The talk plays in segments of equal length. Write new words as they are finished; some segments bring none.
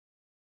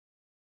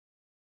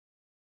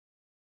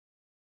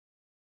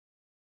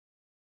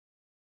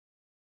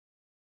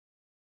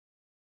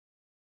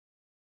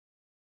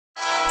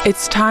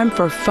It's time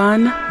for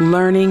fun,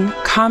 learning,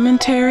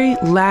 commentary,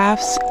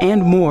 laughs,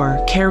 and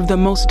more. Care of the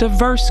most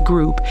diverse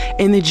group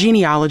in the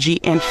genealogy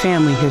and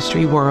family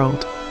history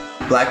world.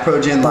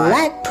 BlackProGen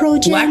Live.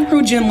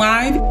 BlackProGen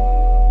Live.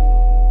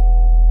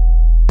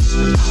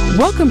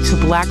 Welcome to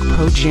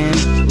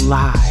BlackProGen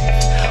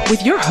Live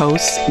with your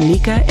hosts,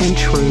 Nika and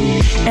True,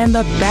 and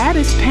the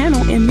baddest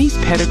panel in these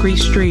pedigree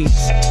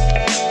streets.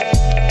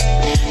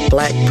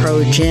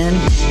 BlackProGen.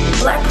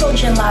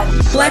 BlackProGen Live.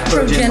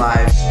 BlackProGen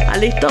Live.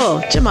 Alito,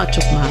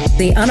 Chumachukma.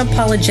 The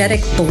unapologetic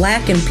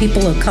Black and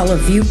people of color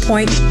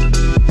viewpoint.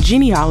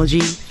 Genealogy,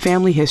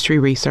 family history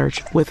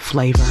research with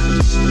flavor.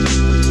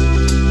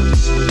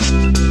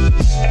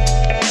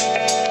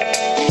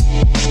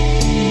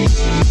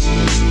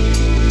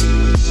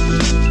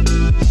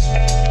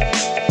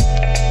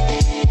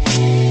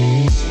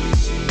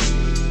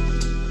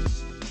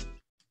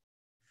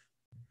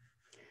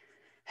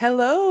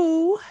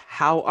 Hello,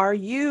 how are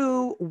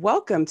you?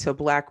 Welcome to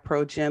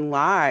BlackProGen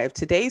Live.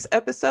 Today's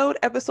episode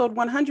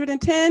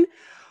 110,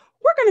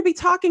 we're going to be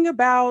talking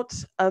about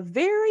a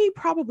very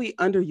probably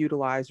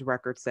underutilized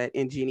record set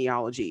in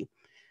genealogy.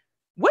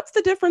 What's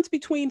the difference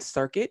between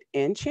circuit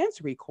and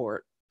chancery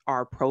court?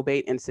 Are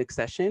probate and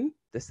succession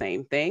the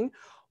same thing?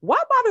 Why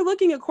bother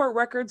looking at court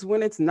records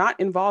when it's not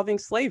involving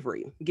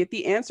slavery? Get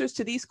the answers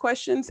to these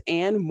questions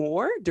and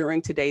more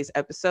during today's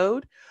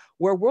episode,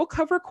 where we'll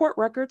cover court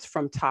records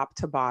from top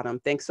to bottom.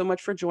 Thanks so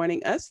much for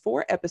joining us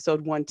for episode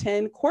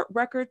 110, Court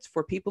Records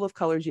for People of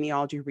Color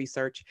Genealogy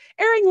Research,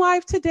 airing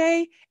live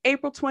today,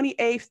 April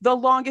 28th, the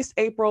longest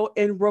April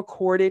in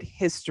recorded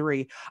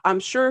history.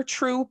 I'm sure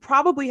True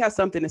probably has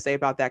something to say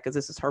about that because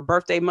this is her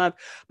birthday month,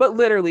 but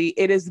literally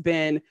it has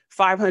been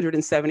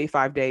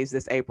 575 days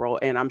this April,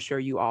 and I'm sure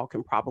you all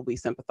can probably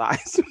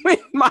sympathize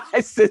with my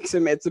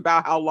sentiments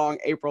about how long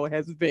April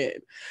has been.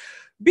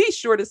 Be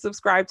sure to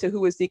subscribe to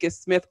Who is Nika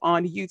Smith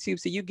on YouTube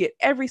so you get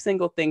every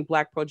single thing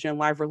BlackProGen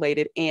Live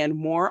related and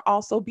more.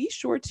 Also, be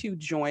sure to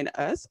join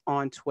us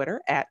on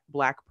Twitter at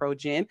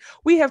BlackProGen.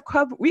 We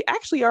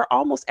actually are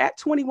almost at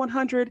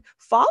 2,100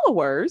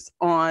 followers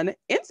on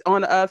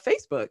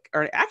Facebook.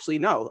 Or actually,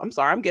 no, I'm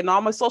sorry, I'm getting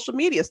all my social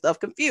media stuff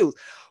confused.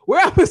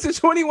 We're almost at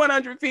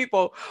 2,100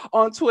 people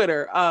on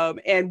Twitter.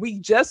 And we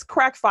just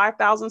cracked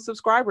 5,000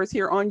 subscribers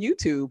here on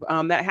YouTube.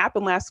 That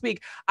happened last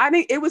week. I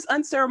think it was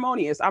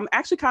unceremonious. I'm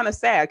actually kind of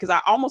sad because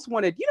I almost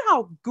wanted, you know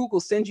how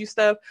Google sends you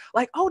stuff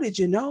like, oh, did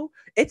you know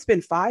it's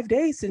been 5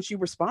 days since you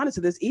responded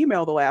to this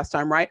email the last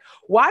time, right?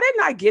 Why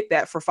didn't I get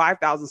that for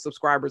 5,000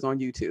 subscribers on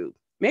YouTube?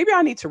 Maybe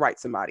I need to write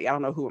somebody. I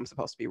don't know who I'm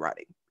supposed to be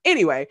writing.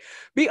 Anyway,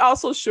 be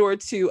also sure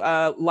to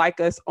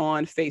like us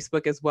on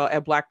Facebook as well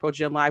at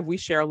BlackProGen Live. We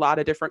share a lot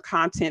of different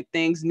content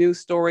things, news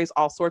stories,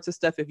 all sorts of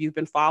stuff. If you've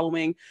been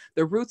following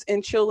the Roots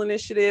and Chill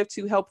initiative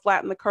to help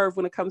flatten the curve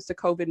when it comes to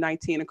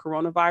COVID-19 and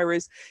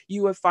coronavirus,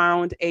 you have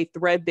found a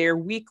thread there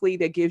weekly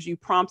that gives you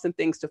prompts and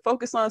things to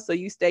focus on so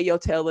you stay your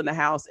tail in the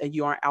house and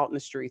you aren't out in the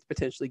streets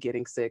potentially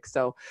getting sick.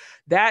 So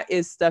that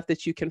is stuff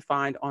that you can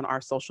find on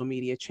our social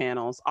media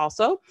channels.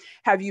 Also,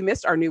 have you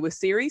missed our newest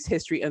series,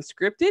 History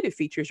Unscripted? It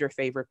features your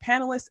favorite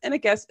panelists and a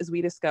guest as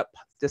we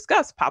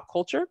discuss pop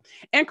culture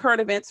and current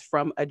events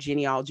from a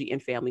genealogy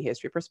and family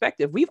history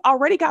perspective. We've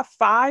already got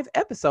 5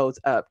 episodes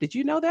up. Did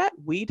you know that?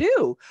 We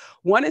do.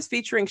 One is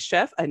featuring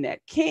Chef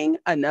Annette King.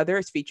 Another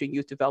is featuring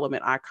youth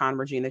development icon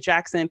Regina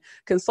Jackson.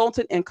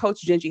 Consultant and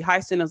coach Genji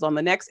Heiston is on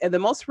the next. And the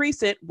most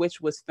recent,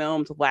 which was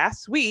filmed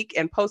last week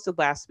and posted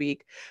last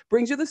week,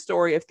 brings you the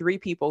story of 3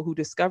 people who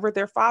discovered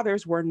their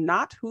fathers were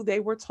not who they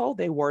were told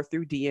they were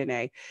through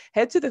DNA.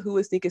 Head to the Who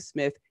is Nika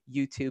Smith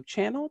YouTube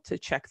channel to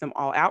check them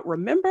all out.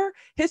 Remember,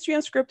 History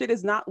Unscripted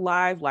is not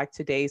live like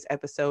today's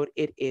episode.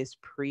 It is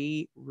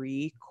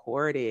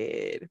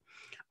pre-recorded.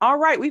 All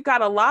right, we've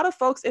got a lot of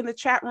folks in the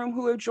chat room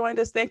who have joined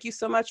us. Thank you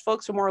so much,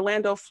 folks from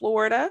Orlando,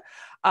 Florida.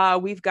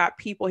 We've got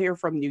people here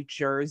from New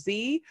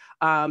Jersey.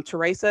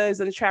 Teresa is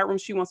in the chat room.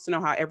 She wants to know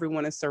how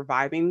everyone is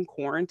surviving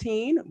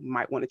quarantine. You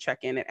might want to check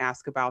in and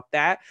ask about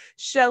that.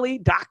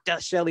 Dr.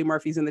 Shelly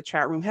Murphy's in the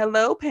chat room.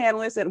 Hello,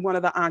 panelists, and one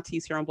of the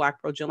aunties here on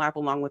BlackProGen Live,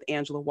 along with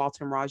Angela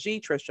Walton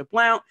Raji, Trisha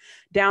Blount,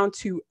 Down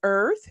to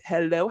Earth.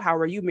 Hello, how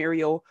are you?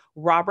 Mariel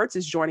Roberts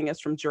is joining us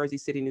from Jersey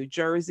City, New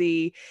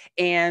Jersey.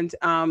 And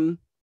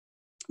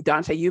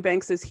Dante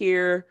Eubanks is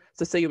here.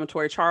 Cecilia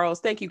Matoya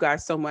Charles. Thank you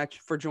guys so much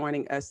for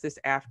joining us this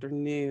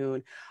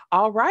afternoon.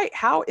 All right.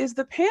 How is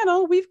the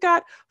panel? We've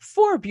got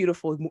 4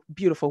 beautiful,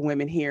 beautiful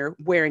women here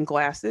wearing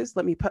glasses.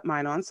 Let me put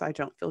mine on so I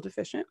don't feel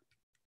deficient.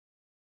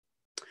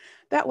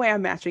 That way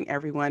I'm matching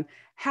everyone.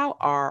 How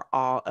are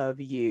all of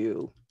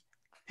you?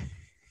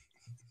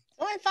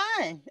 Doing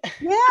fine.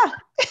 Yeah.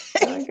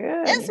 Doing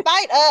good. In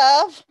spite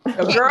of,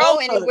 can't Girl, go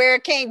anywhere,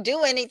 can't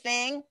do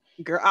anything.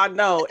 Girl, I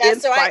know.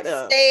 That's right.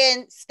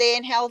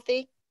 Staying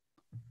healthy,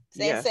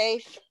 staying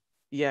safe.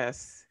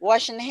 Yes.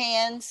 Washing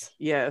hands.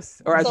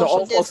 Yes. Or as the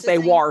old folks say,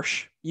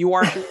 wash. You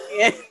wash your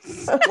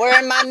hands.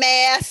 Wearing my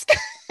mask.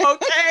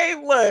 Okay,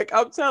 look,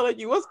 I'm telling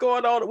you, what's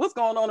going on? What's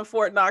going on in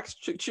Fort Knox,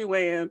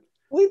 Chew-Ann?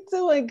 We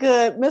doing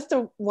good.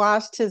 Mr.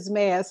 washed his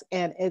mask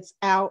and it's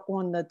out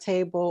on the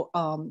table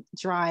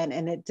drying,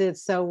 and it did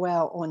so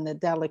well on the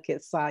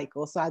delicate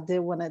cycle. So I did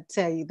want to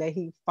tell you that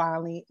he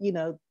finally,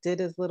 did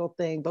his little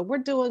thing. But we're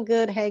doing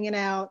good, hanging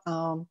out,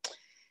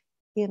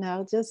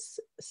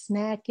 just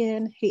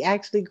snacking. He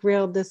actually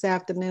grilled this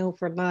afternoon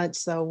for lunch,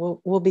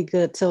 so we'll be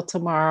good till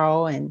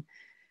tomorrow and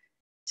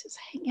just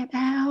hanging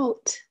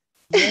out.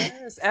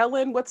 Yes.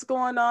 Ellen, what's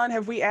going on?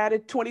 Have we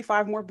added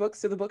 25 more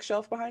books to the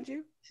bookshelf behind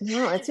you?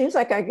 No, it seems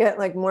like I get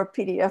like more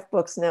PDF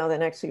books now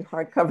than actually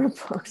hardcover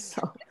books.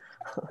 So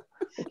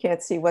I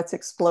can't see what's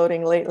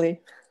exploding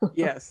lately.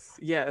 Yes.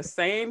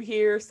 Same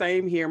here.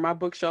 My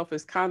bookshelf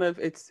is kind of,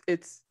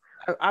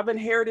 I've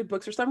inherited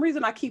books. For some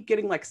reason, I keep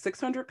getting like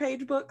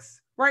 600-page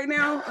books right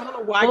now. I don't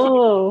know why I keep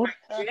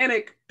getting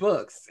gigantic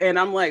books. And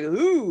I'm like,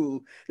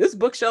 ooh, this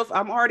bookshelf,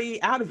 I'm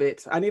already out of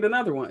it. I need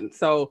another one.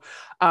 So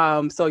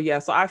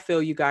I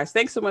feel you guys.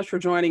 Thanks so much for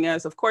joining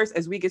us. Of course,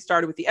 as we get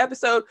started with the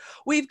episode,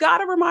 we've got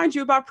to remind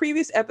you about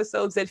previous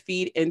episodes that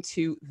feed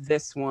into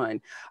this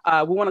one.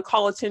 We want to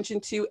call attention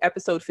to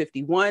episode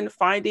 51,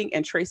 Finding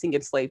and Tracing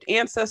Enslaved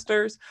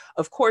Ancestors.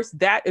 Of course,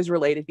 that is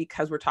related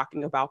because we're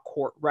talking about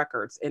court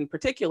records. In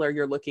particular,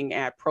 you're looking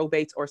at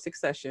probates or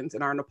successions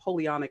in our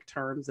Napoleonic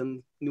terms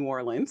in New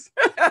Orleans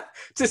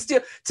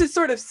to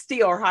sort of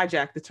steal or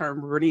hijack the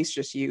term Bernice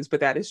just used, but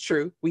that is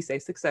true. We say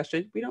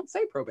succession, we don't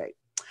say probate.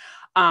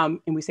 And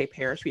we say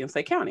parish, we don't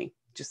say county.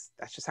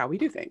 That's just how we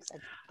do things.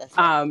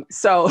 Right.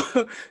 So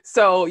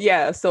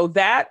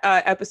that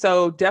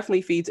episode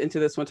definitely feeds into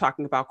this one,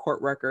 talking about court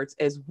records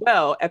as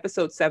well.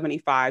 Episode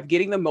 75,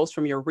 getting the most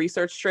from your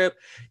research trip.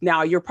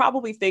 Now you're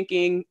probably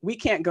thinking, we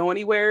can't go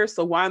anywhere,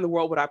 so why in the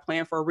world would I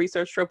plan for a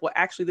research trip? Well,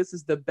 actually, this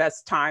is the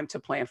best time to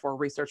plan for a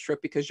research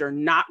trip because you're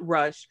not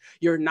rushed.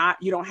 You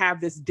don't have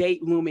this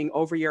date looming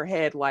over your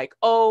head like,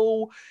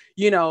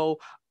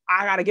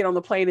 I got to get on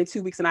the plane in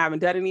 2 weeks and I haven't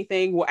done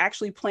anything. We'll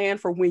actually plan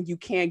for when you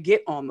can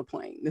get on the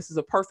plane. This is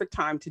a perfect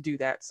time to do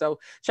that. So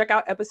check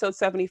out episode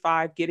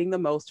 75, getting the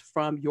most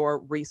from your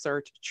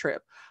research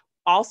trip.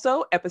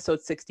 Also, episode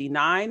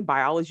 69,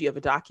 Biology of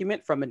a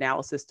Document from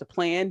Analysis to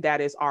Plan. That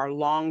is our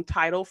long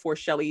title for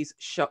Shelley's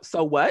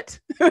So What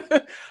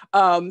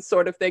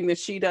sort of thing that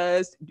she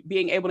does,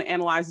 being able to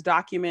analyze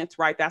documents,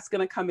 right? That's going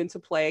to come into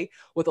play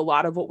with a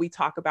lot of what we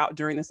talk about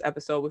during this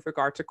episode with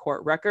regard to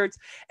court records.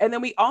 And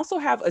then we also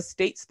have a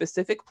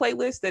state-specific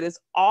playlist that is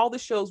all the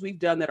shows we've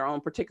done that are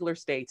on particular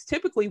states.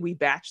 Typically, we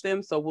batch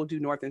them, so we'll do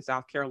North and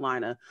South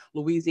Carolina,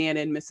 Louisiana,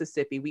 and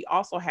Mississippi. We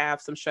also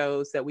have some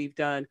shows that we've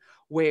done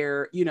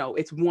where,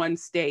 it's one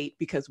state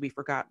because we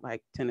forgot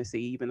like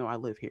Tennessee, even though I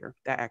live here.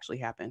 That actually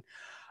happened.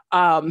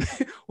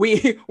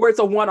 Where it's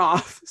a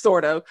one-off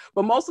sort of,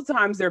 but most of the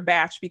times they're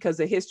batched because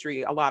the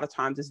history a lot of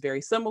times is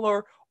very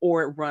similar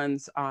or it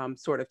runs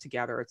sort of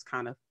together. It's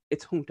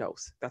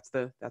juntos. That's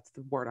the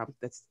word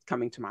that's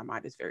coming to my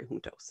mind, is very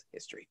juntos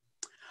history.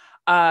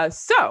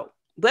 So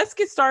let's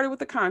get started with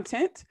the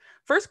content.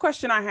 First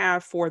question I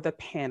have for the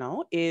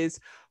panel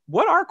is,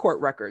 what are court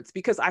records?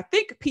 Because I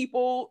think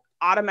people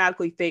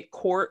automatically think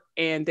court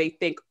and they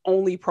think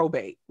only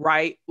probate,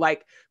 right?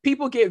 Like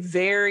people get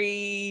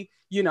very,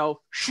 they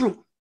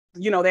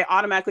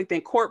automatically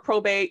think court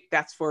probate,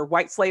 that's for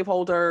white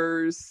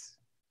slaveholders,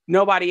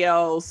 nobody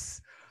else.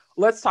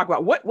 Let's talk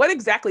about what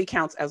exactly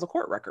counts as a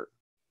court record.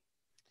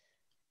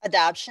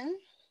 Adoption,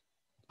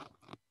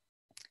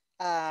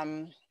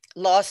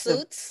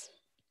 lawsuits,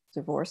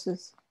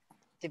 divorces,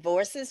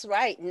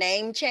 right?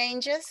 Name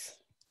changes,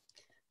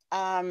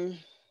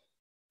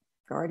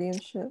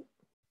 guardianship,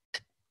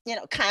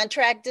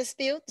 contract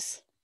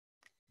disputes,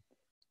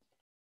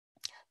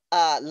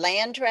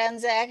 land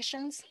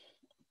transactions.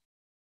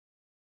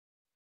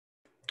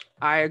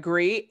 I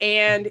agree.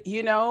 And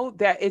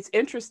that it's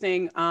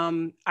interesting.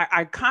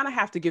 I kind of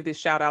have to give this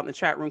shout out in the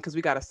chat room because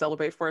we got to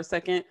celebrate for a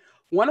second.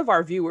 One of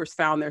our viewers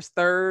found their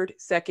third,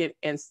 second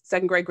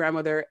great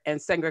grandmother and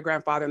second great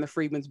grandfather in the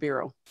Freedmen's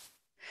Bureau.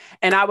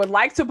 And I would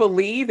like to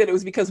believe that it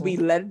was because we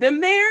led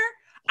them there.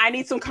 I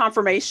need some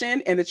confirmation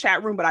in the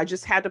chat room, but I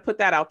just had to put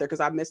that out there because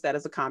I missed that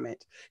as a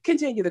comment.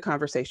 Continue the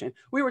conversation.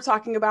 We were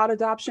talking about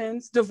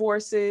adoptions,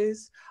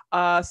 divorces,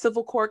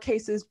 civil court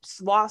cases,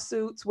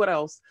 lawsuits. What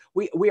else?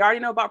 We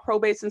already know about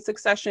probates and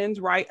successions,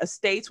 right?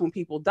 Estates, when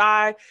people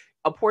die,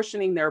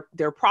 apportioning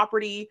their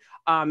property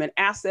and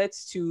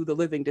assets to the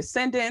living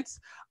descendants.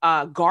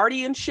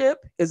 Guardianship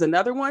is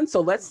another one.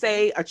 So let's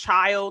say a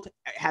child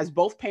has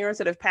both parents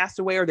that have passed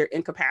away or they're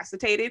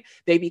incapacitated.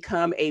 They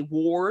become a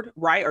ward,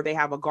 right? Or they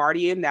have a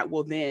guardian that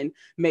will then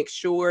make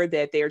sure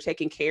that they are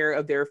taking care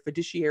of their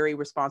fiduciary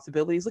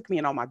responsibilities. Look at me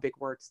and all my big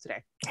words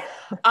today.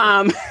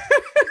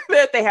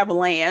 That they have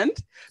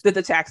land, that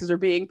the taxes are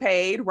being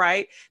paid,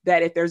 right?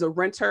 That if there's a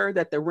renter,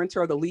 that the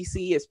renter or the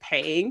leasee is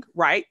paying,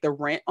 right, the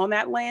rent on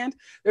that land.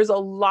 There's a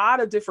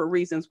lot of different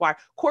reasons why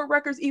court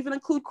records even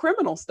include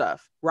criminal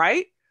stuff,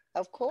 right?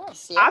 Of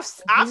course.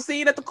 Yes. I've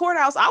seen at the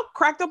courthouse, I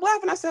cracked up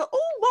laughing. I said,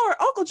 oh, Lord,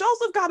 Uncle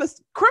Joseph got a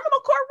criminal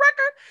court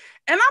record.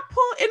 And I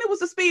pulled, and it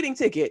was a speeding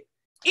ticket.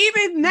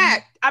 Even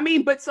that, I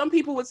mean, but some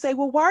people would say,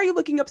 well, why are you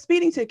looking up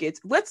speeding tickets?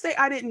 Let's say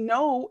I didn't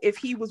know if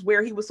he was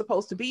where he was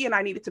supposed to be and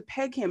I needed to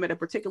peg him at a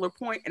particular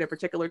point at a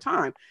particular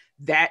time.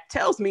 That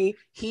tells me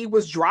he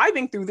was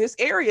driving through this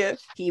area.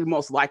 He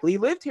most likely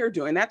lived here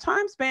during that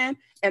time span,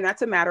 and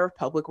that's a matter of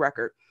public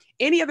record.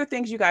 Any other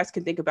things you guys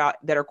can think about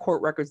that are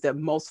court records that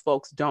most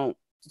folks don't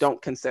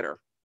consider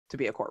to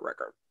be a court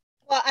record?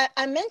 Well,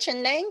 I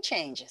mentioned name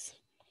changes.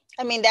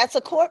 I mean, that's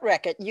a court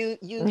record. You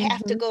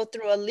have to go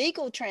through a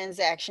legal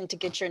transaction to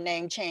get your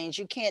name changed.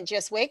 You can't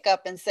just wake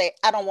up and say,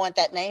 I don't want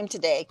that name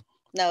today.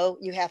 No,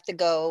 you have to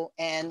go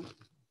and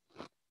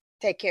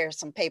take care of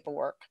some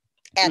paperwork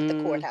at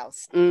the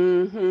courthouse.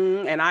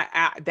 And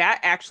I that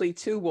actually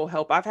too will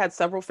help. I've had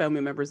several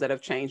family members that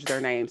have changed their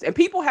names, and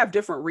people have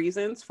different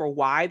reasons for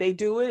why they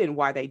do it and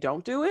why they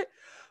don't do it.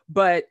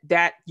 But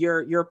that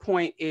your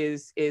point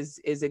is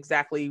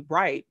exactly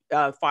right.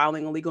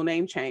 Filing a legal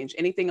name change.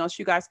 Anything else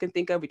you guys can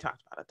think of? We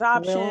talked about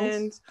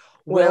adoptions,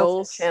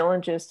 wills,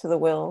 challenges to the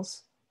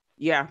wills.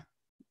 Yeah,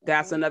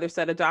 that's another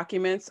set of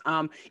documents.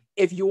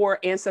 If your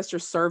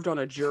ancestors served on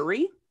a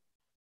jury,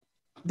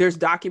 there's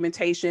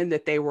documentation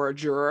that they were a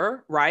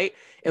juror, right?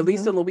 At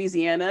least in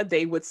Louisiana,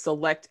 they would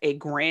select a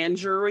grand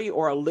jury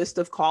or a list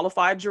of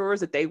qualified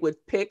jurors that they would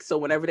pick. So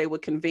whenever they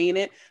would convene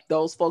it,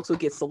 those folks would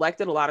get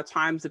selected. A lot of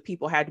times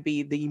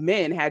the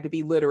men had to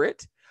be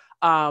literate.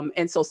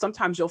 And so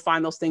sometimes you'll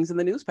find those things in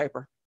the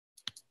newspaper.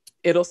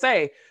 It'll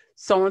say,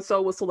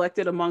 so-and-so was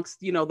selected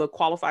amongst, the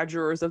qualified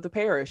jurors of the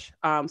parish.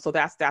 So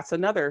that's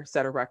another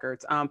set of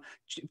records.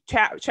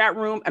 Chat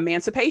room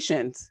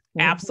emancipations.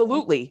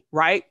 Absolutely.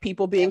 Right.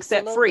 People being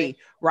set free.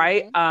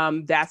 Right.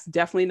 That's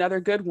definitely another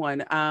good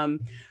one.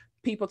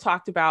 People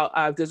talked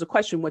about, there's a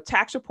question with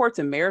tax reports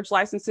and marriage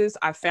licenses.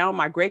 I found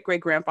my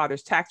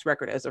great-great-grandfather's tax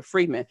record as a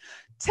freedman.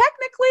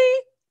 Technically,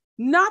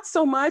 not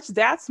so much.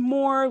 That's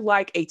more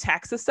like a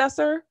tax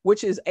assessor,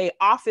 which is a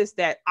office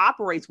that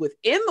operates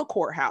within the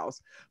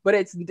courthouse, but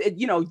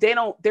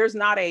there's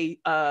not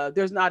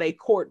a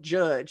court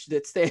judge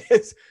that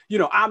says,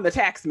 I'm the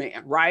tax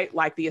man, right?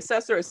 Like the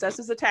assessor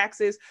assesses the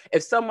taxes.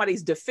 If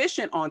somebody's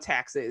deficient on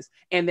taxes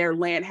and their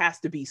land has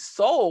to be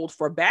sold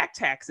for back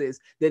taxes,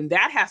 then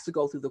that has to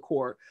go through the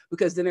court,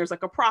 because then there's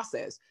like a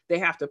process. They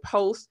have to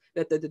post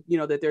that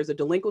that there's a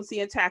delinquency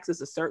in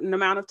taxes a certain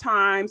amount of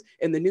times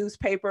in the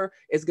newspaper.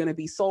 Is going to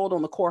be sold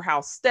on the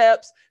courthouse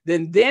steps,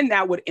 then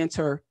that would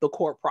enter the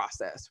court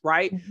process,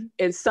 right?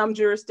 In some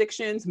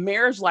jurisdictions,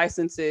 marriage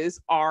licenses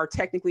are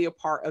technically a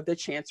part of the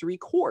chancery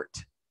court,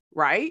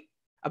 right?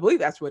 I believe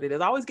that's what it is.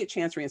 I always get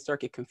chancery and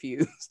circuit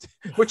confused,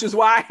 which is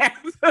why I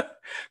have,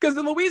 because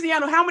in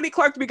Louisiana, how many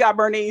clerks we got,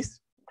 Bernice?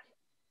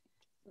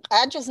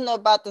 I just know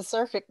about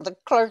the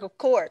clerk of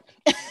court.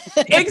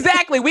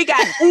 Exactly. We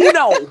got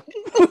uno.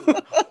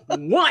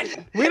 One.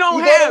 We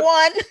don't have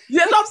one.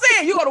 That's what I'm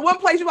saying. You go to one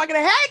place, you're like, hey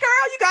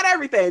girl, you got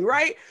everything,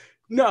 right?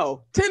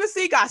 No,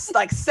 Tennessee got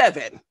like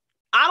 7.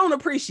 I don't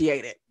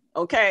appreciate it.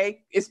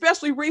 Okay.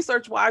 Especially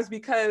research wise,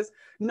 because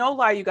no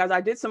lie, you guys,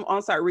 I did some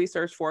on-site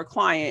research for a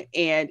client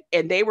and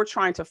they were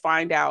trying to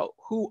find out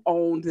who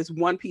owned this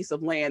one piece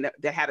of land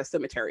that had a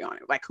cemetery on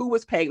it, like who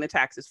was paying the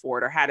taxes for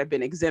it or had it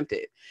been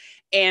exempted.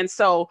 And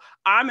so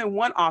I'm in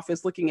one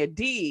office looking at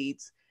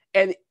deeds,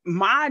 and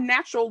my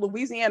natural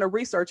Louisiana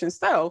research and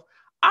stuff,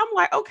 I'm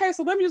like, okay,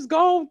 so let me just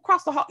go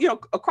across the hall,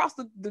 across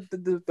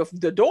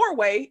the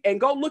doorway and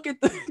go look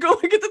at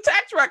the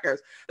tax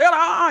records. They're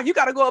like, you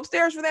got to go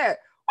upstairs for that.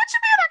 What you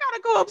mean I got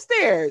to go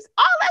upstairs?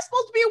 All that's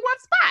supposed to be in one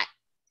spot.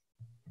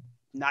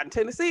 Not in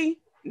Tennessee,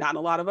 not in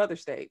a lot of other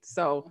states.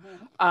 So,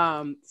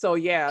 so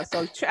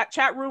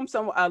chat room.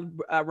 Some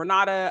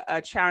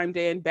Renata chimed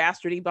in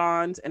bastardy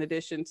bonds in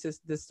addition to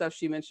the stuff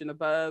she mentioned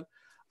above.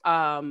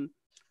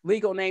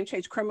 Legal name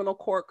change, criminal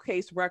court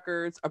case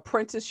records,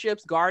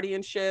 apprenticeships,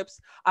 guardianships.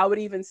 I would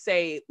even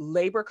say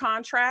labor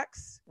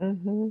contracts,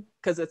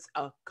 because it's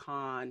a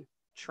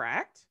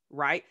contract,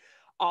 right?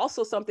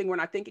 Also, something we're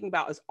not thinking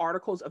about is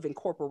articles of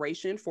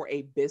incorporation for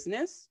a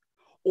business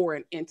or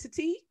an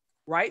entity,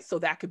 right? So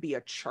that could be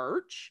a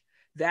church,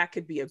 that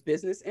could be a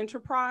business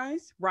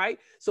enterprise, right?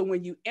 So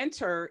when you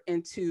enter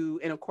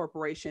into an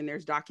incorporation,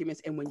 there's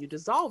documents, and when you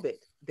dissolve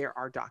it, there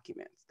are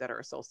documents that are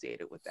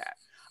associated with that.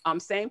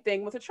 Same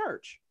thing with a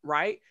church,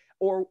 right?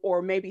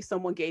 Or maybe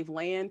someone gave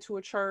land to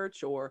a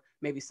church, or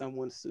maybe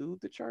someone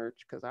sued the church,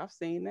 because I've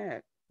seen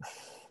that.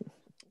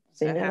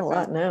 Seen that a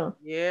lot now.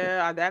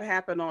 Yeah, that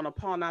happened on a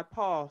Paul Not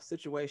Paul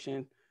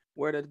situation,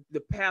 where the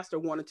pastor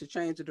wanted to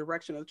change the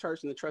direction of the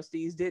church and the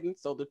trustees didn't.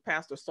 So the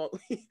pastor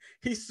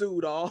he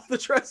sued all the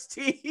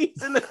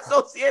trustees and the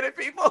associated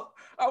people.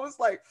 I was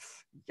like,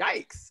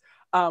 yikes.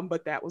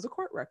 But that was a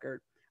court record.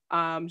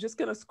 Just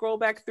gonna scroll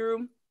back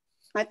through.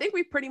 I think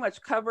we pretty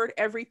much covered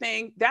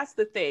everything. That's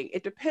the thing.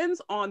 It depends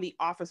on the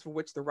office for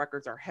which the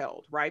records are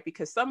held, right?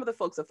 Because some of the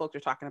folks are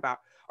talking about,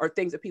 or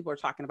things that people are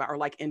talking about, are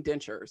like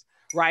indentures,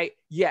 right?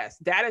 Yes,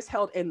 that is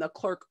held in the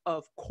clerk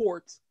of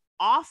court's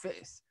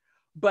office,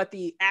 but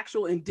the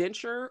actual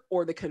indenture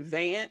or the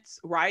conveyance,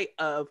 right,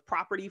 of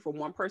property from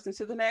one person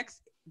to the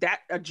next, that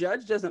a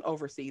judge doesn't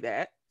oversee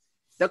that.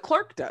 The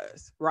clerk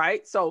does,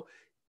 right? So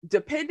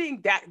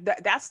depending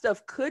that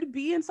stuff could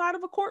be inside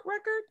of a court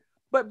record,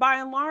 but by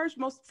and large,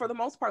 for the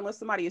most part, unless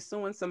somebody is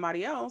suing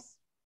somebody else,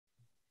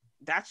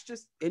 that's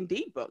just in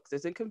deed books,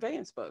 it's in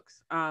conveyance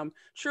books.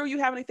 True, you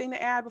have anything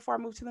to add before I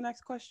move to the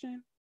next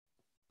question?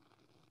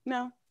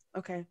 No?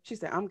 Okay. She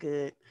said, I'm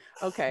good.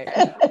 Okay.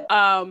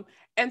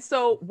 And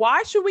so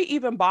why should we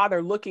even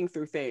bother looking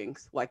through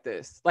things like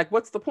this? Like,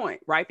 what's the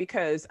point, right?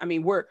 Because I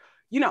mean, we're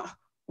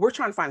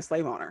trying to find a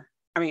slave owner.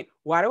 I mean,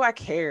 why do I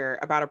care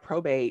about a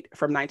probate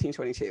from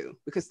 1922?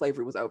 Because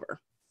slavery was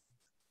over.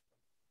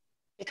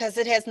 Because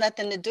it has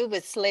nothing to do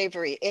with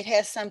slavery. It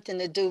has something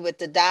to do with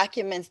the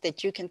documents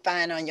that you can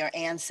find on your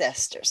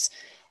ancestors.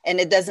 And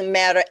it doesn't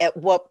matter at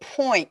what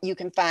point you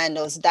can find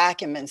those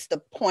documents. The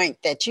point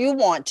that you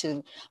want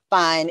to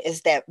find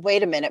is that,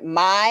 wait a minute,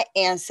 my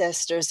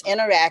ancestors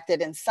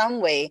interacted in some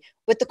way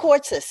with the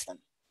court system.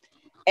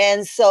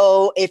 And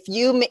so if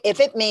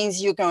it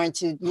means you're going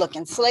to look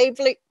in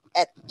slavery,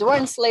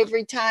 during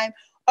slavery time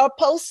or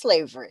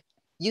post-slavery,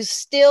 you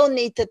still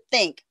need to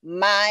think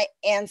my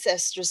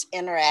ancestors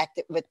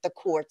interacted with the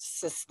court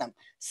system.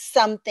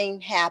 Something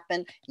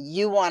happened,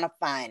 you want to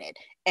find it.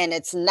 And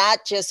it's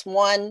not just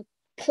one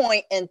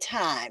point in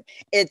time,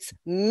 it's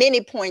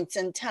many points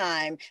in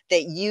time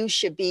that you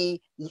should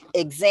be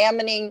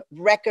examining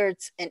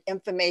records and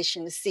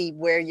information to see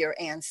where your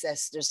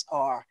ancestors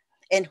are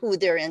and who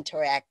they're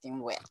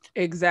interacting with.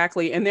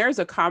 Exactly. And there's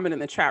a comment in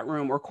the chat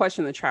room or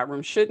question in the chat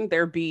room. Shouldn't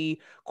there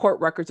be court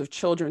records of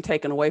children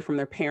taken away from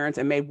their parents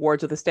and made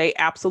wards of the state?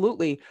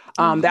 Absolutely.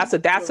 That's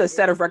a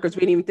set of records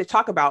we didn't even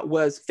talk about,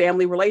 was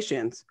family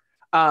relations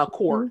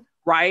court.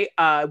 Right?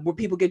 Where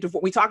people get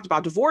divorced. We talked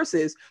about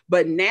divorces,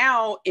 but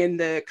now in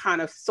the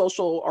kind of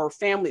social or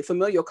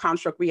familial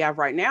construct we have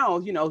right now,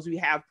 we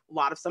have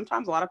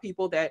sometimes a lot of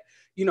people that,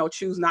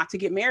 choose not to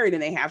get married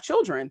and they have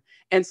children.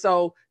 And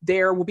so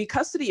there will be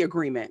custody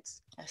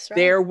agreements. That's right.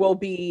 There will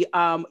be,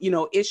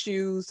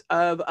 issues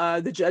of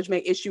the judge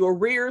may issue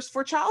arrears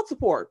for child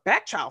support,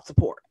 back child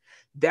support.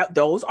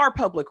 Those are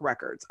public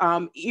records.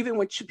 Even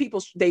when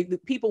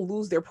people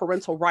lose their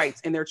parental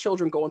rights and their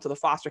children go into the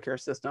foster care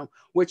system,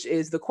 which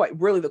is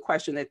really the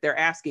question that they're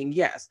asking.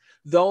 Yes,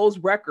 those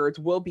records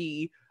will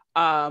be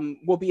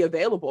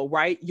available,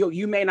 right?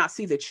 You may not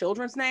see the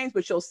children's names,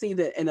 but you'll see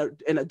that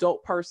an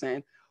adult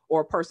person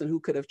or a person who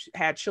could have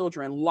had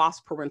children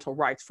lost parental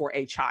rights for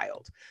a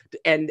child.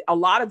 And a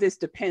lot of this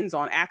depends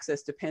on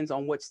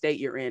what state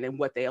you're in and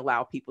what they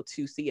allow people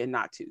to see and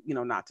not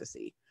to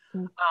see.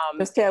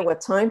 Just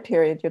what time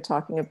period you're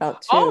talking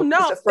about too. Oh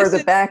no! The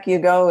further back you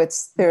go,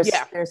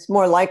 there's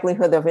more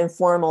likelihood of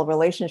informal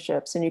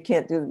relationships, and you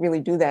can't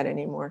really do that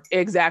anymore.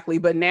 Exactly,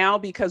 but now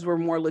because we're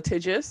more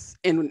litigious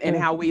in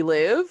how we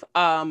live,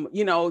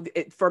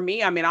 for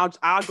me, I mean,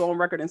 I'll go on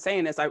record in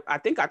saying this. I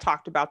think I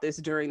talked about this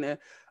during the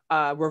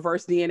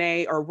reverse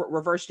DNA or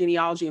reverse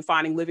genealogy and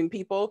finding living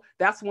people.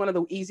 That's one of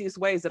the easiest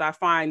ways that I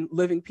find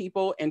living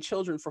people and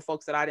children for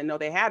folks that I didn't know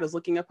they had, is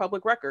looking at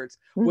public records.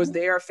 Was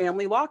there a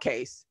family law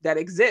case that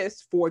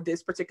exists for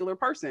this particular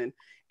person?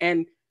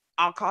 And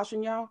I'll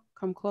caution y'all,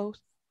 come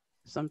close.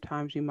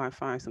 Sometimes you might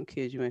find some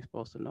kids you ain't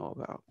supposed to know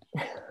about.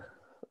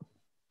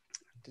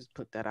 Just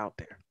put that out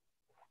there.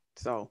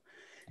 So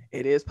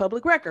it is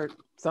public record.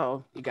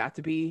 So you got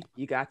to be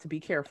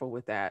careful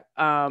with that.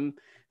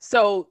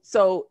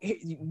 So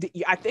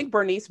I think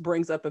Bernice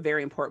brings up a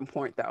very important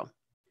point though.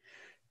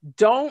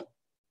 Don't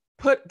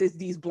put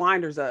these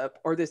blinders up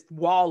or this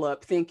wall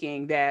up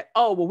thinking that,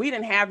 oh, well, we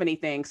didn't have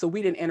anything, so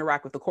we didn't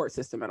interact with the court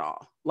system at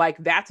all. Like,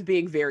 that's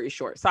being very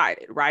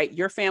short-sighted, right?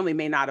 Your family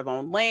may not have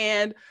owned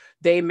land.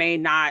 They may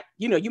not,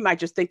 you might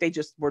just think they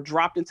just were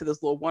dropped into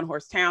this little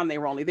one-horse town. They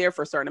were only there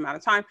for a certain amount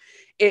of time.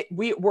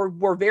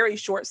 We're very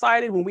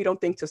short-sighted when we don't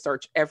think to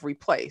search every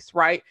place,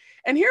 right?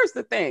 And here's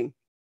the thing.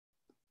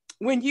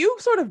 When you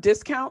sort of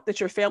discount that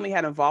your family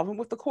had involvement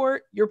with the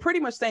court, you're pretty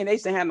much saying they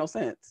just didn't have no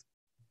sense.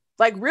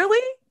 Like,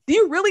 really? Do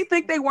you really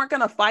think they weren't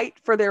going to fight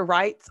for their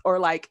rights or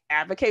like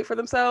advocate for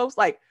themselves?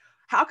 Like,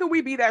 how can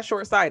we be that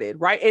short-sighted,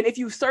 right? And if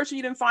you search and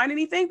you didn't find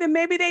anything, then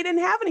maybe they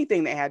didn't have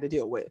anything they had to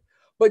deal with.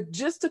 But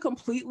just to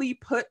completely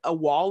put a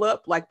wall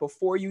up, like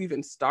before you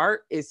even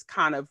start, is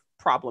kind of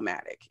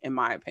problematic, in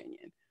my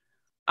opinion.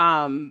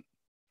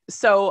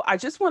 So I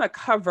just want to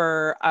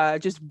cover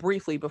just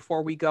briefly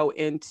before we go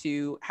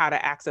into how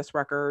to access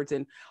records,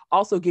 and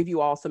also give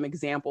you all some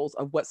examples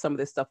of what some of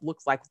this stuff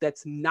looks like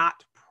that's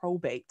not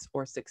probate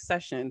or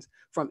successions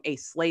from a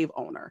slave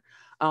owner.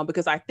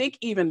 Because I think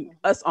even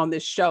us on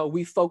this show,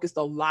 we focused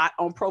a lot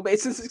on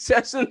probates and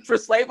succession for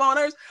slave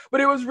owners,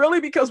 but it was really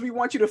because we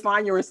want you to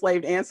find your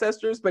enslaved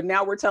ancestors. But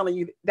now we're telling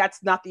you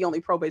that's not the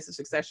only probates and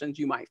successions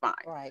you might find.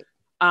 Right.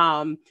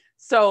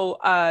 So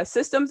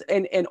systems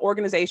and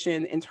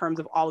organization in terms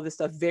of all of this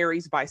stuff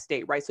varies by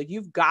state, right? So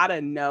you've got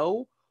to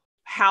know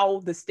how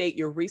the state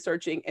you're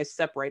researching is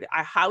separated.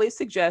 I highly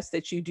suggest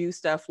that you do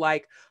stuff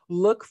like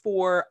look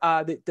for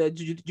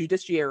the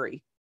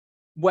judiciary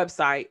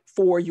website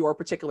for your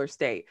particular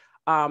state.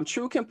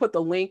 True can put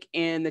the link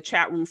in the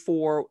chat room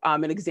for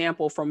an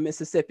example from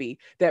Mississippi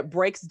that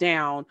breaks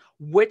down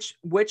which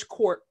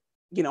court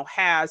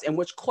has, and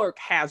which clerk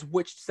has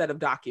which set of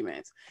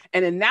documents.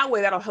 And in that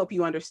way, that'll help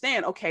you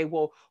understand, okay,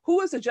 well,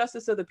 who is the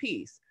justice of the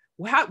peace?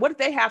 What do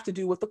they have to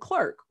do with the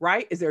clerk,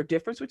 right? Is there a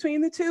difference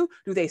between the two?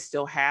 Do they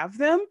still have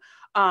them?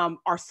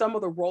 Are some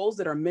of the roles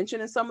that are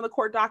mentioned in some of the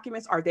court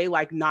documents, are they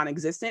like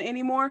non-existent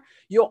anymore?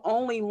 You'll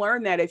only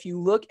learn that if you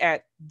look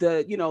at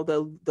the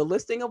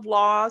listing of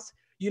laws,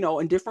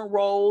 and different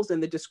roles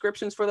and the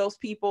descriptions for those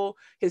people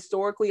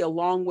historically,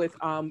 along with,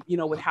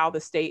 with how the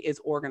state is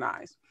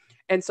organized.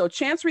 And so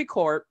Chancery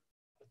Court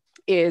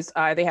is,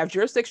 they have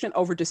jurisdiction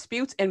over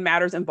disputes and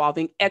matters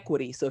involving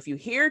equity. So if you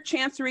hear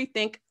Chancery,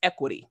 think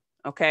equity,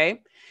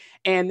 okay?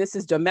 And this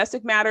is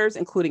domestic matters,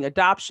 including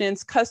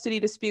adoptions, custody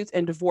disputes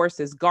and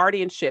divorces,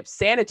 guardianships,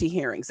 sanity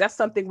hearings. That's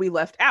something we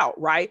left out,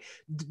 right?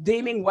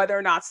 Deeming whether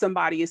or not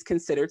somebody is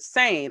considered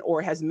sane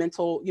or has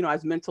mental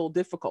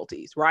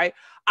difficulties, right?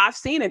 I've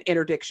seen an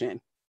interdiction.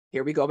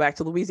 Here we go back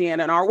to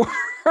Louisiana and our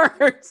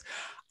words.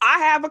 I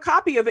have a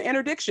copy of an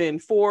interdiction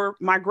for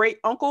my great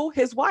uncle,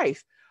 his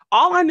wife.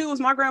 All I knew was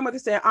my grandmother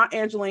said Aunt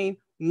Angeline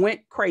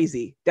went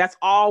crazy. That's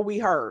all we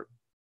heard.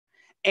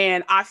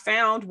 And I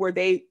found where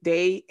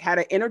they had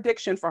an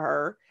interdiction for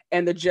her,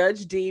 and the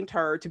judge deemed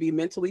her to be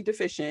mentally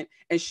deficient,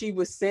 and she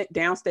was sent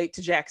downstate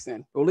to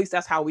Jackson. Or at least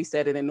that's how we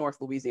said it in North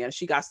Louisiana.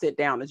 She got sent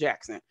down to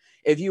Jackson.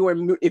 If you were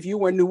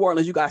in New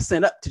Orleans, you got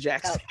sent up to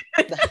Jackson.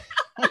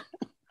 Oh.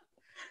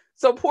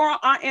 So poor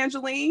Aunt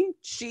Angeline,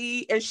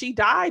 she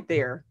died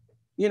there.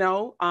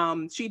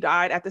 She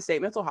died at the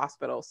state mental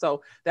hospital.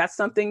 So that's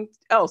something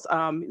else.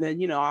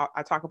 Then,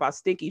 I talk about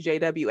Stinky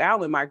J.W.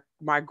 Allen,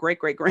 my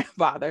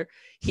great-great-grandfather.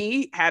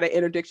 He had an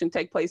interdiction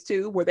take place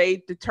too, where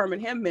they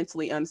determined him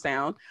mentally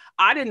unsound.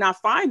 I did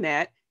not find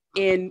that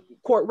in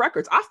court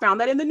records. I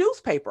found that in the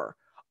newspaper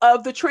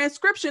of the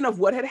transcription of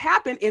what had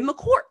happened in the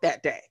court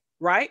that day,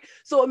 right?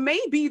 So it may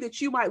be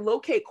that you might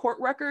locate court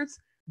records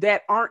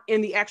that aren't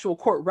in the actual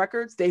court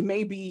records. They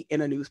may be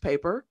in a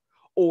newspaper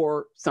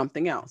or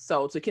something else.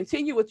 So to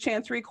continue with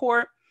Chancery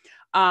Court,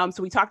 so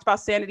we talked about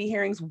sanity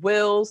hearings,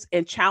 wills,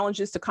 and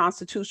challenges to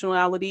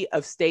constitutionality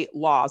of state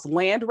laws.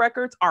 Land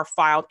records are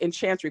filed in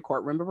Chancery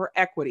Court. Remember,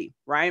 equity,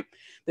 right?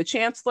 The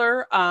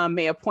chancellor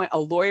may appoint a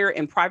lawyer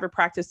in private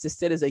practice to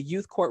sit as a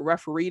youth court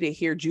referee to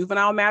hear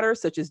juvenile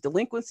matters such as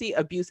delinquency,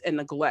 abuse, and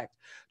neglect.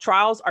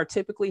 Trials are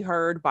typically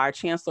heard by a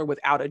chancellor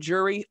without a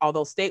jury,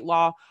 although state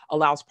law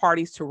allows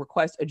parties to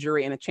request a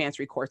jury in a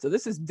Chancery Court. So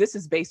this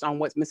is based on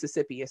what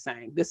Mississippi is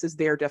saying. This is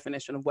their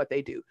definition of what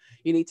they do.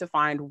 You need to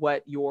find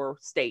what your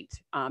state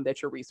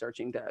that you're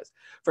researching does.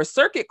 For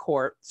circuit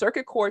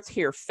courts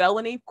hear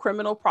felony,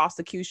 criminal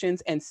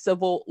prosecutions, and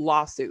civil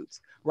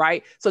lawsuits,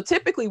 right? So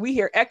typically we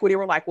hear equity,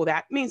 we're like, well,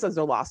 that means there's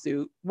a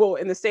lawsuit. Well,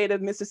 in the state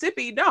of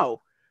Mississippi,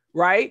 no,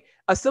 right?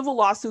 A civil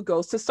lawsuit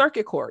goes to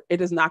circuit court. It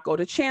does not go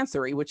to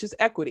chancery, which is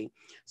equity.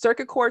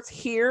 Circuit courts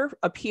hear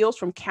appeals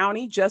from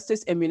county,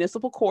 justice, and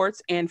municipal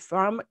courts, and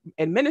from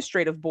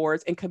administrative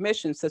boards and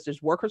commissions such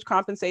as Workers'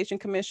 Compensation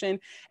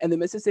Commission and the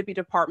Mississippi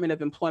Department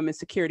of Employment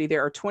Security.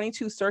 There are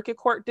 22 circuit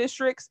court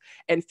districts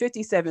and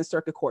 57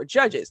 circuit court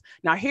judges.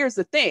 Now, here's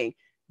the thing.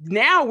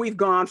 Now we've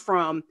gone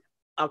from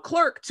a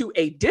clerk to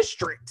a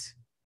district,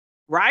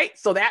 right?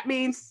 So that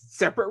means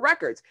separate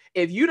records.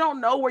 If you don't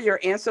know where your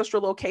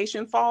ancestral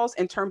location falls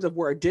in terms of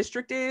where a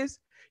district is,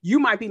 you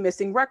might be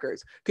missing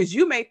records, because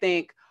you may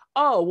think,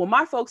 oh, well,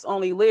 my folks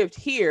only lived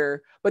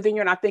here, but then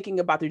you're not thinking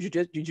about the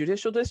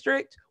judicial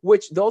district,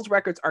 which those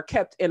records are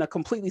kept in a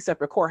completely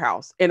separate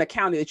courthouse in a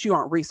county that you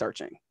aren't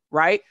researching,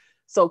 right?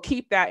 So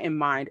keep that in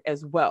mind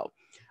as well.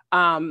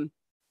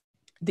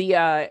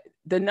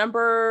 The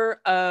number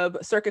of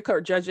circuit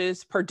court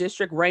judges per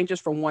district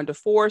ranges from 1 to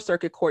 4.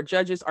 Circuit court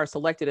judges are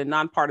selected in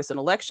nonpartisan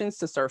elections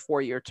to serve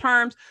 4-year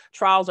terms.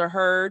 Trials are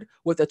heard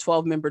with a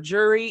 12-member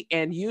jury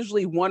and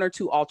usually 1 or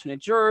 2 alternate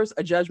jurors.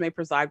 A judge may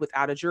preside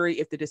without a jury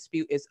if the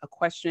dispute is a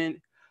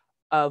question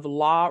of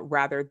law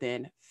rather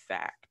than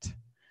fact.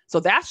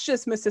 So that's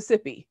just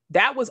Mississippi.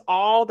 That was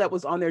all that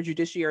was on their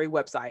judiciary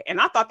website.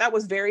 And I thought that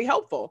was very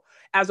helpful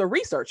as a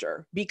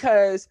researcher,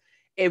 because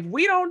if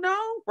we don't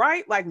know,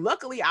 right? Like,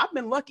 luckily, I've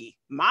been lucky.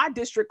 My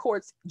district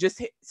courts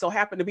just so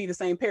happen to be the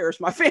same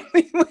parish my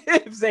family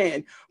lives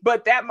in,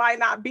 but that might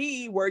not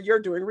be where you're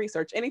doing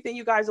research. Anything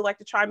you guys would like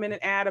to chime in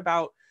and add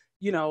about,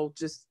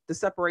 just the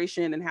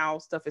separation and how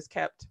stuff is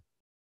kept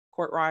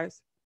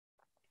court-wise?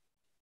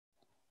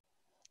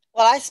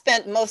 Well, I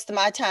spent most of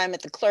my time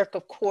at the Clerk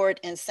of Court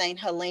in St.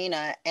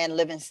 Helena and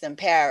Livingston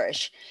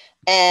Parish.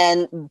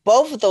 And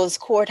both of those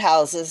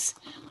courthouses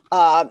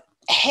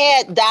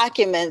had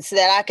documents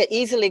that I could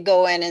easily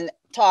go in and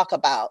talk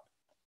about: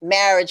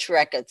 marriage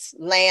records,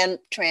 land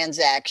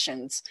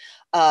transactions,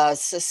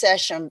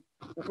 succession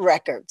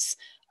records,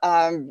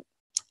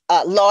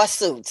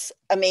 lawsuits.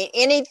 I mean,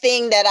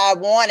 anything that I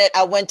wanted,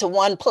 I went to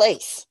one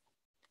place.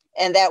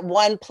 And that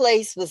one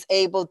place was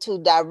able to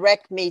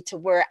direct me to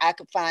where I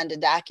could find the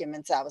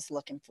documents I was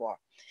looking for.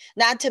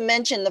 Not to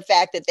mention the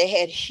fact that they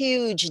had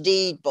huge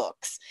deed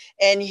books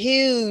and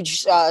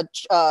huge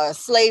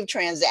slave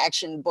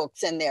transaction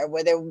books in there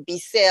where there would be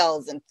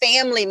sales and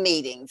family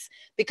meetings,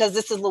 because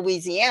this is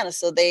Louisiana.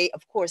 So they,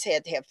 of course,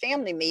 had to have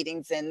family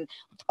meetings, and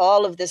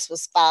all of this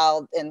was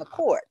filed in the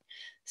court.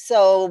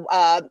 So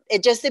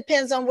it just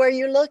depends on where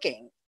you're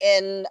looking.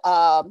 In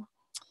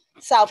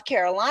South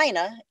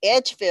Carolina,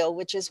 Edgefield,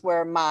 which is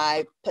where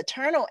my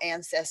paternal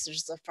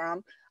ancestors are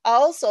from, I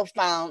also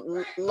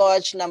found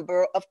large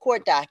number of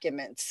court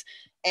documents.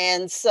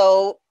 And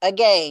so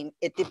again,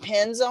 it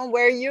depends on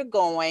where you're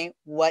going,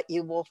 what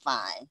you will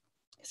find.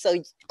 So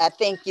I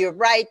think you're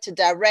right to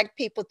direct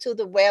people to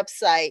the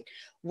website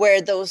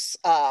where those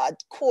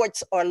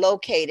courts are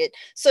located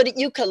so that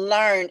you can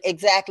learn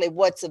exactly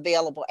what's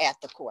available at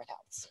the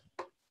courthouse.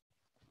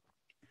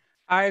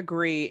 I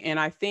agree. And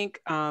I think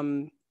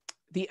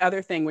the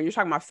other thing, when you're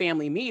talking about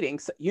family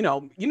meetings,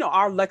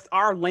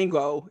 our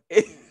lingo,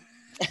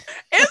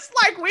 it's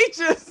like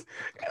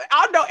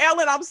I know,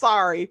 Ellen, I'm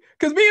sorry.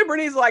 Because me and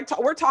Bernice are like,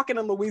 we're talking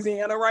in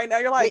Louisiana right now.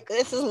 You're like,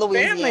 this is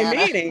Louisiana. Family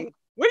meeting?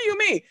 What do you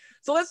mean?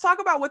 So let's talk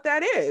about what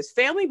that is.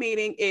 Family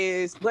meeting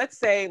is, let's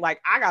say,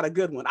 like, I got a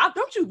good one.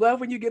 Don't you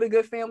love when you get a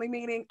good family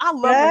meeting? I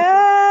love when you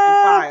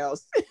get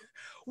files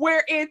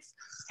where it's,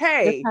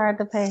 hey, it's hard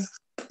to pay.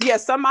 Yeah,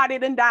 somebody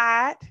done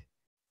died,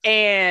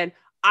 and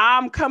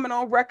I'm coming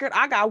on record.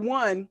 I got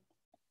one.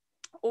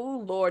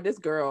 Oh Lord, this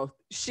girl,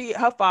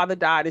 her father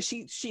died, and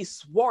she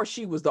swore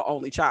she was the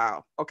only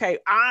child. Okay,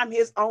 I'm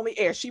his only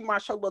heir. She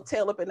marched her little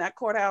tail up in that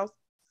courthouse,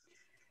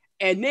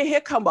 and then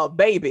here come a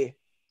baby.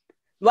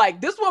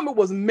 Like, this woman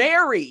was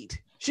married.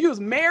 She was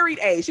married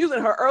age. She was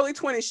in her early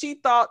 20s. She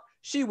thought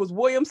she was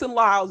Williamson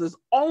Lyles'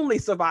 only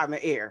surviving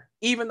heir,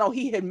 even though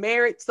he had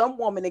married some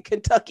woman in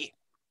Kentucky.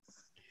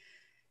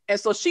 And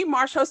so she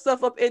marched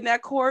herself up in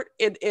that court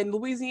in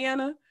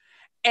Louisiana.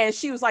 And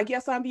she was like,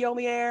 yes, I'm the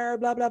only heir,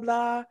 blah, blah,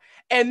 blah.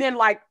 And then,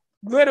 like,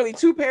 literally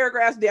 2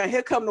 paragraphs down,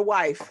 here come the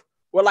wife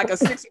with like a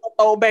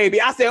 6-month-old baby.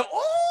 I said,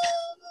 oh,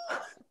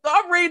 so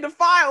I'm reading the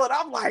file and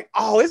I'm like,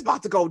 oh, it's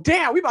about to go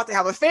down. We about to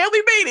have a family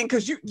meeting.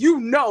 Cause you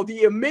know,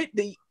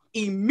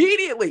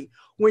 immediately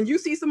when you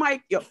see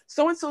somebody,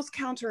 so-and-so's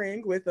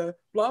countering with a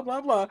blah,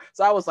 blah, blah.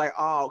 So I was like,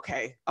 oh,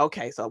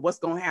 okay. So what's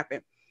going to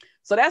happen?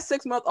 So that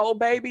 6-month-old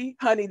baby,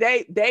 honey,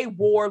 they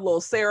wore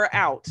little Sarah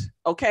out.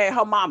 Okay.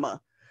 Her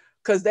mama.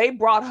 Because they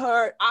brought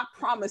her, I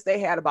promise they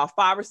had about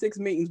 5 or 6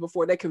 meetings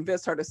before they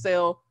convinced her to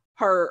sell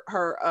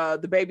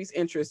the baby's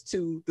interest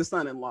to the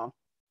son-in-law.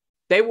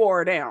 They wore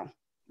her down.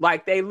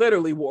 Like, they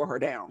literally wore her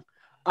down.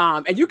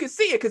 And you can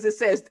see it because it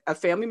says a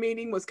family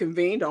meeting was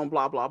convened on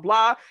blah, blah,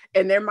 blah.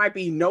 And there might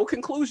be no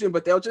conclusion,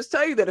 but they'll just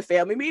tell you that a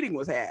family meeting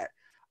was had.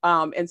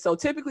 And so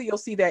typically you'll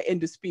see that in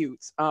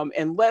disputes,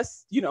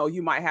 unless,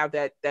 you might have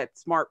that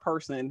smart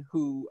person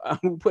who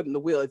put in the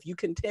will. If you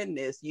contend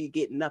this, you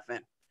get nothing.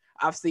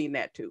 I've seen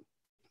that too.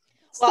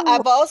 Well,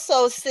 I've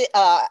also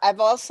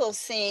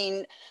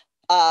seen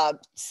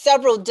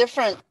several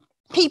different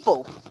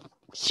people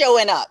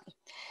showing up,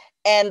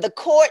 and the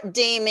court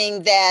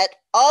deeming that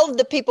all of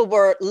the people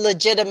were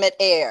legitimate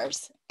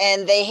heirs,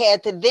 and they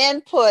had to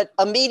then put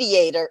a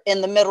mediator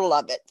in the middle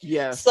of it,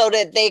 so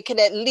that they could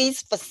at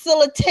least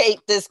facilitate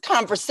this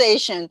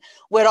conversation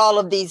with all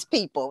of these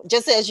people.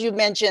 Just as you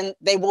mentioned,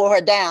 they wore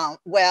her down.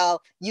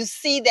 Well, you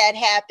see that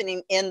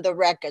happening in the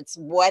records.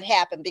 What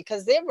happened?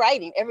 Because they're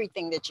writing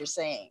everything that you're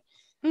saying.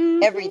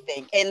 Mm-hmm.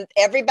 Everything, and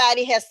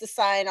everybody has to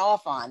sign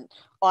off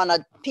on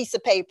a piece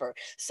of paper.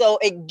 So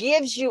it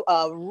gives you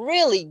a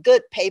really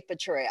good paper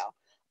trail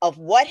of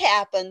what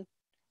happened,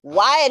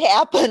 why it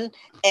happened,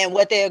 and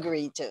what they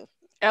agreed to.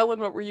 Ellen,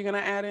 what were you going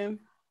to add in?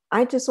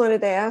 I just wanted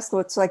to ask,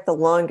 what's like the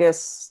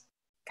longest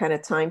kind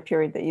of time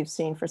period that you've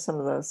seen for some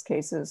of those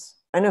cases?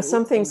 I know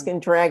some things can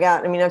drag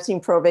out. I mean, I've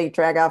seen probate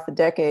drag out for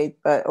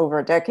over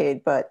a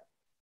decade, but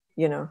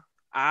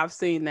I've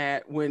seen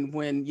that when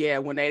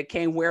they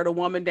came wear the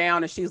woman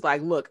down and she's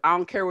like, look, I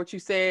don't care what you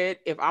said.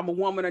 If I'm a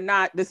woman or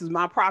not, this is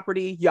my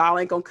property. Y'all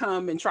ain't gonna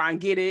come and try and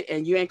get it,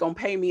 and you ain't gonna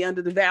pay me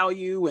under the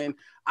value. And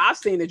I've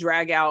seen it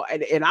drag out,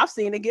 and I've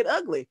seen it get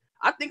ugly.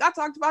 I think I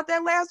talked about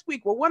that last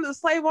week where one of the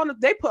slave owners,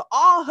 they put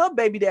all her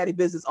baby daddy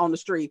business on the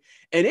street,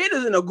 and it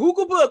is in a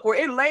Google book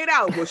where it laid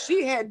out, well,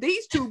 she had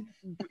these 2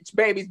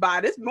 babies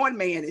by this one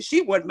man and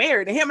she wasn't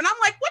married to him. And I'm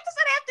like, what does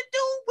that have to do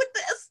with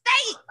the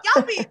estate?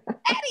 Y'all be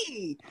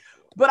petty.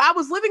 But I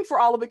was living for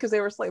all of it because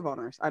they were slave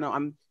owners. I know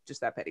I'm just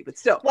that petty, but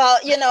still. Well,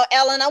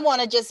 Ellen, I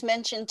want to just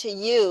mention to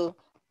you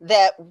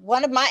that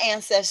one of my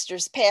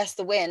ancestors passed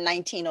away in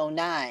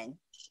 1909.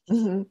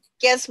 Mm-hmm.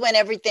 Guess when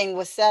everything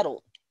was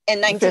settled? In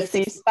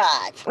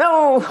 1965.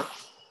 No.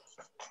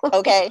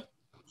 Okay.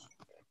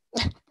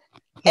 Yeah.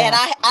 And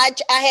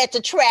I had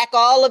to track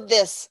all of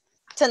this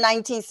to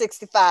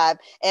 1965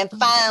 and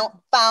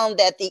found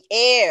that the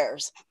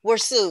heirs were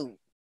sued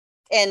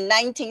in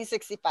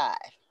 1965.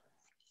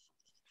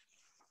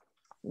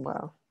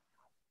 Wow.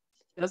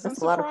 That's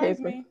a lot of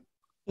paper. Me.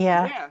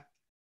 Yeah.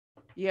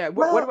 Yeah.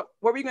 Well,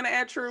 What were you going to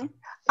add, True?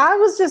 I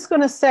was just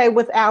going to say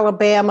with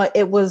Alabama,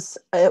 it was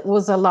a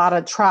lot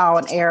of trial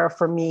and error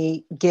for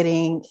me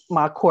getting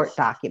my court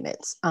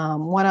documents.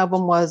 One of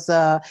them was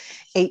a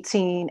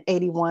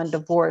 1881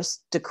 divorce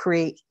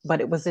decree,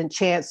 but it was in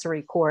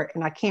Chancery Court,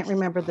 and I can't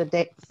remember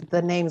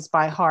the names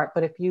by heart.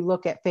 But if you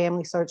look at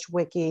Family Search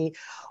Wiki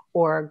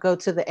or go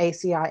to the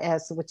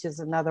ACIS, which is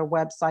another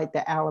website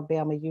that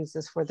Alabama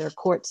uses for their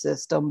court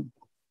system,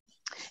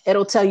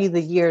 it'll tell you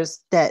the years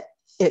that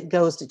it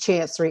goes to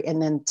Chancery,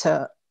 and then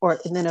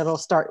it'll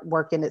start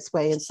working its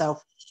way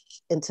itself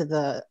into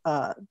the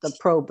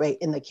probate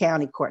in the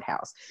county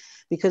courthouse,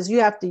 because you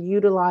have to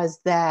utilize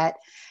that.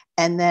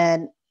 And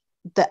then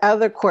the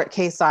other court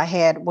case I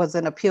had was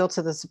an appeal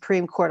to the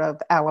Supreme Court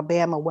of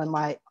Alabama when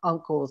my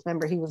uncles,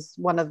 remember, he was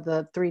one of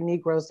the 3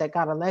 Negroes that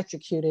got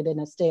electrocuted in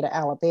the state of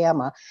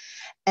Alabama.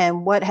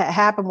 And what had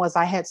happened was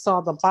I had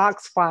saw the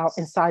box file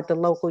inside the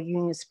local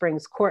Union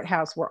Springs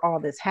courthouse where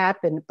all this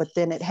happened, but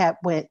then it had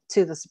went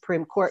to the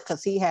Supreme Court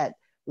because he had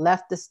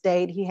left the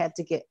state. He had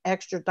to get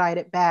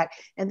extradited back.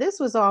 And this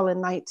was all in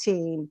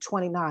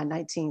 1929,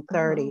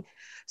 1930. Mm-hmm.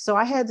 So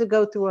I had to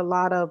go through a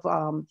lot of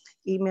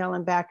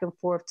emailing back and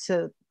forth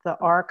to the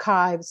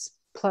archives.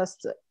 Plus,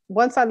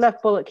 once I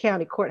left Bullitt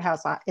County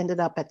Courthouse, I ended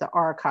up at the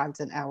archives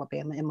in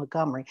Alabama, in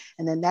Montgomery.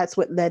 And then that's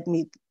what led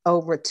me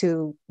over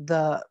to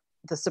the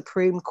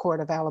Supreme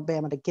Court of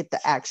Alabama to get the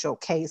actual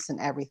case and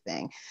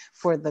everything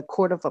for the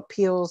Court of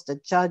Appeals, the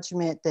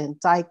judgment, the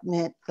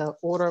indictment, the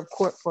order of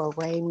court for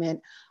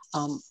arraignment.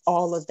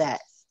 All of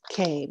that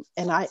came,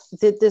 and I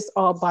did this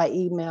all by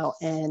email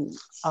and,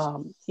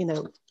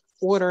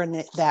 ordering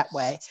it that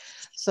way.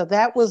 So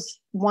that was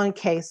one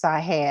case I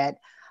had.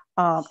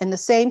 And the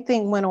same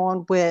thing went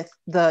on with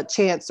the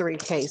Chancery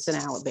case in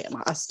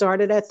Alabama. I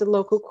started at the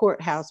local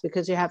courthouse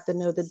because you have to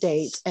know the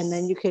dates, and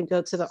then you can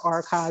go to the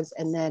archives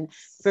and then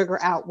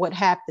figure out what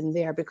happened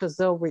there, because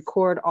they'll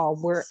record all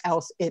where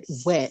else it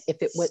went,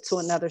 if it went to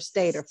another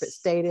state or if it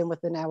stayed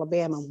within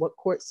Alabama, what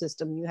court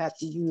system you have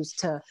to use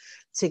to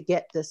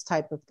get this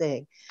type of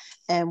thing.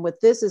 And with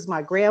this is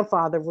my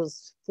grandfather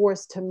was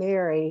forced to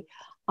marry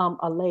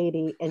a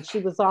lady, and she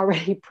was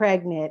already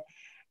pregnant.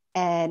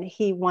 And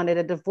he wanted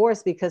a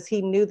divorce because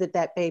he knew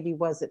that baby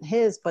wasn't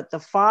his. But the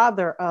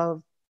father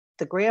of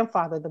the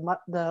grandfather,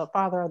 the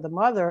father of the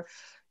mother,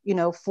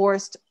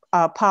 forced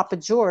Papa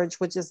George,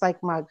 which is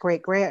like my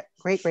great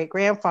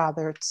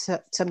grandfather,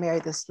 to marry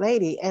this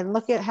lady. And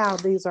look at how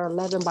these are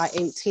 11 by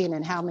 18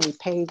 and how many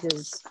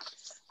pages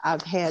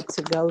I've had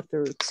to go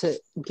through to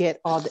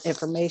get all the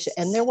information.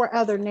 And there were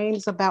other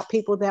names about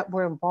people that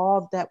were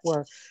involved that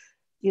were,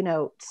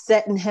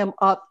 setting him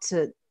up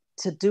to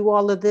do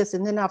all of this.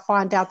 And then I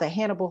find out that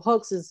Hannibal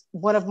Hooks is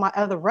one of my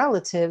other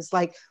relatives.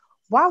 Like,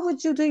 why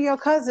would you do your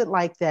cousin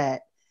like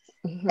that?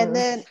 Mm-hmm. And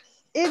then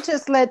it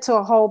just led to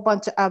a whole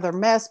bunch of other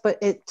mess, but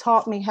it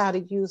taught me how to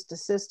use the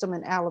system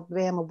in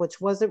Alabama,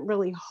 which wasn't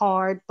really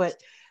hard, but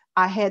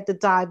I had to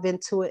dive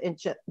into it and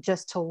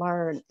just to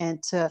learn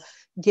and to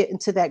get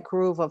into that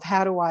groove of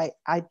how do I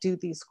do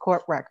these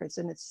court records.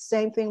 And it's the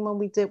same thing when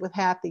we did with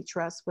Hathi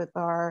Trust with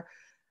our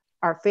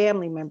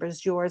family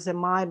members, yours and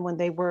mine, when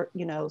they were,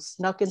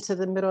 snuck into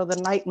the middle of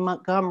the night in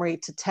Montgomery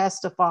to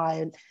testify.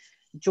 And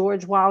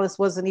George Wallace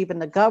wasn't even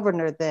the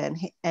governor then.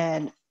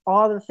 And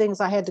all the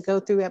things I had to go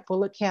through at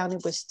Bullitt County,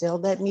 which still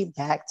led me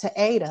back to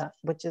ADA,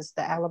 which is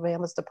the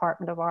Alabama's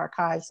Department of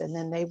Archives. And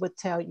then they would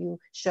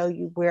show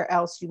you where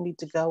else you need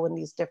to go in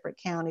these different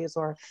counties,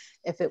 or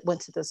if it went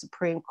to the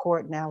Supreme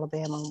Court in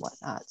Alabama and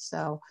whatnot.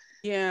 So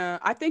yeah,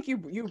 I think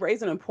you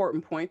raise an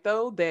important point,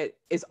 though, that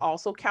is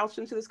also couched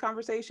into this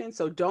conversation.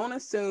 So don't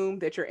assume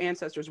that your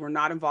ancestors were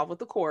not involved with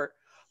the court,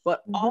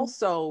 but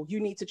also you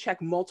need to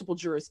check multiple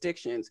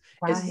jurisdictions,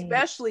 right,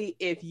 especially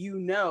if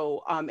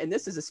and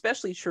this is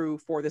especially true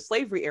for the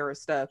slavery era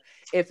stuff,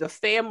 if the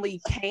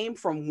family came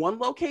from one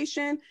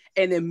location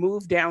and then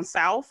moved down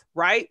south,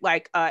 right?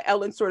 Like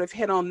Ellen sort of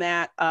hit on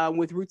that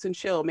with Roots and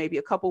Chill maybe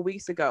a couple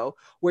weeks ago,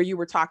 where you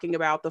were talking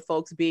about the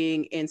folks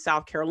being in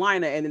South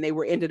Carolina and then they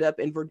ended up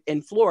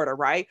in Florida,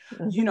 right?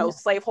 Mm-hmm.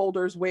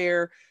 Slaveholders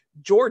where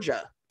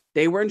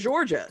they were in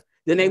Georgia.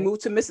 Then they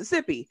moved to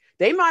Mississippi.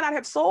 They might not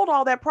have sold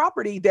all that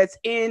property that's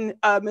in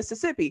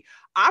Mississippi.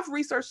 I've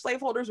researched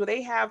slaveholders where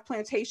they have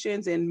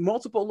plantations in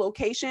multiple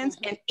locations,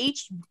 and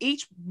each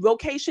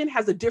location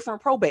has a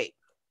different probate.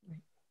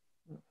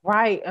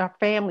 Right, a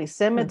family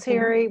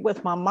cemetery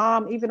with my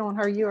mom, even on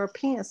her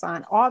European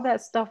sign, all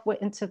that stuff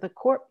went into the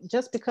court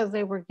just because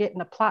they were getting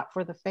a plot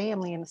for the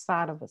family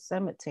inside of a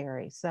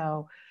cemetery.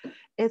 So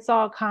it's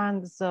all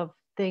kinds of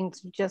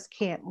things. You just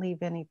can't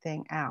leave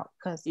anything out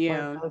because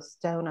no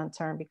stone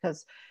unturned,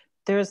 because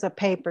there's a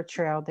paper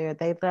trail there.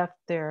 They left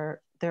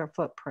their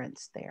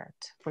footprints there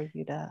for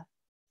you to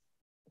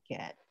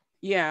get.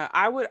 Yeah,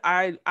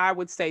 I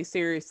would say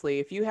seriously,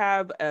 if you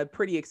have a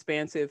pretty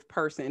expansive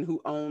person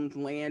who owns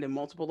land in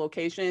multiple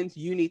locations,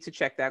 you need to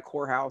check that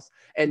courthouse,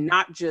 and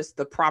not just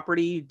the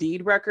property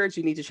deed records.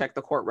 You need to check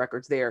the court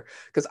records there,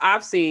 because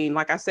I've seen,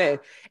 like I said,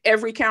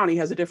 every county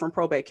has a different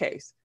probate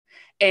case,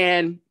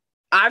 and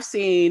I've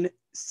seen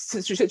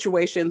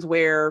situations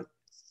where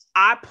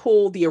I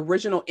pulled the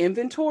original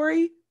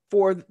inventory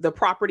for the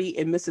property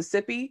in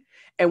Mississippi.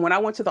 And when I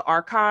went to the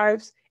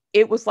archives,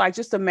 it was like,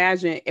 just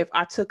imagine if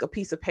I took a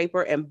piece of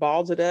paper and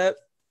balled it up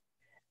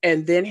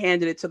and then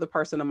handed it to the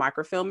person to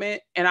microfilm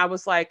it. And I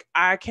was like,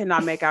 I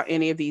cannot make out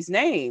any of these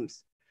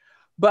names.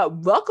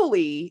 But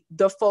luckily,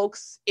 the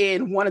folks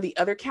in one of the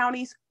other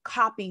counties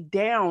copied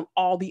down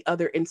all the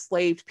other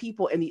enslaved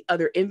people and the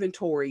other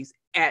inventories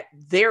at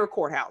their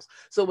courthouse.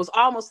 So it was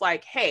almost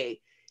like,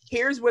 hey,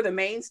 here's where the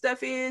main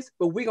stuff is,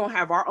 but we're gonna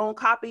have our own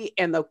copy.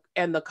 And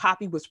the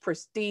copy was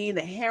pristine.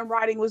 The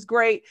handwriting was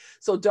great.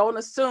 So don't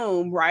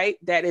assume, right,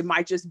 that it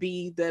might just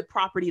be the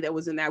property that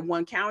was in that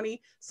one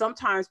county.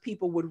 Sometimes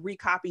people would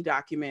recopy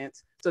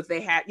documents. So if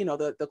they had,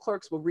 the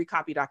clerks would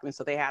recopy documents,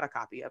 so they had a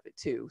copy of it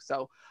too.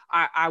 So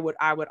I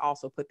would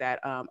also put that,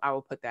 I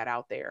will put that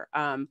out there.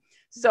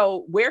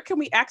 So where can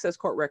we access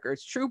court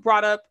records? True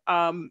brought up,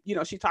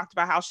 she talked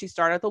about how she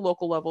started at the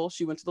local level.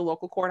 She went to the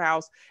local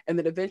courthouse and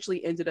then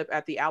eventually ended up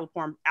at the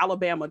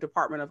Alabama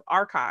Department of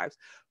Archives.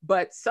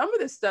 But some of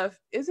this stuff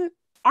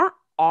aren't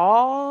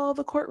all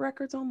the court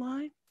records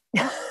online?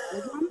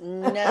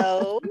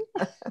 No.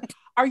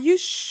 Are you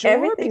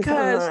sure?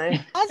 Because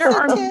there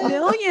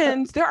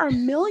are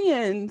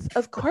millions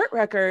of court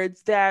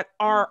records that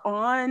are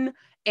on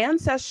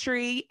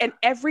Ancestry, and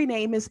every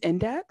name is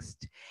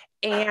indexed.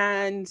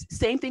 And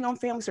same thing on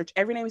Family Search.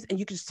 Every name is, and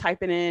you can just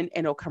type it in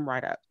and it'll come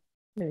right up.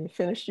 And you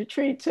finished your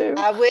tree too.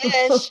 I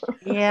wish.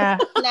 Yeah.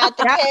 Not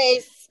the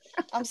case.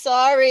 I'm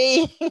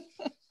sorry.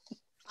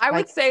 I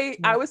would say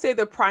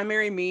the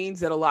primary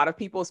means that a lot of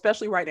people,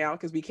 especially right now,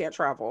 because we can't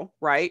travel,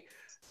 right?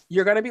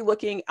 You're going to be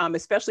looking,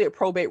 especially at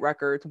probate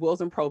records,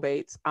 wills and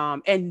probates.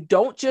 And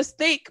don't just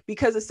think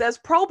because it says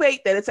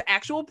probate that it's an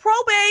actual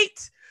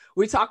probate.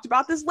 We talked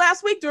about this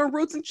last week during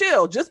Roots and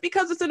Chill. Just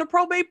because it's in a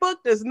probate book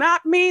does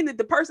not mean that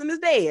the person is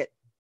dead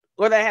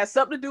or that has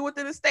something to do with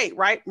the estate,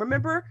 right?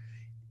 Remember,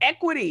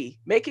 equity,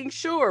 making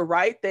sure,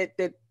 right,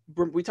 that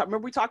we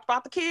talked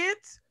about the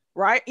kids,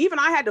 right? Even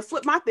I had to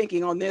flip my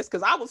thinking on this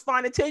because I was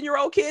finding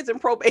 10-year-old kids in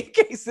probate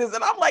cases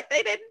and I'm like,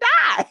 they didn't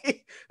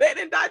die. They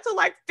didn't die till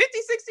like 50,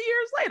 60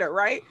 years later,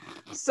 right?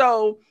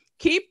 So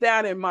keep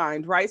that in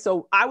mind, right?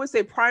 So I would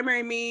say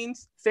primary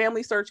means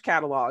Family Search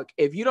catalog.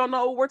 If you don't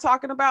know what we're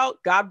talking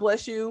about, God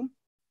bless you.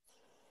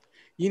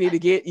 You need to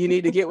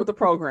get with the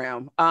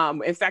program.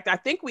 In fact, I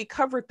think we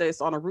covered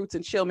this on a Roots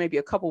and Chill maybe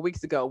a couple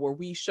weeks ago where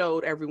we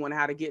showed everyone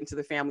how to get into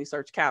the Family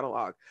Search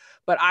catalog.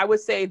 But I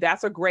would say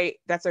that's a great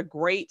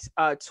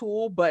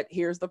tool. But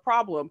here's the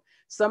problem.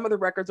 Some of the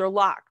records are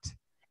locked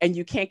and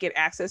you can't get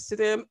access to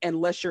them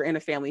unless you're in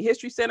a family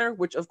history center,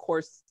 which of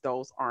course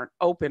those aren't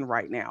open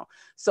right now.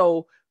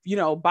 So,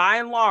 by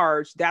and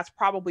large, that's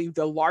probably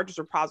the largest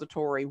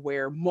repository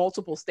where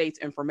multiple states'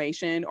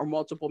 information or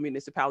multiple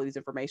municipalities'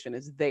 information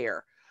is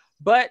there.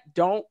 But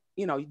you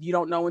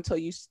don't know until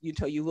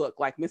you look.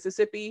 Like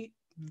Mississippi,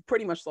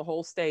 pretty much the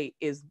whole state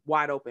is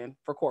wide open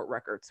for court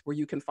records where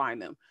you can find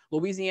them.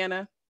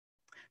 Louisiana,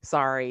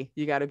 sorry,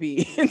 you got to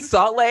be in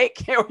Salt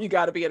Lake or you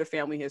got to be at a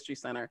family history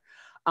center.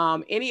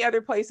 Any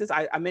other places?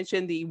 I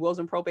mentioned the wills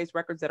and probates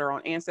records that are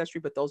on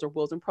Ancestry, but those are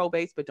wills and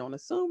probates, but don't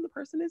assume the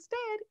person is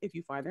dead if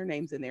you find their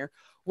names in there.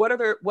 What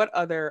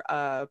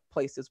other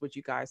places would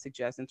you guys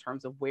suggest in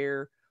terms of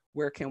where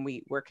can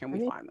we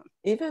find them?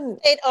 Even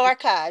state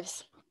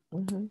archives.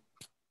 Mm-hmm.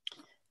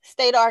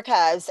 State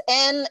archives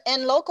and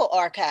local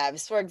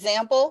archives. For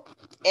example,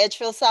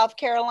 Edgefield, South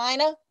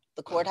Carolina,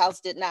 the courthouse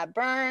did not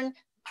burn.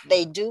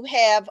 They do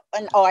have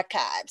an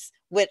archives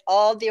with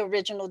all the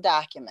original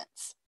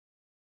documents.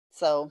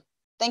 So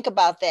think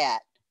about that.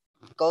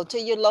 Go to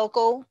your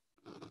local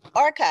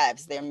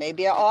archives. There may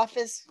be an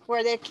office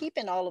where they're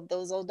keeping all of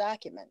those old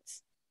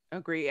documents.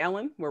 Agree.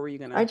 Ellen, where were you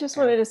going to? I just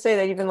wanted to say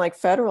that even like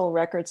federal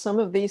records, some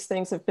of these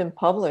things have been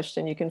published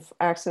and you can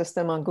access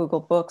them on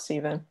Google Books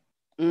even.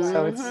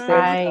 So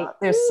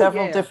there's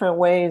several different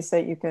ways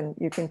that you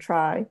can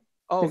try.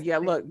 Oh yeah,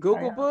 look,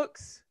 Google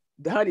Books.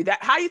 Honey,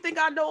 how do you think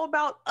I know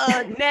about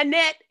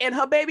Nanette and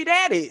her baby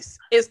daddies?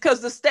 It's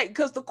because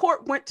the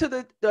court went to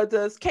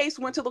the case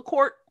went to the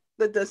court,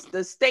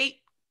 the state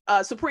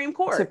Supreme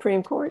Court.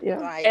 Supreme Court, yeah.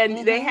 Right.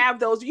 And they have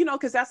those,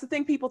 because that's the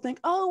thing. People think,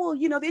 oh,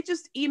 well, they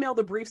just emailed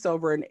the briefs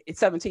over in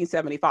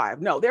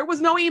 1775. No, there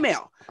was no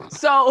email.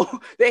 So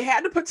they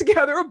had to put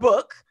together a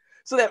book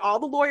so that all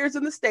the lawyers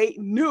in the state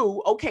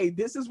knew, okay,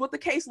 this is what the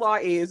case law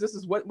is. This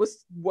is what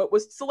was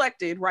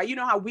selected, right? You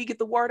know how we get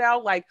the word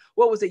out? Like,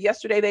 what was it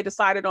yesterday? They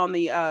decided on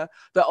the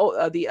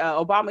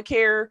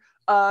Obamacare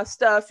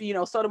stuff.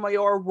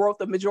 Sotomayor wrote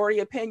the majority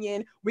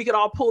opinion. We could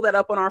all pull that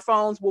up on our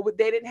phones. Well,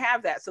 they didn't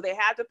have that, so they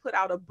had to put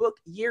out a book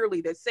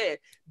yearly that said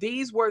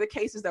these were the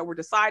cases that were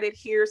decided.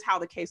 Here's how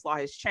the case law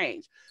has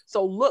changed.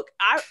 So look,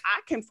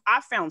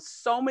 I found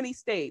so many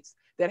states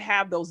that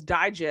have those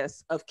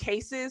digests of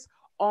cases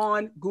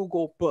on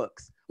Google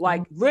Books.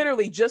 Like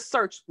literally just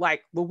search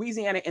like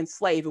Louisiana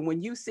enslaved. And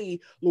when you see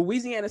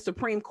Louisiana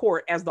Supreme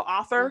Court as the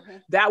author,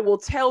 that will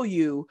tell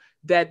you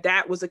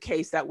that was a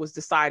case that was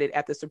decided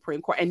at the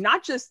Supreme Court. And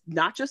not just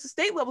the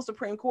state level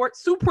Supreme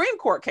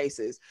Court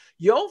cases.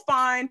 You'll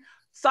find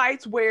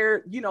sites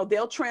where, you know,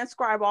 they'll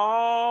transcribe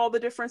all the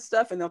different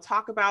stuff and they'll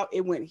talk about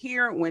it went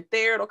here, it went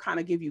there. It'll kind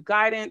of give you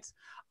guidance.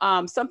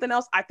 Something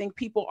else I think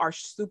people are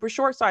super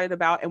short-sighted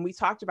about, and we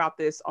talked about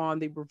this on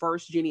the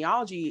reverse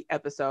genealogy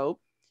episode.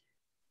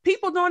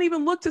 People don't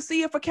even look to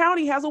see if a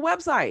county has a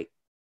website.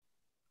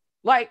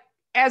 Like,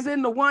 as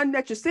in the one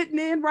that you're sitting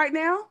in right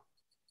now.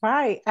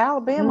 Right.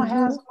 Alabama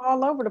has them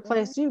all over the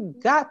place. You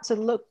got to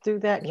look through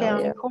that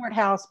county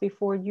courthouse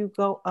before you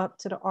go up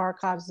to the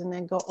archives and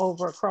then go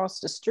over across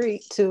the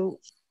street to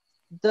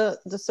the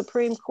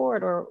Supreme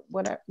Court or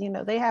whatever. You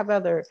know, they have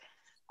other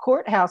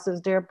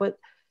courthouses there, but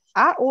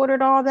I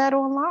ordered all that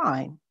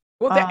online.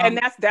 Well, and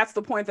that's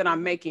the point that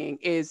I'm making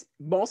is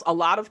a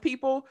lot of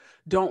people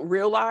don't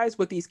realize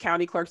what these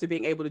county clerks are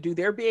being able to do.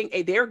 They're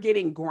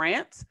getting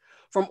grants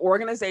from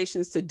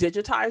organizations to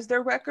digitize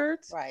their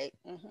records, right?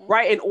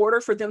 Right, in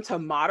order for them to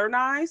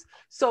modernize.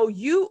 So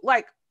you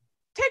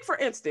take for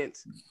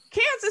instance,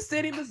 Kansas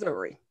City,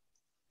 Missouri.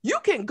 You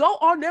can go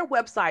on their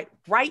website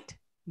right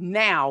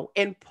now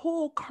and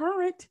pull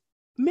current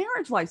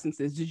marriage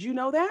licenses. Did you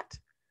know that?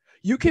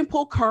 You can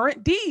pull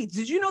current deeds.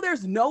 Did you know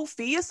there's no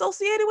fee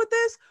associated with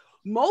this?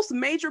 Most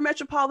major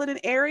metropolitan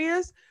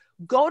areas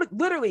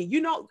literally, you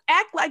know,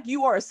 act like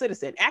you are a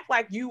citizen, act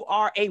like you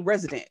are a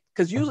resident,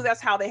 because usually that's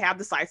how they have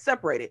the sites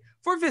separated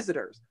for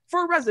visitors,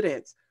 for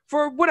residents,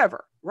 for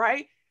whatever,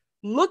 right?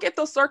 Look at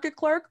the circuit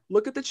clerk,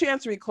 look at the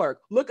chancery clerk,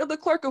 look at the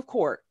clerk of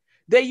court.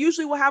 They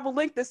usually will have a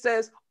link that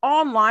says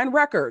online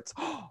records.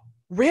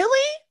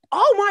 Really?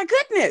 Oh my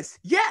goodness.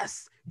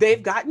 Yes,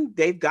 they've gotten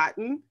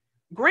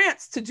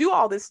grants to do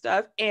all this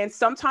stuff. And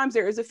sometimes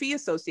there is a fee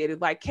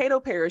associated, like Cato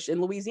Parish in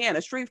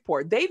Louisiana,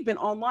 Shreveport. They've been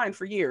online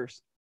for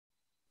years.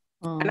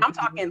 And I'm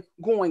talking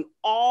going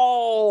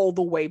all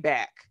the way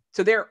back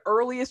to their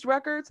earliest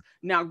records.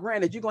 Now,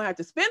 granted, you're going to have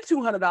to spend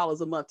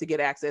 $200 a month to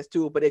get access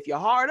to it. But if you're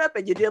hard up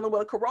and you're dealing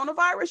with a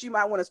coronavirus, you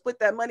might want to split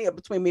that money up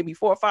between maybe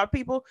 4 or 5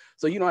 people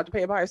so you don't have to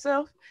pay it by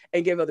yourself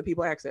and give other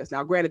people access.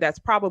 Now, granted, that's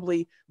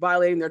probably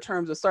violating their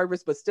terms of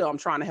service, but still, I'm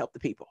trying to help the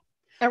people.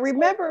 And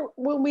remember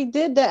when we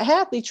did that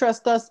Hathaway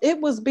Trust us,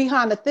 it was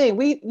behind the thing.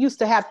 We used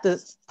to have to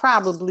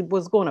probably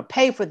was going to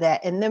pay for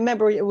that. And then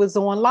remember, it was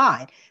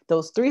online.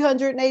 Those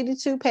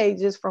 382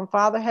 pages from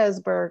Father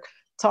Hesburgh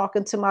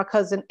talking to my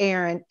cousin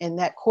Aaron in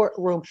that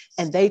courtroom,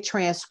 and they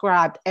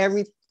transcribed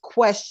every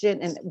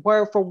question and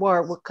word for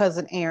word what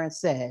cousin Aaron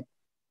said.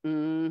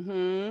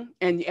 And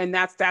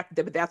that's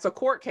a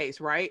court case,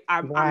 right?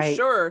 I'm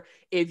sure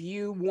if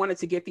you wanted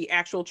to get the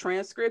actual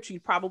transcripts,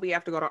 you'd probably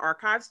have to go to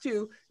Archives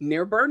 2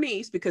 near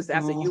Bernice, because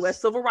that's a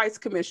U.S. Civil Rights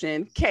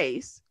Commission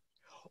case,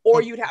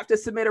 or you'd have to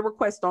submit a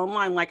request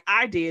online like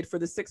I did for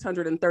the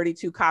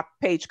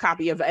 632-page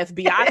copy of the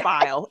FBI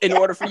file in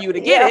order for you to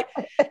get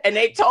it. And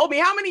they told me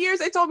how many years.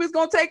 They told me it's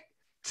going to take.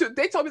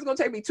 They told me it's going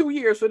to take me 2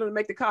 years for them to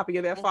make the copy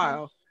of that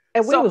file.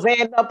 And we was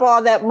adding up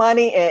all that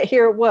money, and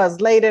here it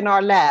was laid in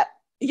our lap.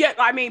 Yeah,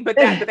 I mean, but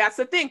that's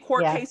the thing.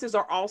 Court cases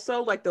are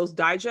also, like, those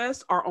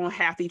digests are on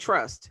Hathaway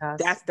Trust.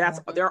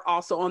 They're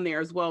also on there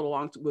as well,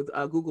 along with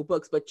Google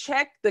Books. But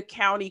check the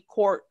county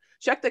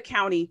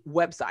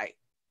website.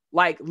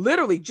 Like,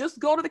 literally, just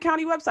go to the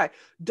county website.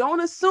 Don't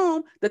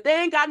assume that they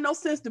ain't got no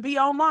sense to be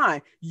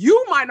online.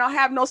 You might not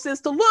have no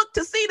sense to look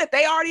to see that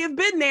they already have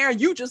been there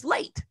and you just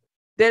late.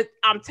 That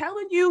I'm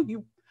telling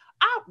you,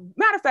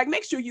 matter of fact,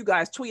 make sure you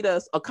guys tweet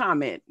us a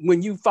comment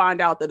when you find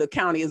out that the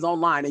county is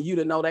online and you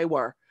didn't know they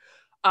were.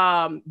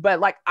 But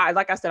like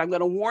I said, I'm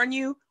going to warn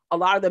you, a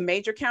lot of the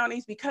major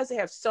counties, because they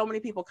have so many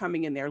people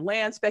coming in there,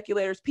 land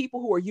speculators, people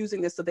who are using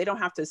this so they don't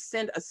have to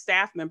send a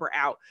staff member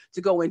out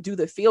to go and do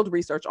the field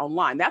research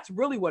online. That's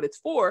really what it's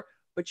for.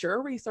 But you're a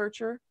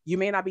researcher. You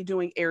may not be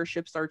doing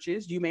airship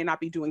searches. You may not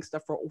be doing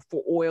stuff for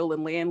oil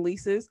and land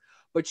leases,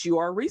 but you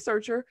are a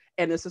researcher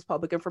and this is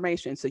public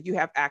information. So you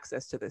have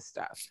access to this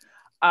stuff.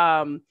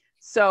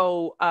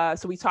 So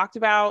we talked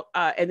about,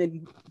 and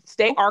then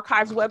state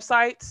archives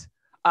websites.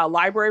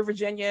 Library of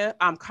Virginia,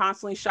 I'm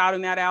constantly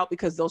shouting that out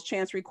because those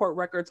Chancery Court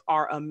records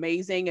are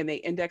amazing and they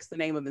index the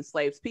name of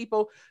enslaved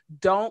people.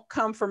 Don't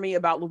come for me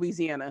about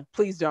Louisiana.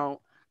 Please don't,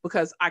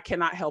 because I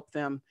cannot help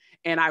them.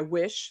 And I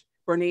wish,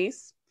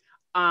 Bernice,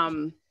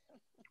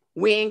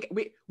 we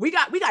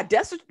got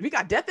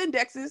death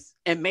indexes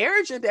and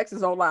marriage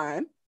indexes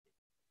online.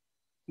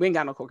 We ain't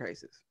got no court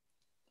cases.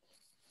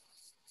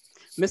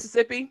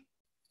 Mississippi,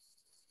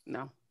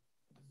 no.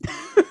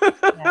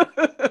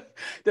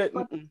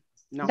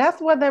 No.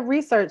 That's where the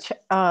research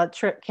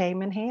trip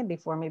came in handy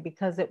for me,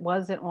 because it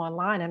wasn't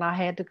online and I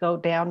had to go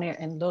down there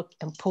and look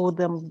and pull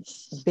them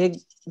big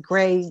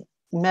gray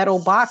metal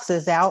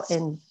boxes out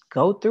and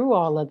go through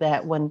all of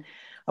that when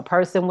a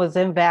person was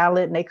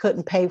invalid and they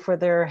couldn't pay for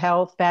their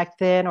health back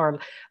then, or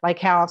like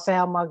how I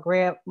found my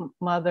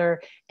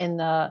grandmother in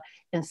the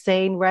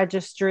insane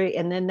registry.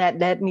 And then that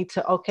led me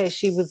to, okay,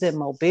 she was in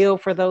Mobile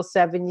for those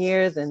 7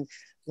 years. And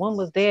when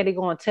was Daddy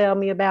going to tell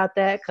me about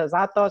that? Because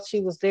I thought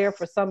she was there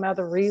for some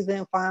other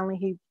reason. Finally,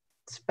 he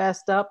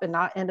fessed up and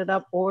I ended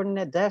up ordering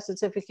a death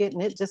certificate,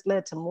 and it just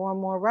led to more and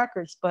more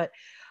records. But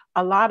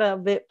a lot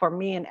of it for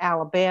me in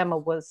Alabama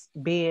was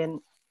being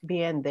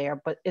being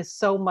there, but it's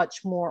so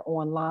much more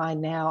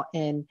online now.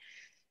 And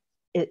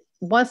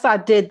once I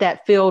did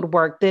that field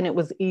work, then it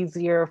was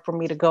easier for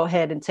me to go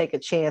ahead and take a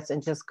chance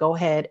and just go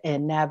ahead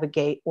and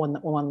navigate on the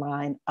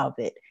online of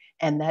it.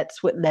 And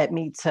that's what led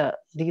me to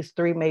these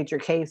three major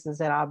cases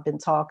that I've been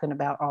talking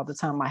about all the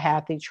time: my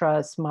Hathaway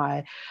Trust,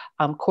 my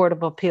Court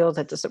of Appeals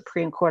at the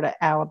Supreme Court of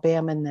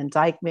Alabama, and the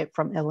indictment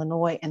from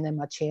Illinois, and then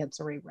my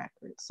chancery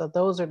record. So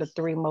those are the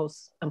three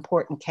most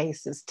important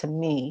cases to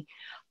me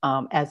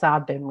as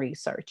I've been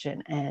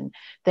researching. And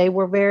they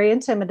were very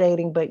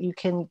intimidating, but you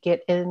can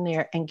get in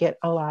there and get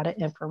a lot of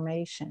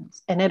information.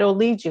 And it'll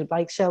lead you,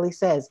 like Shelley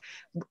says,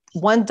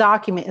 one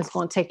document is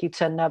going to take you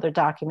to another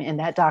document, and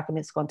that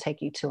document is going to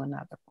take you to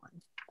another one.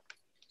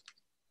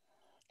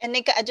 And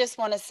Nika, I just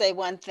want to say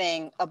one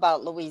thing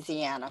about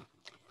Louisiana.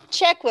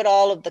 Check with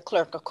all of the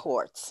clerk of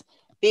courts,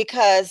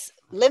 because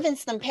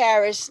Livingston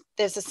Parish,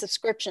 there's a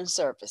subscription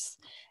service.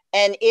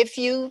 And if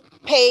you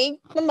pay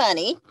the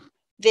money,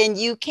 then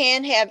you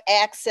can have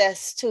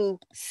access to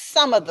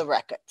some of the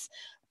records.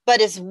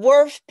 But it's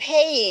worth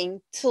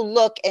paying to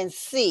look and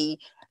see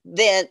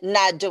than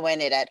not doing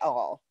it at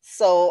all.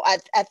 So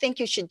I think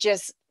you should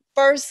just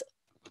first,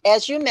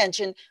 as you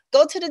mentioned,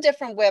 go to the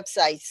different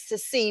websites to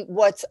see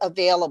what's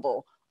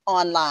available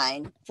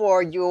online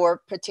for your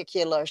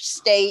particular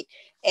state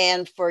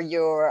and for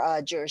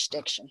your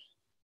jurisdiction.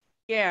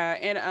 Yeah,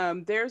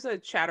 and there's a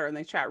chatter in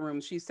the chat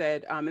room. She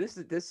said, and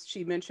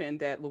she mentioned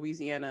that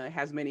Louisiana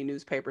has many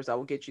newspapers that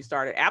will get you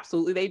started.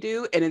 Absolutely, they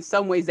do. And in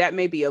some ways, that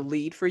may be a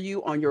lead for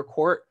you on your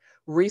court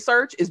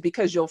research, is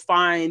because you'll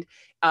find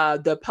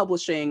the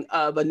publishing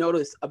of a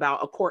notice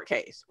about a court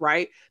case,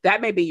 right?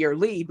 That may be your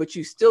lead, but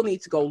you still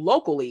need to go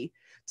locally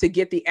to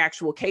get the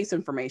actual case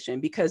information,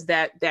 because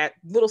that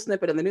little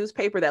snippet in the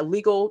newspaper, that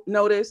legal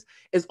notice,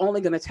 is only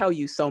going to tell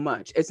you so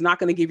much. It's not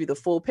going to give you the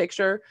full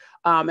picture.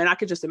 And I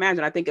could just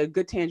imagine, I think a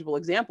good tangible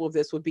example of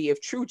this would be if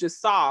True just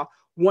saw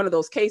one of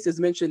those cases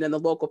mentioned in the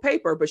local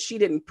paper, but she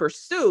didn't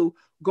pursue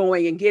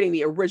going and getting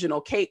the original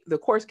case, the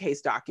court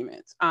case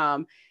documents.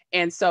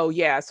 And so,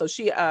 yeah, so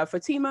she,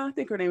 Fatima, I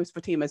think her name is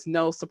Fatima. It's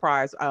no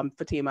surprise,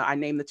 Fatima, I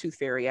named the Tooth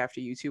Fairy after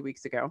you 2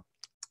 weeks ago.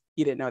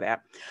 You didn't know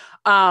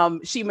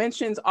that. She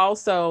mentions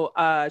also,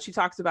 she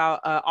talks about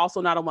also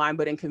not online,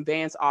 but in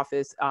conveyance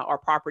office or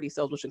property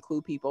sales, which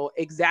include people.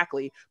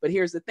 Exactly. But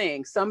here's the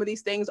thing. Some of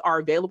these things are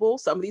available.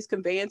 Some of these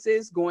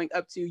conveyances going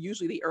up to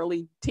usually the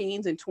early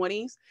teens and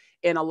 20s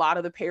in a lot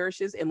of the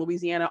parishes in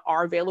Louisiana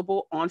are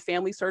available on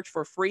Family Search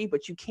for free,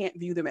 but you can't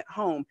view them at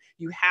home.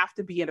 You have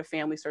to be in a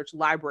Family Search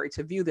library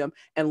to view them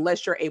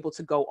unless you're able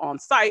to go on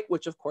site,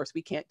 which of course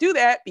we can't do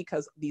that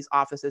because these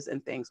offices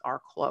and things are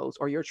closed,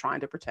 or you're trying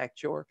to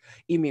protect your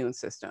immune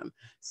system.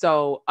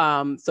 So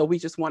we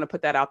just want to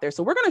put that out there.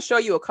 So we're going to show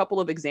you a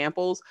couple of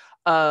examples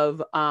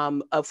of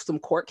some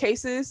court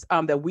cases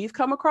that we've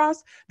come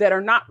across that are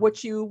not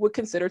what you would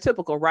consider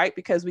typical, right?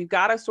 Because we've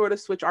got to sort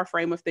of switch our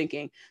frame of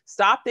thinking.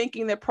 Stop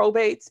thinking that probates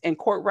and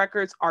court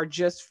records are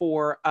just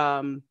for,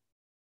 I'll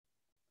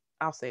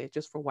say it,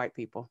 just for white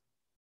people.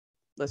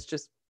 Let's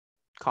just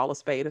call a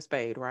spade,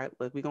 right?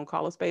 We're going to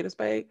call a spade.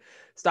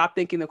 Stop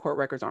thinking the court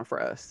records aren't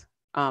for us.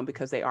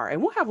 Because they are.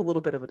 And we'll have a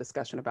little bit of a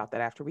discussion about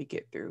that after we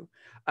get through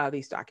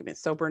these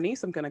documents. So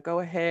Bernice, I'm going to go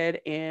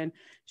ahead and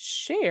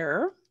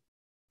share.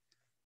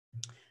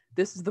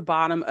 This is the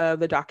bottom of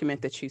the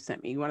document that you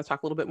sent me. You want to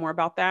talk a little bit more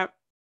about that?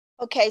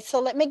 Okay,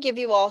 so let me give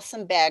you all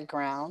some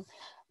background.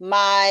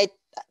 My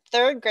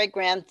third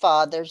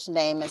great-grandfather's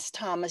name is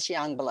Thomas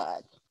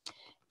Youngblood.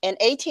 In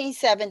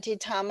 1870,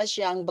 Thomas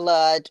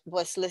Youngblood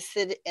was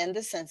listed in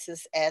the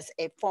census as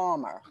a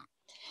farmer.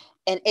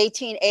 In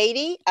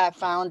 1880, I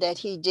found that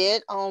he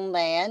did own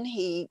land.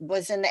 He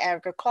was in the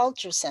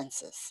agriculture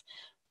census,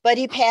 but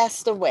he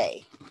passed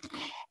away.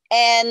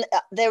 And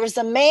there was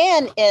a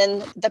man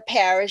in the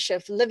parish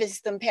of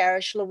Livingston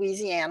Parish,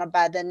 Louisiana,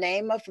 by the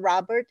name of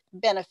Robert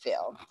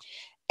Benefield.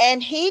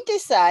 And he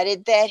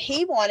decided that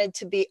he wanted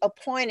to be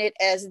appointed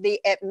as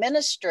the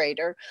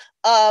administrator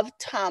of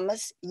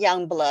Thomas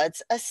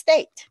Youngblood's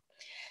estate.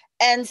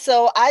 And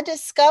so I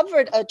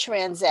discovered a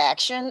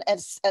transaction,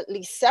 at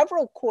least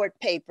several court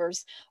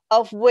papers,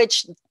 of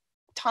which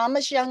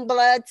Thomas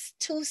Youngblood's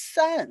two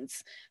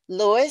sons,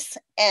 Louis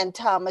and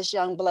Thomas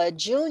Youngblood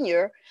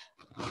Jr.,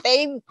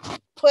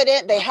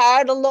 they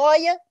hired a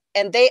lawyer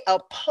and they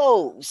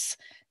opposed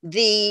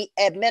the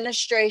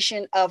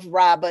administration of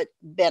Robert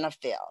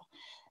Benefield.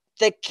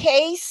 The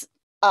case,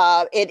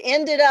 it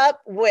ended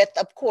up with,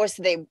 of course,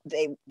 they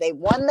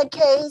won the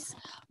case,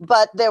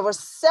 but there were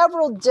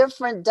several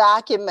different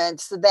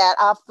documents that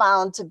I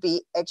found to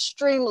be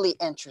extremely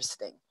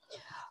interesting.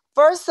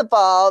 First of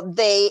all,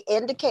 they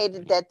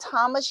indicated that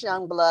Thomas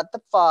Youngblood,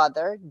 the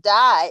father,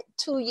 died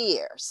 2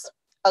 years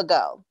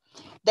ago.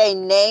 They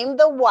named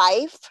the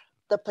wife,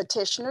 the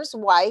petitioner's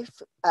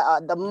wife,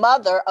 the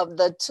mother of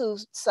the two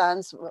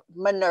sons,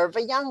 Minerva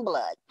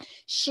Youngblood.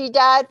 She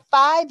died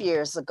 5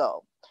 years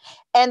ago.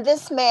 And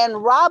this man,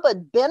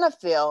 Robert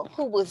Benefield,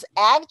 who was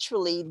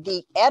actually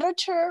the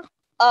editor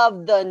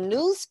of the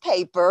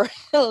newspaper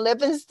in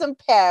Livingston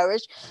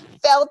Parish,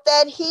 felt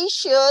that he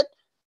should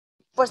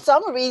for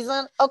some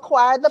reason,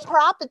 acquire the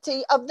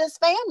property of this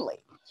family.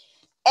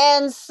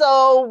 And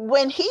so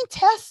when he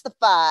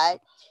testified,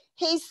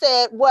 he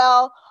said,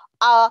 well,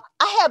 I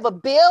have a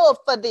bill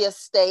for the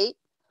estate,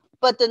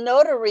 but the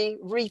notary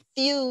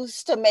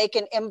refused to make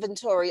an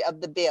inventory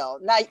of the bill.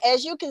 Now,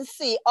 as you can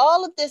see,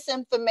 all of this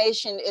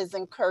information is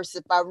in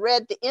cursive. I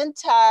read the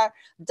entire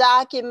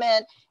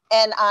document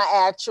and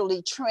I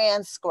actually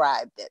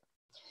transcribed it.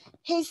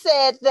 He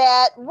said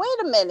that, wait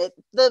a minute,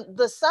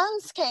 the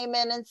sons came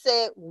in and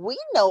said, we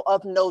know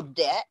of no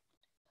debt.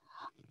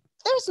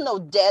 There's no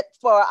debt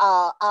for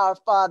our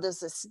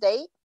father's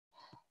estate.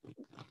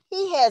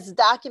 He has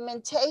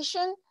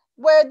documentation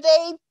where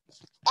they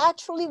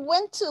actually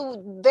went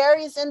to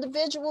various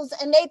individuals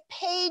and they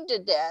paid the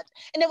debt,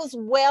 and it was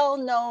well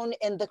known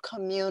in the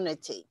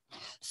community.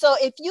 So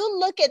if you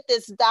look at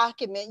this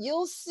document,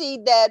 you'll see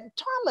that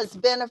Thomas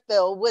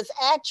Benefield was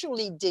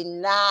actually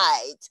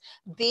denied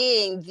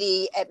being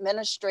the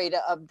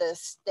administrator of the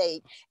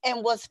estate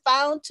and was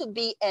found to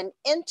be an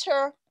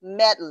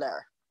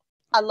intermeddler.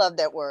 I love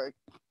that word,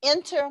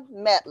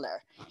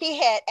 intermeddler. He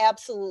had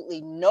absolutely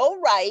no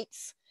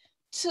rights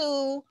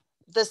to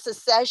the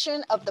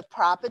succession of the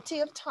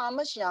property of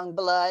Thomas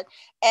Youngblood,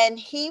 and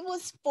he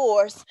was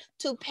forced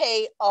to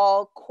pay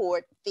all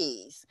court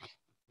fees.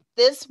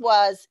 This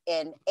was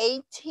in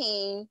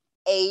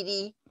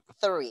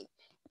 1883.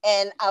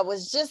 And I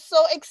was just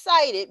so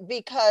excited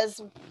because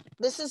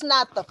this is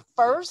not the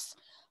first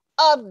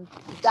of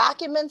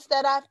documents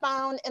that I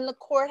found in the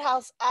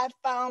courthouse. I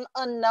found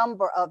a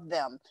number of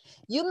them.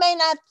 You may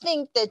not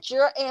think that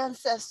your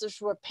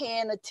ancestors were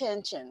paying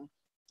attention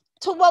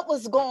to what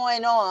was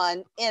going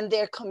on in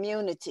their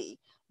community.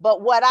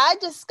 But what I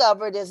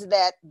discovered is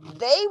that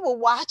they were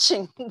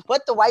watching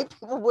what the white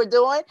people were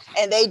doing,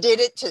 and they did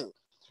it too.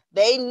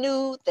 They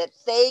knew that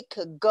they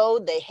could go,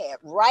 they had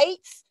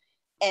rights,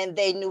 and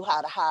they knew how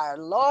to hire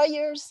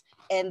lawyers,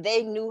 and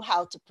they knew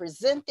how to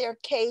present their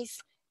case,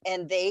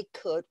 and they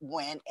could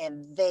win.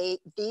 And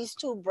these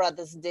two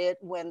brothers did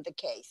win the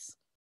case.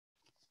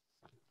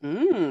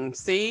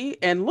 See,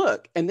 and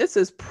look, and this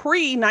is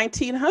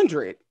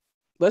pre-1900.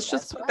 Let's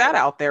just put that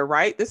out there,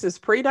 right? This is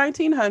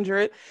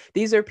pre-1900.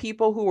 These are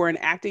people who are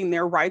enacting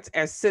their rights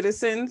as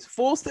citizens,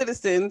 full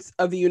citizens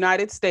of the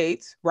United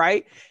States,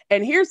 right?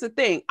 And here's the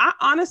thing. I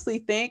honestly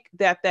think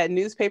that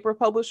newspaper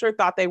publisher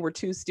thought they were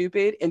too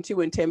stupid and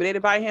too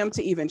intimidated by him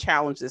to even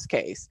challenge this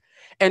case.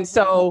 And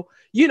so,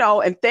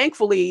 and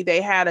thankfully they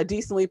had a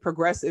decently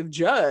progressive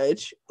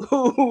judge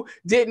who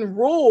didn't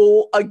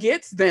rule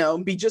against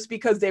them just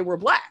because they were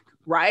Black.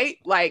 Right?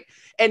 Like,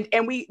 and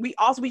we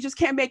just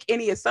can't make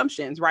any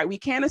assumptions, right? We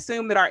can't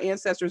assume that our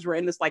ancestors were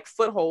in this like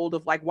foothold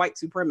of like white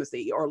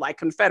supremacy or like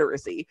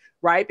Confederacy,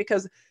 right?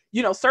 Because,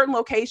 certain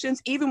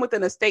locations, even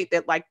within a state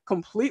that like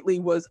completely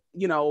was,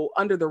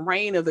 under the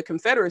reign of the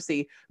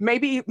Confederacy,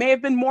 may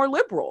have been more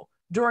liberal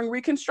during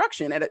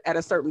Reconstruction at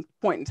a certain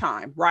point in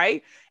time,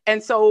 right?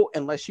 And so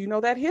unless you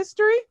know that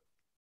history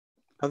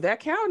of that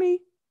county,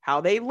 how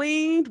they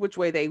leaned, which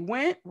way they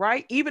went,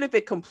 right? Even if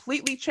it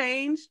completely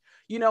changed,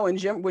 when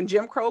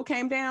Jim Crow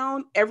came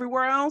down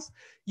everywhere else,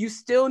 you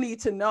still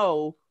need to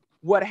know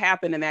what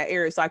happened in that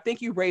area. So I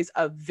think you raised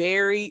some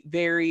very,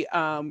 very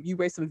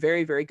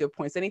good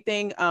points.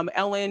 Anything,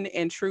 Ellen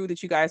and True,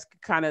 that you guys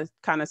kind of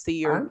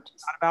see or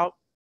thought about?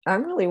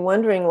 I'm really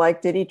wondering,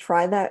 like, did he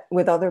try that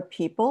with other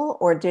people,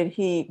 or did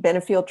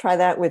Benefield try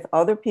that with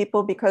other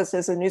people? Because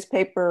as a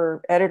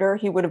newspaper editor,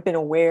 he would have been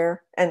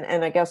aware,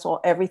 and I guess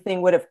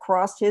everything would have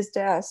crossed his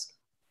desk.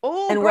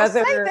 Oh, and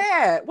whether say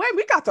that. Wait,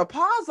 we got to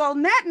pause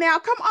on that now.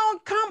 Come on.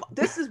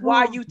 This is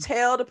why you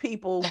tell the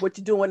people what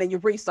you're doing in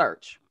your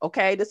research.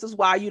 Okay, this is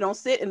why you don't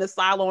sit in the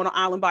silo on an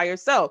island by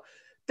yourself.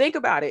 Think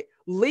about it.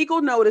 Legal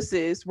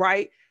notices,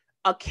 right?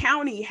 A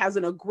county has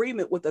an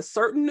agreement with a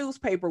certain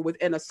newspaper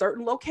within a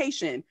certain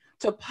location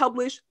to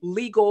publish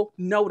legal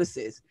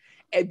notices.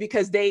 And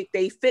because they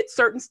fit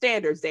certain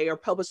standards, they are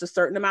published a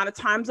certain amount of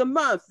times a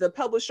month. The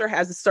publisher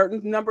has a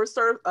certain number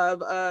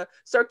of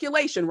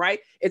circulation,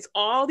 right? It's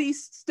all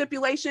these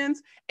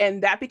stipulations,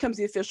 and that becomes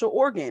the official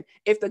organ.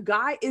 If the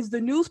guy is the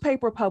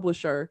newspaper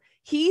publisher,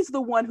 he's the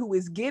one who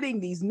is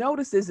getting these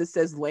notices that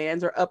says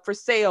lands are up for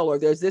sale, or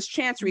there's this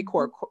chancery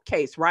court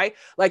case, right?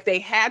 Like they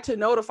had to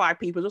notify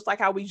people, just like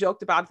how we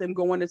joked about them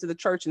going into the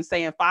church and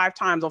saying 5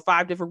 times on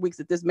 5 different weeks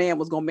that this man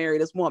was going to marry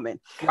this woman,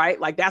 right?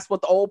 Like that's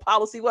what the old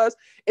policy was.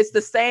 It's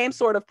the same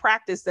sort of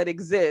practice that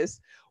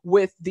exists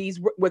with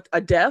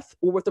a death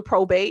or with the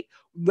probate,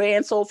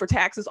 land sold for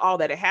taxes, all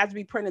that. It has to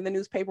be printed in the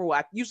newspaper,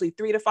 usually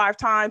 3 to 5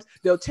 times.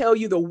 They'll tell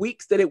you the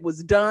weeks that it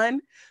was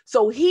done.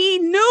 So he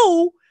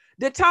knew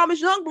that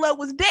Thomas Youngblood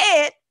was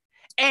dead,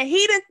 and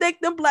he didn't think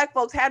them Black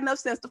folks had enough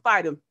sense to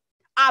fight him.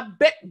 I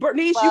bet,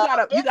 Bernice,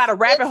 you got a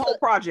rabbit hole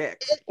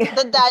project.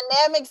 The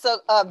dynamics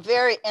are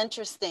very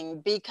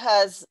interesting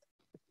because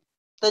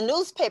the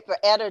newspaper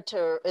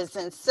editor is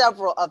in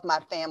several of my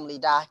family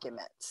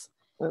documents.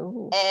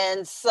 Ooh.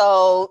 And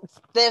so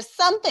there's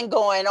something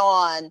going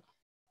on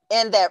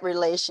in that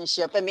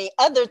relationship. I mean,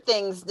 other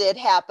things did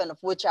happen, of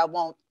which I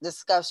won't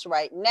discuss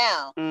right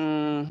now.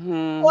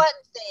 Mm-hmm. One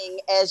thing,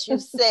 as you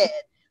said,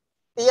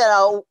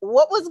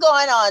 what was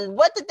going on?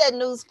 What did that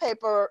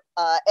newspaper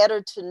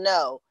editor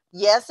know?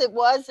 Yes, it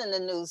was in the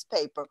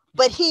newspaper,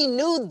 but he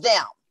knew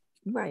them.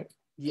 Right.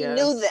 He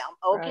knew them.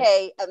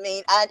 Okay. Right. I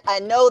mean, I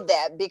know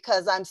that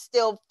because I'm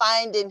still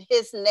finding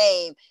his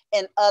name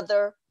in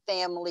other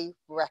family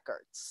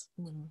records.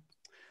 Mm-hmm.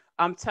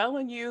 I'm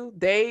telling you,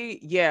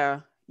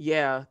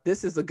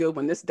 this is a good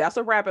one. That's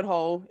a rabbit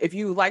hole. If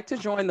you like to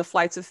join the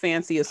Flights of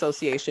Fancy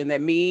Association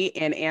that me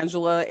and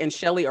Angela and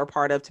Shelly are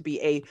part of to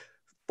be a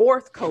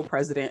fourth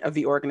co-president of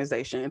the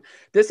organization,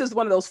 this is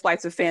one of those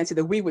flights of fancy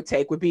that we would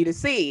take, would be to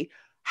see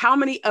how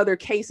many other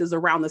cases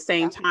around the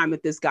same time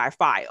that this guy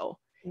filed.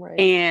 Right.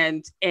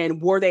 And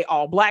were they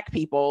all Black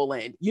people,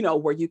 and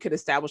where you could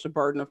establish a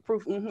burden of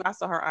proof. I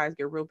saw her eyes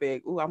get real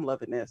big. Ooh, I'm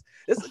loving this.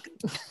 This is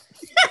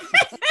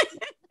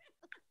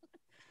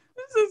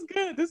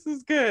This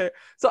is good.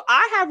 So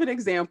I have an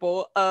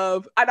example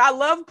of, and I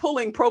love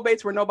pulling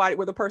probates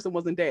where the person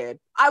wasn't dead.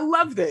 I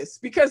love this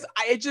because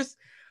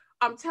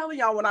I'm telling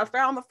y'all, when I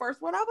found the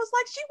first one, I was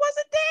like, she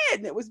wasn't dead.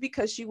 And it was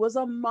because she was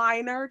a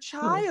minor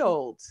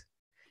child.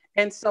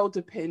 And so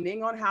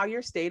depending on how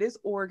your state is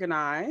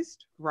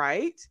organized,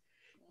 right?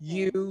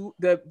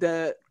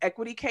 The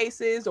equity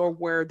cases, or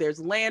where there's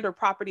land or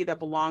property that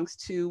belongs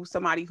to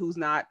somebody who's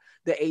not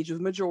the age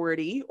of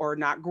majority or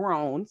not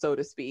grown, so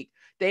to speak,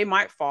 they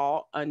might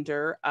fall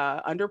under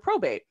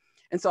probate.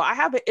 And so I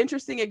have an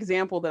interesting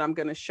example that I'm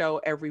going to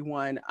show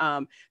everyone.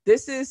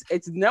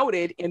 It's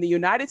noted in the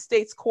United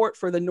States Court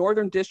for the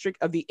Northern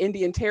District of the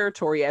Indian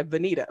Territory at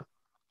Veneta,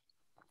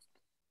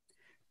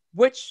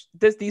 which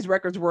these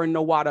records were in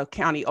Nowata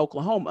County,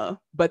 Oklahoma,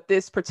 but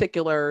this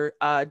particular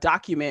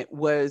document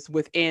was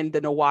within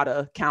the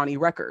Nowata County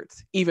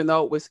records, even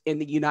though it was in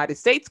the United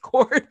States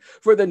Court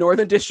for the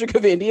Northern District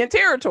of Indian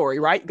Territory,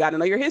 right? You got to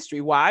know your history.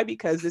 Why?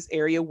 Because this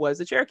area was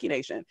the Cherokee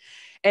Nation.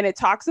 And it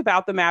talks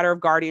about the matter of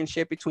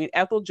guardianship between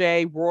Ethel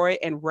J., Roy,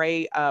 and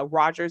Ray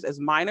Rogers as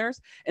minors.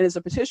 And it's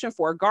a petition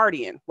for a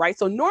guardian, right?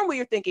 So normally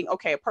you're thinking,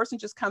 okay, a person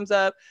just comes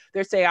up,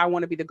 they say, I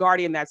want to be the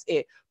guardian, that's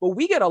it. But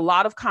we get a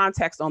lot of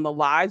context on the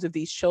lives of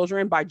these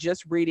children by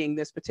just reading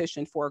this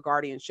petition for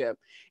guardianship.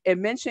 It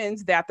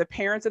mentions that the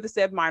parents of the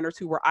said minors,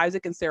 who were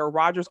Isaac and Sarah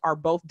Rogers, are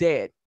both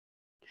dead.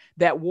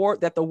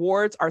 That the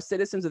wards are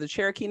citizens of the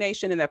Cherokee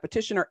Nation, and that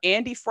petitioner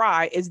Andy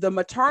Fry is the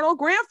maternal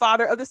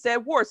grandfather of the said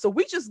ward. So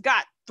we just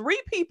got 3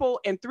 people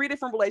in 3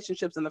 different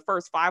relationships in the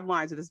first 5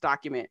 lines of this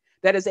document.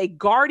 That is a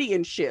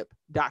guardianship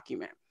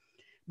document.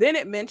 Then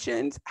it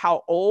mentions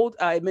how old,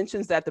 it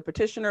mentions that the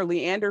petitioner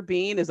Leander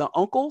Bean is an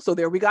uncle. So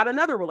there we got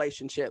another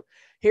relationship.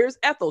 Here's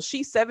Ethel.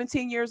 She's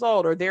 17 years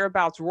old or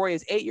thereabouts. Roy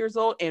is 8 years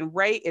old and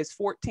Ray is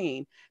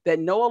 14. That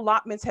no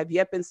allotments have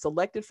yet been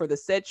selected for the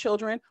said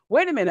children.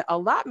 Wait a minute,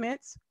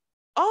 allotments?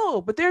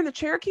 Oh, but they're in the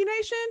Cherokee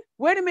Nation?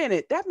 Wait a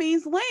minute, that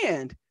means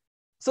land.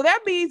 So that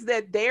means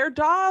that their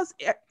Dawes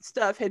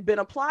stuff had been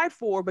applied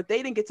for, but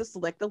they didn't get to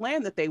select the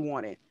land that they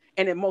wanted.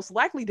 And it most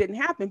likely didn't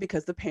happen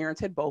because the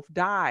parents had both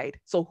died.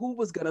 So who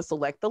was going to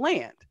select the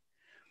land?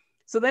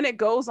 So then it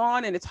goes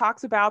on and it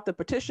talks about the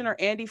petitioner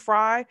Andy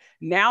Fry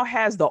now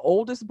has the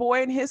oldest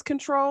boy in his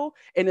control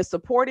and is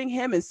supporting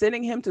him and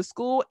sending him to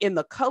school in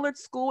the colored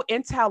school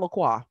in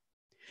Tahlequah.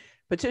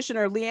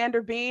 Petitioner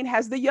Leander Bean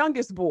has the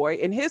youngest boy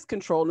in his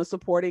control and is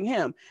supporting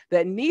him.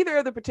 That neither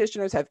of the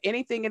petitioners have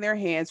anything in their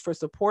hands for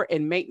support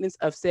and maintenance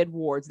of said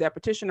wards. That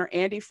petitioner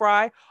Andy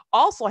Fry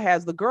also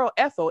has the girl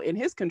Ethel in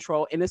his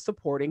control and is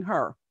supporting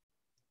her.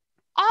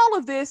 All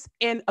of this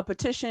in a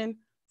petition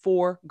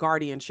for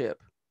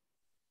guardianship.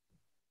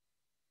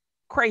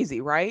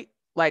 Crazy, right?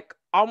 Like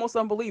almost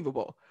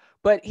unbelievable.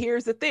 But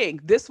here's the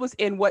thing. This was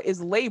in what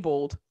is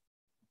labeled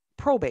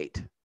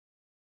probate.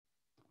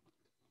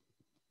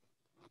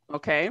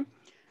 Okay,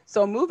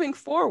 so moving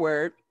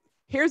forward,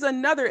 here's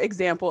another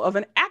example of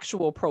an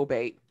actual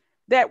probate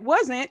that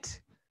wasn't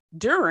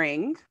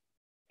during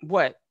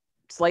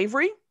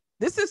slavery.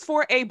 This is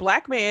for a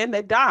Black man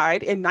that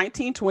died in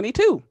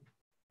 1922.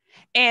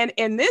 And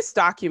in this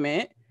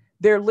document,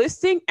 they're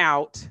listing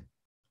out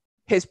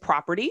his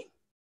property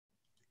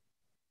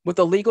with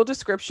a legal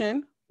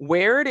description,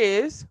 where it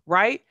is,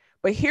 right?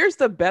 But here's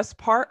the best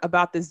part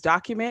about this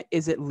document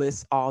is it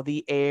lists all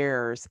the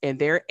heirs and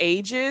their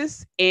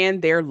ages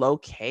and their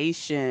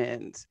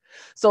locations.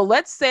 So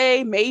let's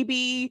say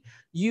maybe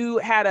you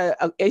had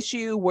a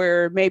issue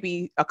where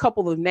maybe a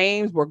couple of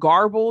names were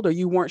garbled or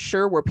you weren't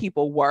sure where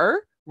people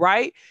were,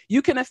 right?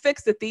 You can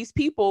affix that these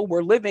people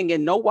were living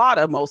in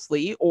Nowata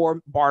mostly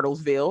or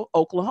Bartlesville,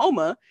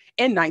 Oklahoma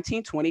in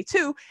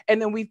 1922.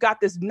 And then we've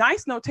got this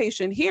nice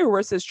notation here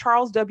where it says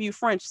Charles W.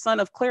 French, son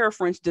of Clara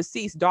French,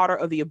 deceased, daughter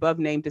of the above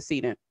named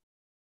decedent.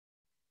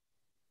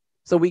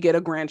 So we get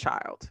a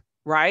grandchild,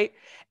 right?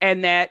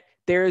 And that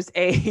there's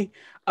a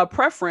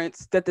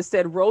preference that the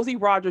said Rosie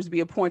Rogers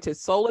be appointed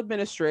sole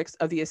administratrix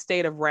of the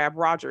estate of Rab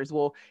Rogers.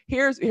 Well,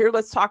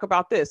 let's talk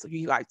about this.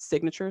 You got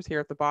signatures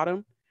here at the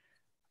bottom.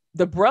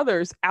 The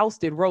brothers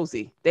ousted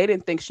Rosie. They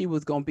didn't think she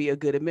was going to be a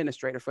good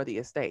administrator for the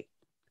estate.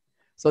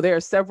 So there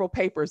are several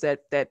papers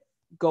that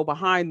go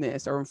behind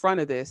this or in front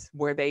of this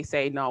where they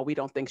say, no, we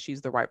don't think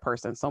she's the right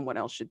person. Someone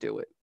else should do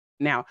it.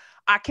 Now,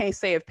 I can't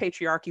say if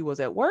patriarchy was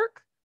at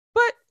work,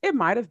 but it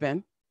might have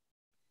been.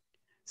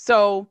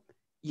 So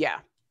yeah,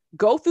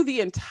 go through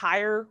the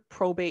entire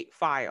probate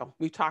file.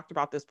 We've talked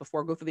about this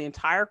before. Go through the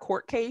entire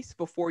court case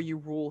before you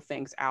rule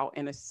things out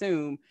and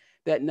assume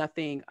that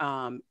nothing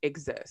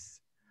exists.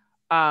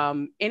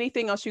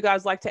 Anything else you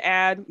guys like to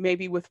add,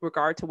 maybe with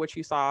regard to what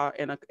you saw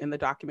in the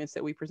documents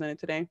that we presented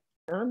today?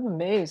 I'm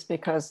amazed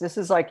because this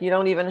is like, you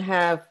don't even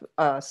have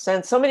a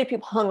sense. So many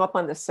people hung up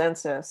on the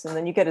census, and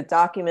then you get a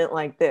document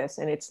like this,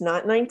 and it's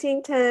not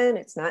 1910,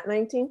 it's not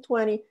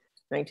 1920,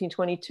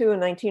 1922 and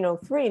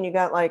 1903. And you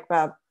got like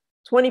about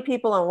 20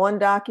 people on one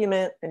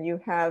document, and you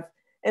have,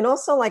 and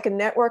also like a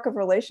network of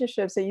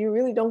relationships that you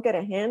really don't get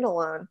a handle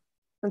on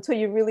until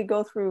you really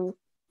go through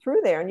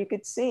there. And you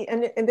could see,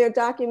 and there are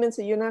documents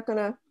that you're not going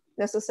to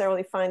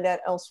necessarily find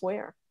that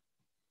elsewhere,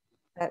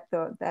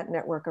 that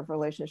network of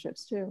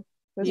relationships too.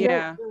 It was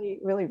really,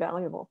 really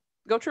valuable.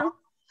 Go True.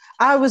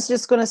 I was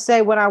just going to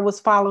say, when I was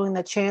following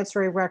the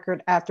chancery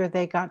record after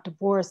they got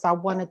divorced, I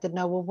wanted to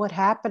know, well, what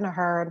happened to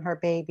her and her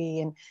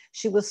baby? And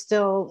she was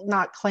still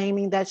not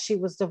claiming that she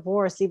was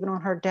divorced. Even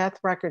on her death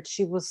record,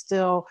 she was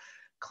still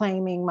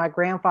claiming my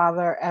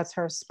grandfather as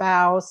her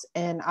spouse.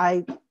 And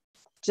I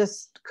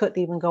just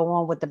couldn't even go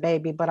on with the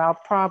baby, but I'll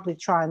probably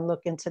try and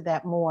look into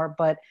that more.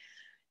 But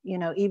you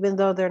know, even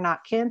though they're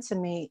not kin to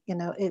me, you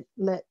know, it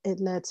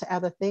led to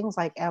other things,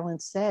 like Ellen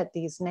said,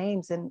 these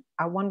names. And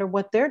I wonder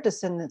what their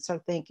descendants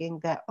are thinking,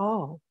 that,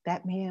 oh,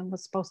 that man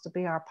was supposed to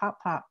be our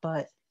pop,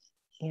 but,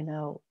 you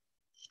know,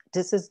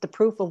 this is the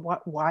proof of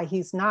why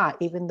he's not,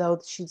 even though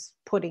she's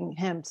putting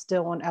him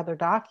still on other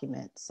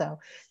documents. So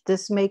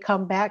this may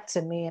come back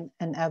to me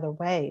in other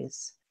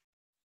ways.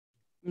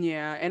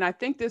 Yeah, and I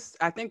think this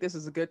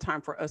is a good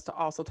time for us to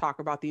also talk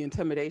about the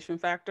intimidation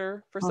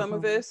factor for some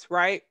of this,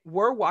 right?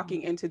 We're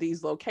walking into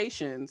these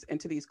locations,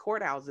 into these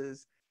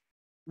courthouses,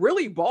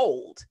 really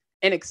bold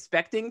and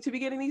expecting to be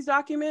getting these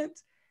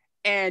documents.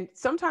 And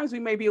sometimes we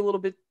may be a little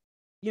bit,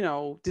 you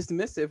know,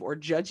 dismissive or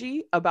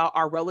judgy about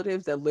our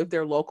relatives that live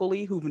there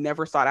locally who've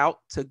never sought out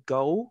to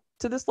go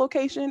to this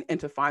location and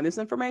to find this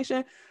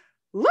information.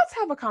 Let's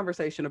have a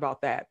conversation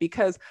about that,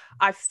 because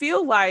I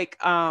feel like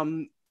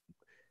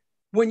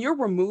when you're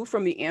removed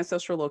from the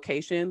ancestral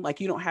location, like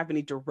you don't have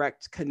any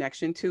direct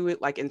connection to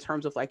it, like in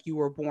terms of like you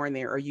were born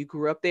there or you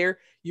grew up there,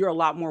 you're a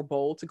lot more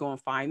bold to go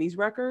and find these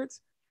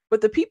records.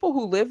 But the people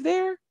who live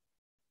there,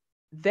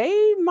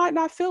 they might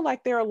not feel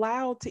like they're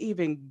allowed to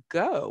even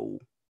go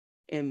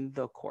in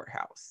the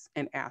courthouse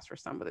and ask for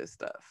some of this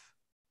stuff.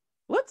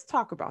 Let's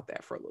talk about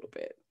that for a little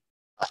bit.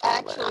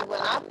 Actually,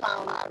 when I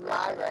found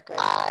my record,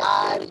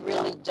 I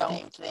really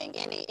don't think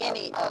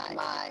any of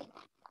my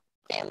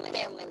family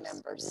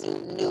members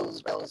knew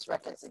those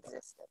records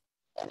existed,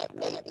 and it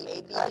may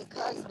be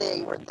because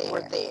they were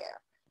there.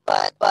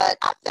 But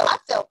I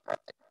felt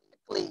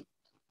perfectly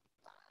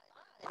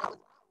fine.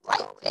 I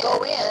would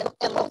go in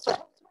and look for those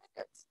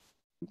records.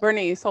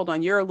 Bernice, hold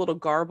on, you're a little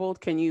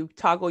garbled. Can you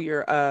toggle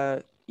your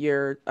okay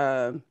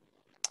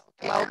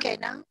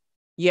now?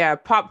 Yeah,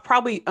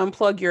 probably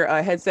unplug your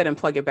headset and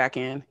plug it back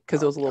in,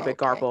 because it was a little bit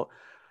garbled.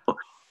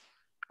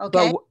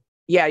 Okay. But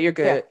yeah, you're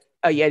good.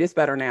 Yeah, it's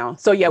better now.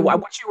 So yeah,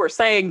 what you were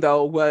saying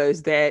though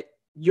was that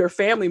your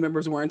family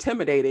members were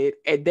intimidated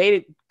and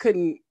they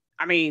couldn't,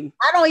 I mean.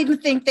 I don't even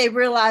think they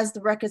realized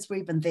the records were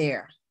even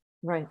there.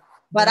 Right.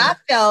 But I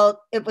felt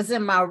it was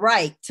in my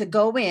right to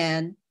go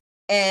in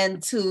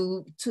and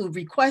to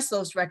request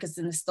those records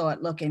and to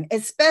start looking,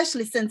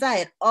 especially since I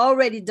had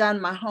already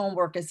done my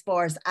homework as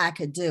far as I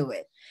could do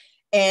it.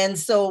 And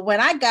so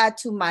when I got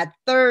to my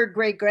third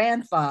great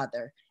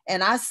grandfather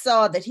and I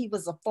saw that he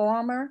was a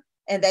farmer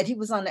and that he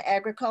was on the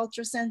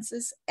agriculture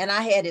census, and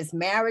I had his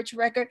marriage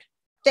record,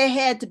 there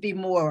had to be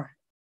more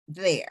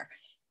there.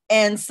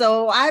 And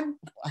so I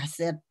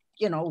said,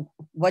 you know,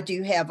 what do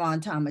you have on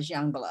Thomas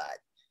Youngblood?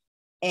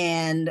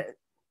 And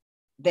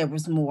there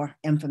was more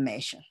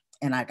information,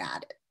 and I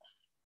got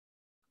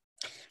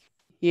it.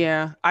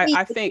 Yeah,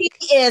 I think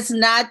he is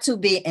not to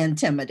be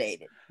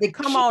intimidated.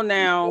 Come on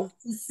now.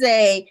 To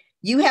say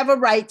you have a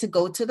right to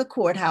go to the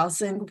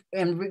courthouse and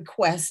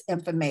request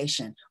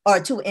information or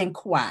to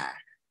inquire.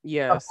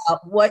 Yes.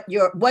 What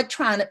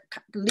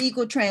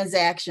legal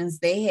transactions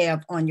they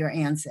have on your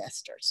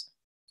ancestors.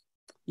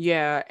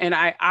 Yeah, and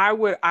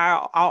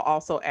I'll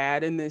also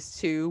add in this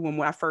too. When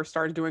I first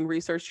started doing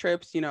research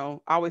trips, you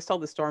know, I always tell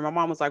the story. My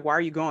mom was like, "Why are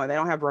you going? They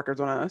don't have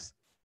records on us."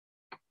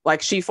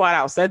 Like, she flat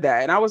out said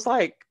that, and I was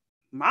like,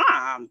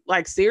 "Mom,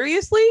 like,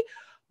 seriously?"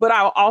 But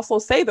I'll also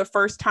say the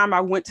first time I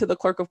went to the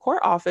clerk of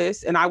court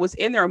office and I was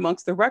in there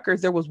amongst the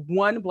records, there was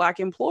one Black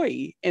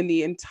employee in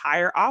the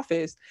entire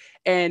office.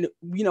 And,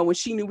 you know, when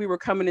she knew we were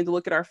coming in to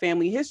look at our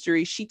family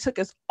history, she took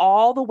us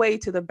all the way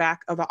to the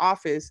back of the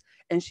office.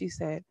 And she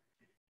said,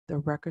 "The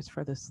records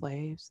for the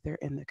slaves, they're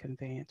in the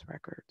conveyance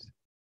records."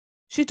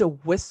 She had to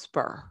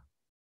whisper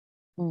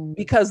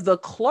because the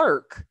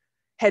clerk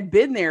had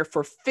been there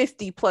for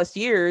 50 plus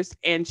years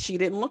and she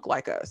didn't look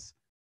like us.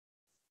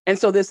 And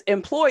so this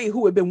employee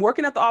who had been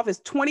working at the office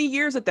 20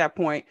 years at that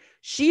point,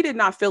 she did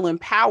not feel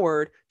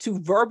empowered to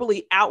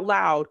verbally out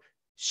loud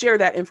share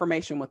that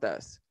information with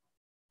us.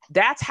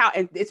 That's how,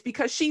 and it's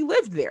because she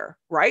lived there,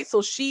 right?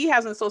 So she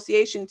has an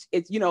association.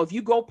 It's, you know, if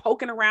you go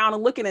poking around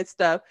and looking at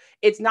stuff,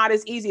 it's not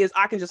as easy as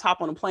I can just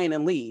hop on a plane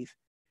and leave.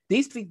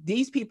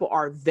 These people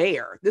are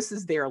there. This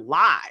is their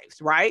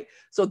lives, right?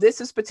 So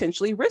this is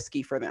potentially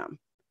risky for them.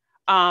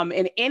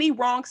 And any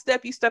wrong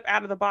step, you step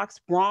out of the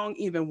box wrong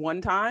even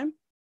one time,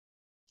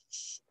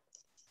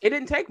 it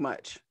didn't take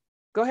much.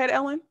 Go ahead,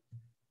 Ellen.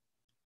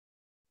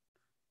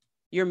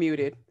 You're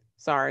muted.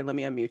 Sorry, let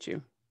me unmute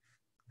you.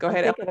 Go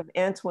ahead. I'm thinking of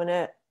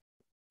Antoinette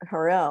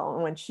Harrell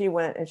when she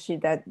went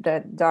and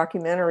that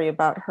documentary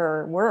about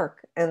her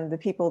work, and the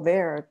people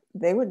there,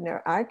 they would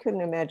never, I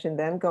couldn't imagine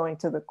them going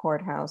to the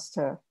courthouse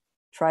to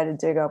try to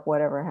dig up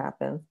whatever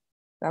happened.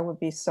 That'd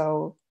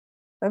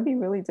be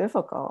really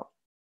difficult.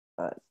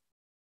 But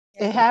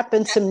it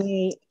happened to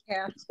me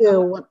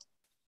too.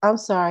 I'm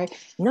sorry.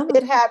 No.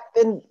 It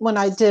happened when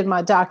I did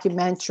my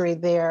documentary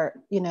there.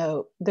 You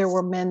know, there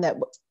were men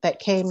that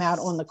came out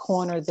on the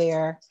corner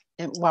there,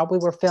 and while we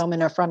were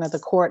filming in front of the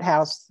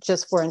courthouse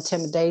just for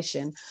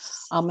intimidation.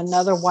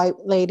 Another white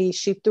lady,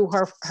 she threw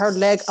her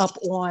leg up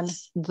on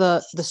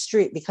the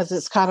street, because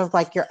it's kind of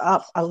like you're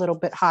up a little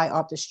bit high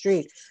off the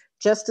street,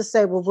 just to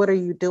say, well, what are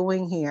you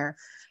doing here?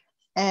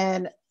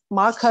 And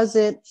my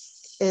cousin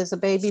is a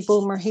baby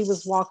boomer. He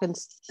was walking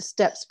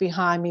steps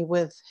behind me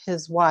with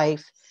his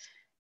wife.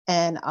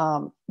 And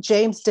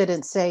James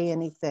didn't say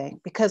anything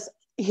because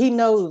he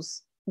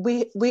knows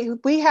we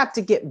have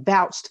to get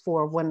vouched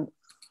for.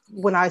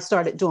 When I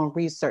started doing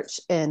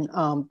research in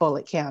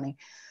Bullitt County,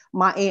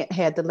 my aunt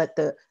had to let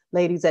the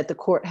ladies at the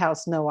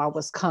courthouse know I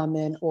was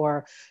coming,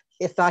 or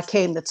if I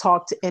came to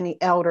talk to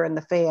any elder in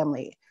the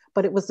family.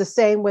 But it was the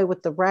same way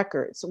with the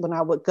records when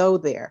I would go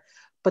there.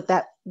 But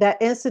that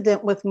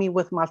incident with me,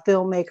 with my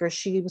filmmaker,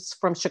 she was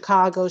from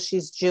Chicago,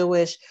 she's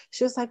Jewish.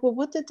 She was like, well,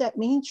 what did that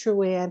mean,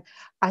 True Ann?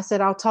 I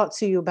said, I'll talk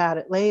to you about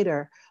it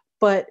later.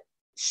 But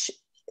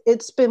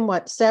it's been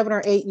 7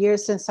 or 8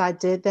 years since I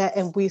did that.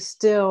 And we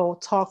still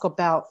talk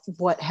about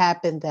what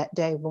happened that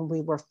day when we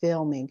were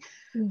filming,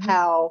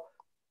 how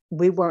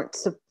we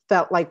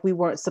felt like we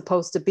weren't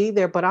supposed to be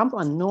there. But I'm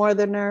a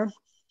Northerner,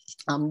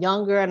 I'm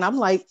younger, and I'm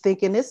like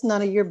thinking it's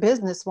none of your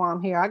business while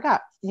I'm here. I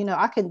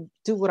can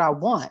do what I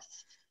want.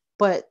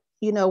 But,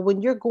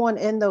 when you're going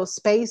in those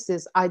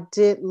spaces, I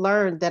did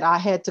learn that I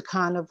had to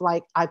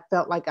I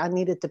felt like I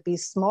needed to be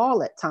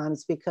small at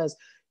times, because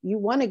you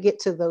want to get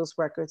to those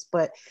records,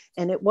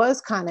 and it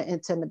was kind of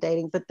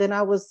intimidating. But then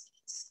I was,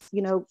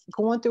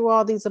 going through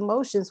all these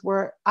emotions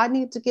where I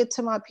need to get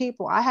to my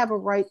people. I have a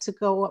right to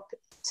go up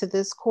to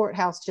this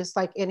courthouse just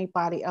like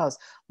anybody else.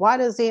 Why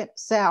does Aunt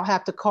Sal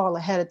have to call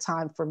ahead of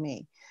time for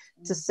me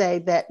to say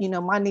that,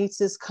 my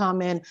niece is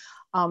coming?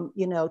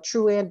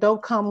 True Ann,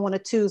 don't come on a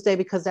Tuesday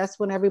because that's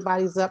when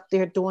everybody's up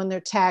there doing their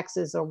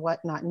taxes or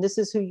whatnot. And this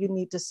is who you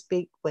need to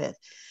speak with.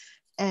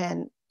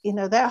 And,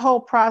 that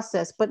whole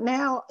process. But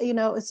now,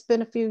 it's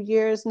been a few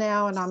years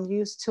now and I'm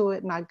used to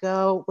it and I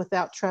go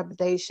without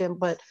trepidation.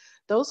 But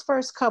those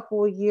first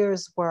couple of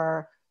years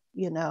were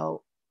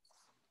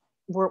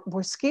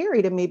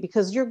scary to me,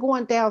 because you're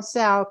going down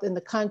south in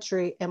the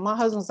country and my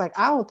husband's like,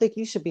 I don't think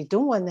you should be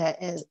doing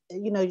that. And,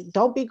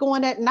 don't be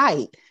going at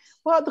night.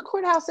 Well, the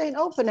courthouse ain't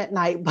open at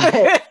night, but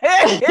I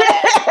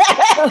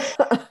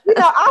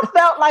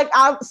felt like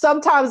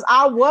sometimes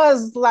I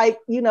was like,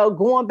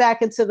 going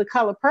back into The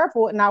Color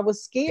Purple, and I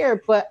was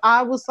scared, but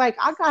I was like,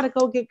 I gotta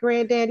go get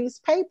Granddaddy's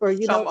paper.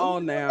 Come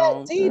on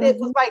now. It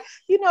was like,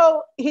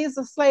 he's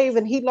a slave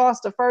and he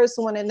lost the first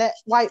one, and that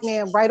white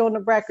man right on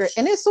the record,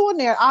 and it's on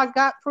there. I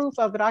got proof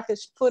of it. I could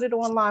put it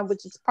online,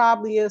 which it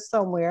probably is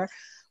somewhere.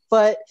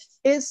 But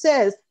it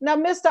says, now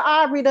Mr.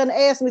 Ivory done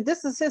asked me,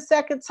 this is his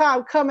second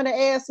time coming to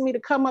ask me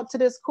to come up to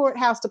this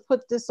courthouse to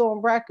put this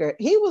on record.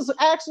 He was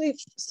actually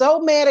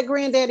so mad at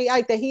Granddaddy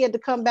Ike that he had to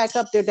come back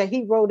up there that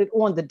he wrote it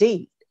on the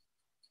deed.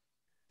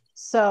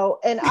 So,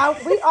 and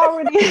we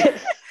already...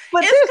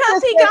 But it's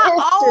because he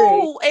got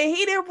old and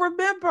he didn't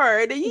remember.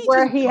 And he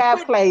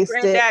had placed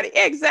it.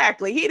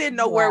 Exactly. He didn't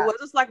know where it was.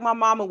 It's like my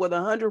mama with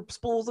 100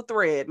 spools of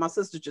thread. My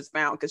sister just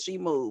found because she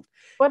moved.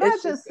 But I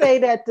just say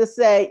that to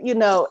say,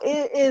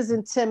 it is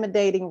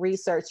intimidating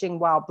researching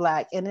while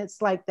Black. And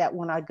it's like that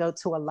when I go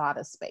to a lot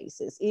of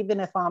spaces, even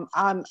if I'm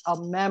a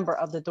member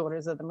of the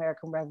Daughters of the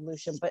American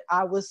Revolution, but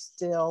I was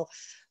still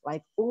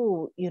like,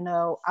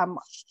 I'm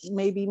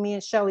maybe me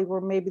and Shelley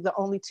were maybe the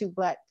only two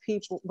Black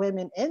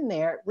women in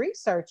there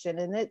researching,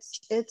 and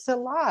it's a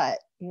lot,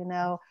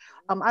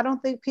 I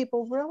don't think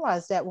people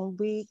realize that when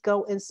we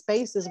go in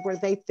spaces where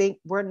they think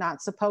we're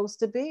not supposed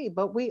to be,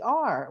 but we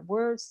are.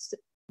 We're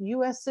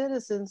U.S.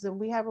 citizens, and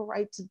we have a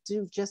right to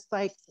do just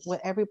like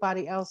what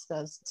everybody else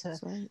does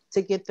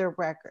to get their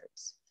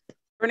records.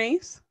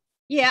 Bernice?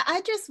 Yeah,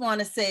 I just want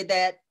to say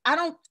that I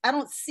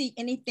don't see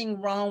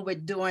anything wrong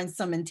with doing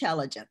some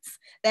intelligence.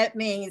 That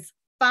means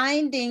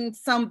finding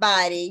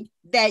somebody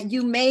that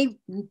you may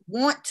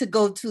want to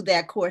go to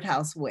that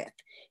courthouse with.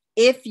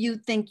 if you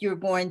think you're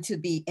going to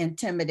be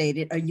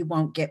intimidated or you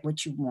won't get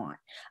what you want.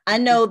 I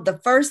know the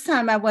first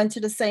time I went to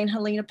the St.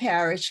 Helena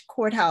Parish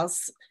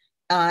Courthouse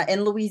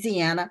in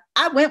Louisiana,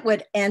 I went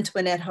with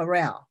Antoinette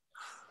Harrell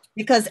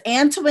because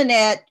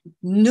Antoinette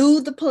knew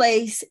the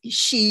place.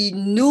 She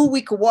knew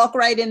we could walk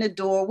right in the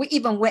door. We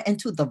even went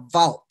into the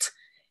vault.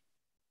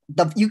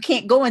 You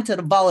can't go into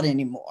the vault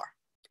anymore.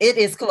 It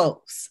is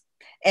closed.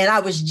 And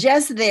I was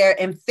just there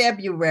in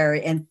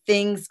February, and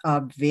things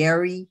are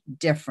very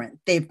different.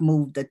 They've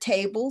moved the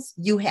tables.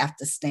 You have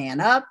to stand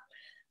up.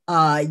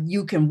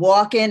 You can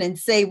walk in and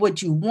say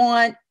what you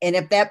want. And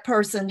if that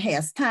person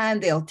has time,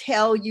 they'll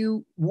tell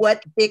you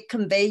what big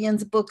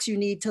conveyance books you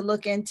need to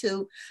look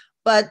into.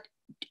 But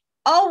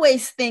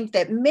always think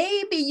that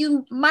maybe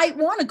you might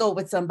want to go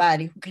with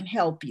somebody who can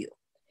help you.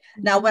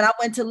 Now, when I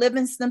went to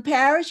Livingston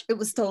Parish, it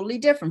was totally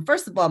different.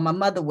 First of all, my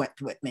mother went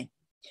with me.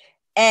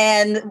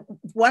 And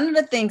one of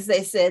the things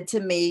they said to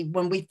me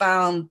when we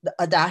found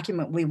a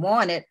document we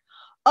wanted,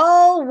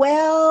 oh,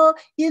 well,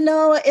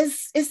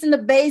 it's in the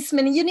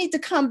basement and you need to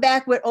come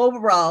back with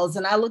overalls.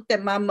 And I looked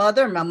at my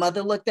mother and my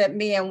mother looked at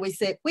me and we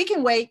said, we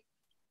can wait.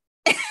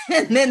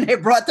 And then they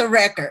brought the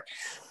record.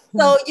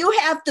 So you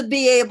have to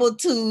be able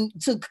to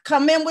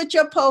come in with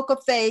your poker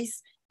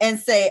face and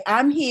say,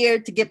 I'm here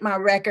to get my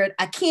record.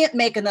 I can't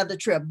make another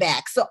trip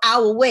back. So I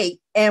will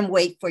wait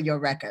for your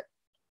record,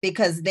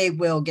 because they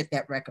will get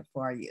that record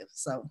for you.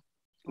 So,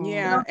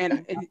 yeah.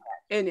 And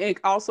it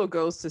also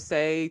goes to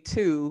say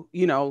too,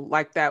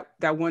 like that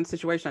one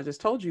situation I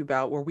just told you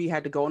about where we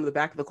had to go into the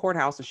back of the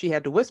courthouse and she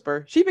had to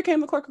whisper, she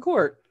became the clerk of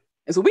court.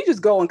 And so we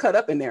just go and cut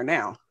up in there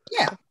now.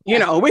 Yeah.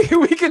 We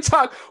can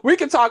talk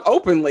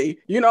openly,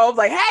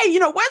 like, hey,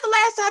 when's the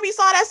last time you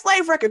saw that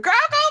slave record? Girl,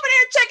 go over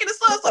there and check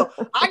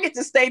it. So I get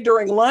to stay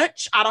during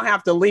lunch. I don't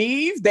have to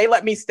leave. They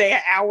let me stay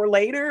an hour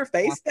later if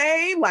they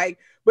stay.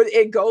 But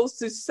it goes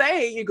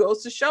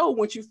to show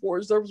once you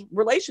forge those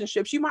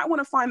relationships, you might want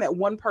to find that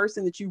one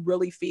person that you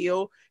really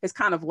feel is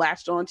kind of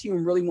latched onto you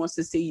and really wants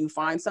to see you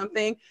find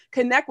something,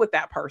 connect with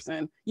that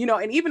person,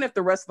 and even if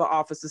the rest of the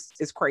office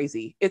is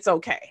crazy, it's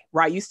okay,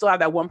 right? You still have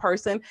that one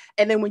person.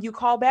 And then when you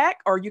call back,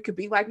 or you could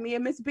be like me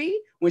and Miss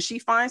B, when she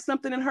finds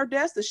something in her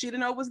desk that she didn't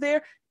know was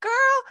there, girl,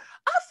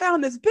 I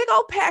found this big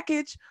old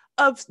package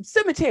of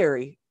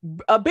cemetery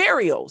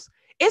burials.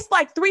 It's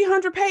like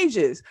 300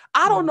 pages.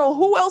 I don't know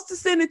who else to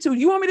send it to.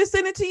 You want me to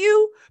send it to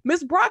you?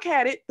 Miss Brock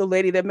had it, the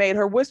lady that made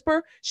her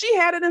whisper. She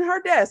had it in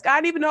her desk. I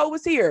didn't even know it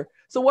was here.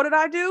 So what did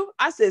I do?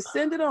 I said,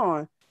 send it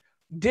on.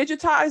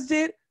 Digitized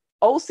it,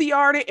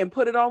 OCR'd it, and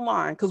put it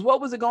online. Because what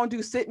was it going to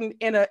do sitting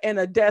in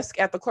a desk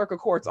at the clerk of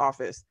court's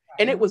office?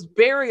 And it was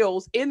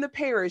burials in the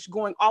parish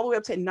going all the way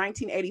up to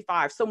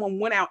 1985. Someone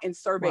went out and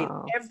surveyed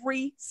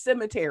every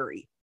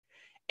cemetery.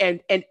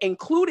 And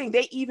including,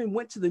 they even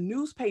went to the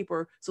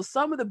newspaper. So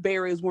some of the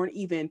burials weren't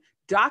even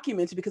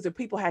documented because the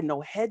people had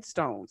no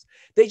headstones.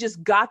 They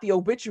just got the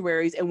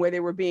obituaries and where they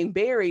were being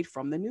buried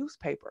from the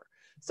newspaper.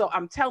 So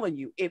I'm telling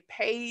you, it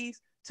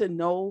pays to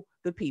know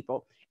the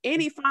people.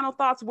 Any final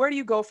thoughts? Where do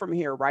you go from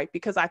here, right?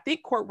 Because I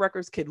think court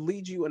records could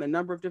lead you in a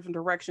number of different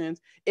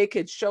directions. It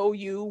could show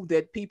you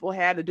that people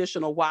had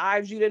additional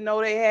wives you didn't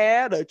know they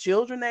had, or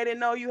children they didn't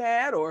know you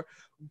had, or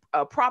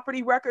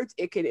property records.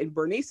 It could, in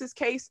Bernice's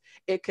case,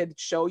 it could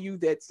show you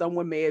that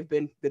someone may have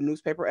been, the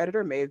newspaper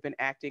editor may have been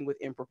acting with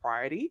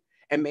impropriety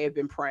and may have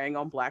been preying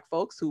on Black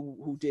folks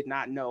who did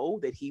not know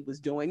that he was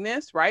doing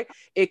this, right?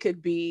 It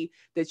could be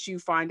that you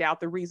find out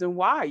the reason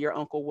why your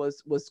uncle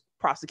was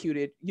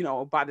prosecuted,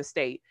 by the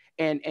state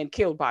and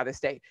killed by the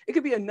state. It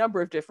could be a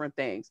number of different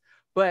things.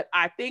 But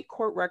I think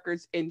court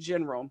records in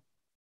general,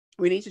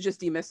 we need to just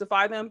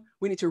demystify them.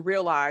 We need to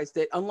realize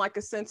that unlike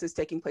a census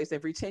taking place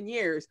every 10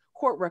 years,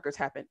 court records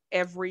happen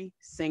every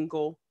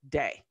single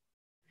day.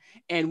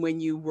 And when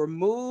you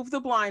remove the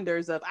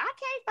blinders of, I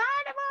can't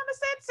find them on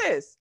the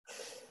census,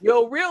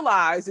 you'll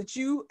realize that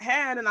you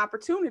had an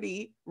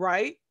opportunity,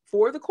 right,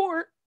 for the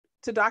court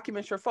to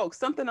document your folks.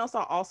 Something else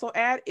I'll also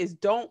add is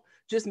don't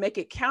just make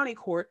it county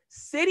court,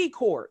 city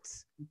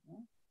courts.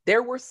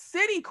 There were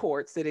city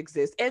courts that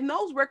exist, and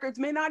those records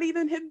may not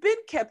even have been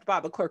kept by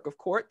the clerk of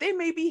court. They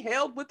may be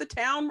held with the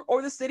town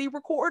or the city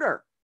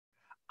recorder.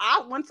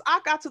 Once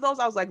I got to those,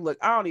 I was like, look,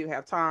 I don't even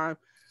have time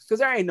because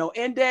there ain't no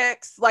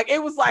index. Like,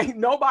 it was like,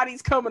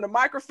 nobody's coming to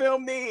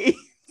microfilm these.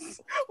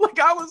 Like,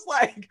 I was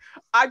like,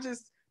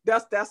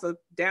 that's a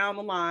down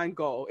the line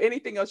goal.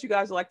 Anything else you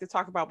guys would like to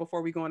talk about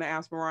before we go into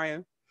Ask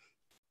Mariah?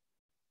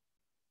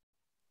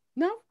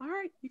 No? All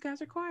right. You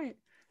guys are quiet.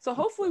 So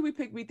hopefully we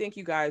think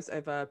you guys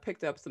have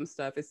picked up some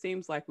stuff. It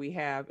seems like we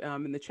have,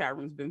 and the chat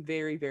room's been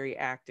very, very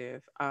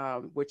active,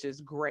 which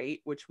is great,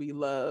 which we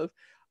love.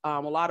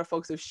 A lot of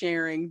folks are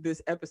sharing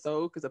this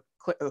episode because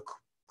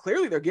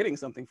clearly they're getting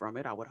something from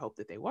it. I would hope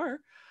that they were.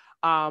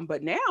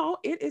 But now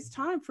it is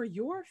time for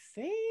your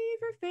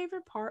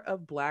favorite part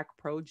of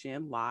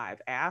BlackProGen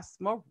Live, Ask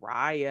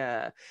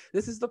Mariah.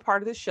 This is the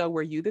part of the show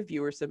where you, the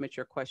viewer, submit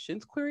your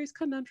questions, queries,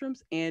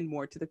 conundrums, and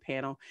more to the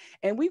panel.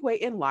 And we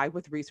weigh in live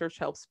with research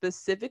help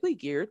specifically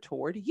geared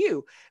toward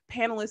you.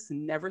 Panelists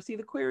never see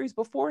the queries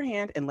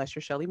beforehand unless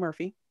you're Shelley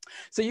Murphy.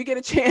 So you get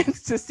a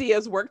chance to see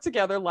us work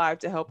together live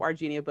to help our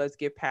Genia Buds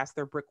get past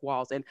their brick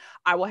walls. And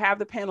I will have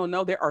the panel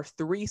know there are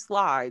 3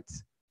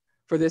 slides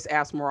for this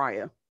Ask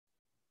Mariah.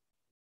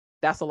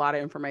 That's a lot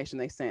of information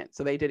they sent.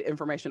 So they did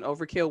information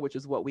overkill, which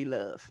is what we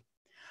love.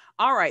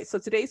 All right. So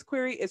today's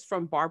query is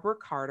from Barbara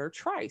Carter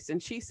Trice.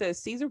 And she says,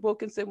 Caesar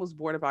Wilkinson was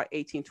born about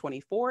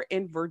 1824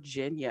 in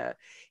Virginia.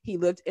 He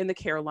lived in the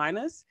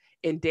Carolinas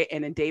in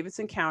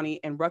Davidson County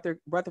and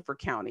Rutherford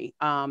County.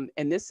 And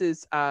this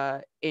is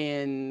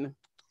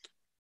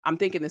I'm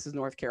thinking this is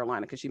North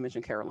Carolina because she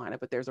mentioned Carolina,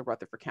 but there's a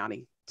Rutherford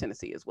County,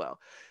 Tennessee as well.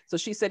 So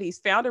she said he's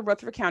found in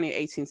Rutherford County in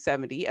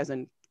 1870, as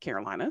in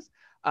Carolinas,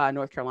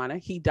 North Carolina.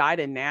 He died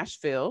in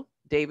Nashville,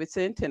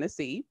 Davidson,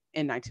 Tennessee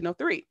in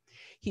 1903.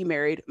 He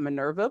married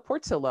Minerva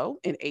Portillo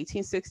in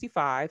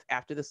 1865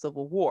 after the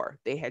Civil War.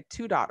 They had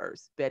 2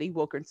 daughters, Betty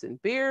Wilkinson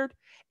Beard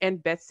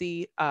and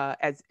Betsy,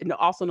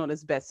 also known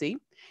as Betsy,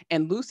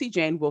 and Lucy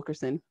Jane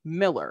Wilkinson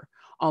Miller.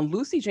 On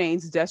Lucy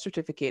Jane's death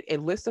certificate, it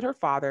listed her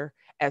father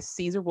as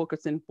Caesar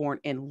Wilkinson, born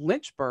in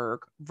Lynchburg,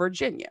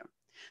 Virginia.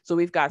 So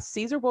we've got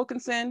Caesar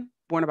Wilkinson,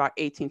 born about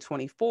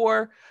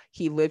 1824.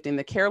 He lived in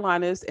the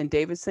Carolinas and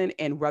Davidson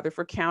and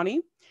Rutherford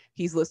County.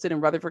 He's listed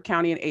in Rutherford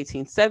County in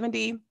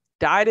 1870.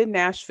 Died in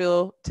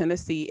Nashville,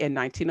 Tennessee in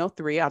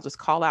 1903. I'll just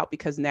call out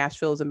because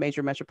Nashville is a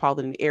major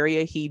metropolitan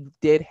area. He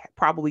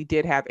probably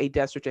did have a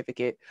death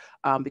certificate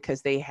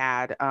because they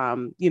had,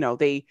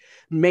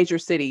 major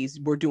cities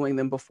were doing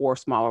them before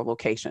smaller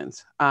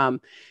locations.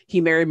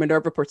 He married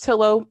Minerva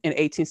Portillo in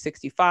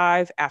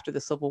 1865 after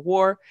the Civil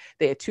War.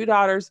 They had 2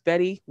 daughters,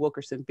 Betty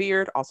Wilkinson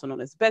Beard, also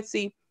known as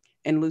Betsy,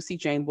 and Lucy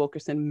Jane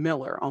Wilkinson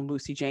Miller. On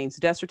Lucy Jane's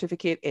death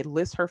certificate, it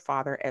lists her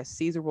father as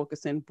Caesar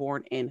Wilkinson,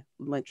 born in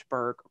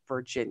Lynchburg,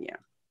 Virginia.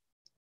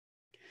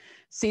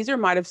 Caesar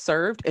might have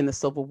served in the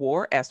Civil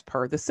War as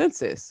per the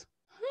census.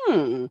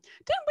 Didn't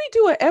we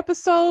do an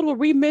episode where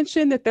we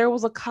mentioned that there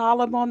was a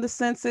column on the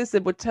census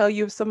that would tell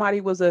you if somebody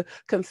was a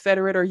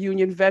Confederate or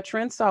Union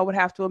veteran? So I would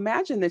have to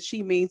imagine that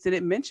she means that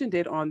it mentioned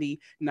it on the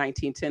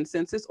 1910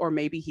 census, or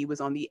maybe he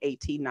was on the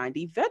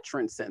 1890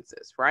 veteran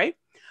census, right?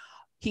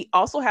 He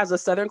also has a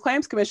Southern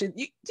Claims Commission.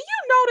 Do you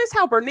notice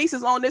how Bernice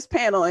is on this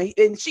panel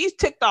and she's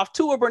ticked off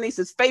 2 of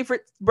Bernice's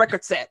favorite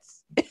record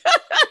sets?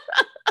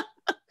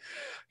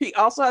 He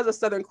also has a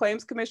Southern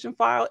Claims Commission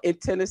file in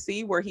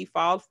Tennessee where he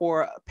filed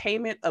for a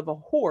payment of a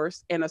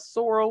horse and a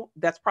sorrel,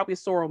 that's probably a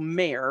sorrel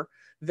mare,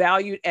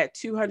 valued at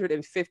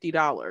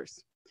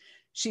 $250.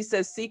 She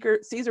says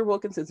Caesar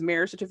Wilkinson's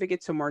marriage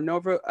certificate to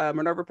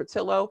Minerva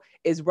Portillo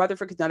is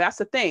Rutherford. Now that's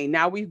the thing.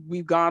 Now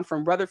we've gone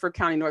from Rutherford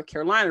County, North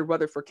Carolina, to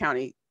Rutherford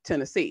County,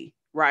 Tennessee,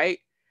 right?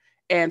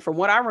 And from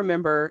what I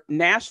remember,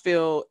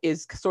 Nashville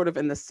is sort of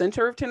in the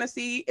center of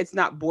Tennessee. It's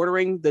not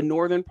bordering the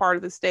northern part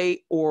of the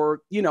state,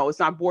 or, it's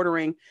not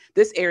bordering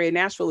this area.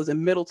 Nashville is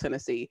in Middle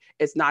Tennessee.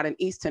 It's not in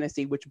East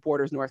Tennessee, which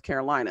borders North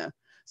Carolina.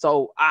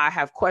 So I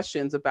have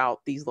questions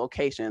about these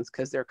locations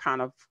because they're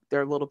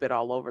a little bit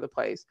all over the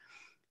place.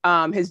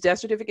 His death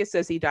certificate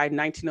says he died in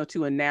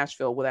 1902 in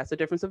Nashville. Well, that's a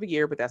difference of a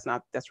year, but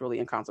that's really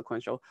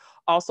inconsequential.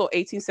 Also,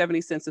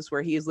 1870 census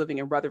where he is living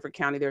in Rutherford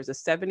County. There's a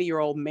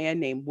 70-year-old man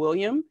named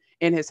William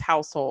in his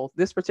household.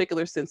 This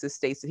particular census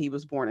states that he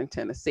was born in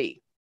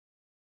Tennessee.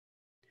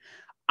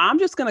 I'm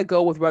just going to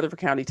go with Rutherford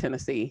County,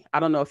 Tennessee. I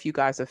don't know if you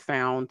guys have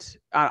found,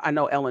 I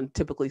know Ellen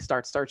typically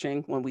starts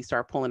searching when we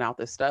start pulling out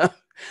this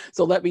stuff.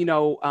 So let me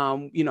know,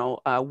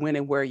 when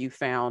and where you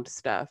found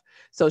stuff.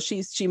 So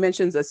she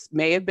mentions this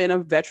may have been a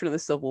veteran of the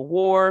Civil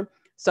War,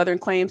 Southern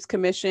Claims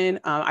Commission.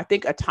 I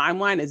think a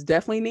timeline is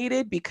definitely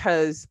needed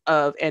because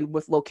and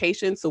with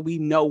location, so we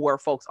know where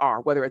folks are,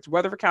 whether it's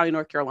Rutherford County,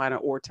 North Carolina,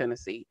 or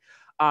Tennessee,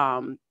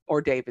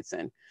 or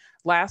Davidson.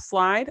 Last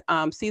slide.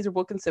 Caesar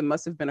Wilkinson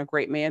must have been a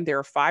great man. There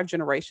are 5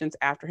 generations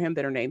after him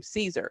that are named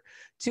Caesar.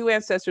 2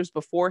 ancestors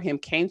before him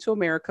came to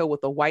America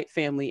with a white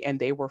family and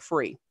they were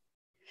free.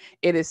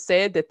 It is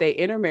said that they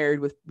intermarried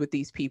with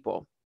these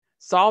people.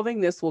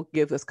 Solving this will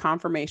give us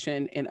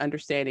confirmation and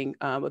understanding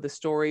of the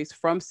stories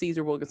from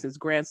Caesar Wilkinson's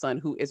grandson,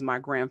 who is my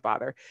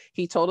grandfather.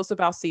 He told us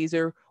about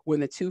Caesar when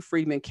the 2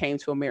 freedmen came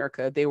to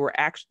America. They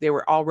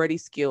were already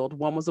skilled.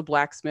 One was a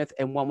blacksmith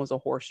and one was a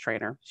horse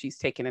trainer. She's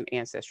taken an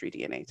ancestry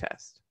DNA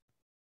test.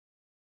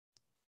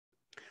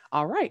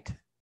 All right.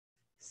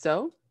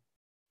 So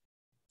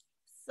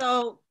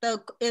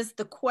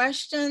the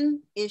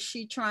question, is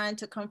she trying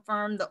to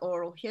confirm the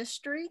oral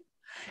history?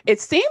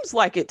 It seems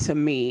like it to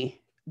me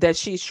that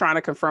she's trying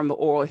to confirm the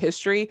oral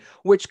history,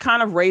 which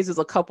kind of raises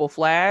a couple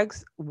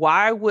flags.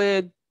 Why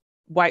would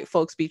white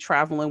folks be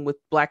traveling with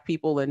Black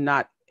people and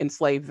not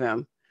enslave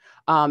them?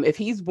 If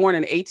he's born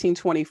in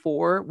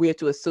 1824, we have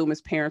to assume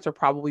his parents are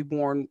probably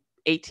born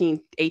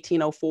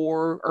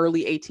 1804,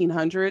 early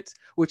 1800s,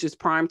 which is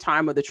prime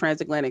time of the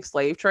transatlantic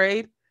slave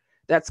trade.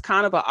 that's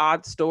kind of an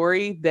odd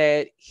story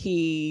that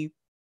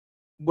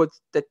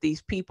that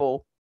these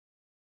people,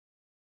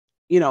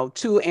 you know,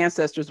 2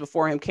 ancestors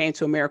before him came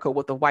to America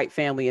with a white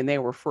family and they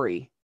were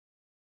free.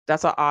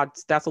 That's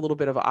a little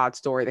bit of an odd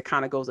story that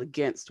kind of goes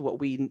against what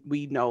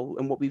we know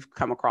and what we've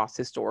come across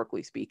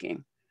historically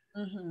speaking.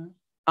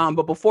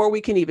 But before we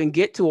can even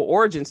get to an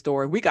origin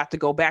story, we got to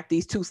go back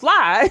these 2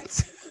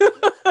 slides.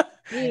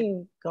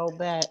 Go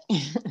back.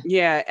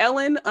 Yeah,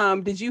 Ellen,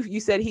 you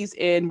said he's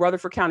in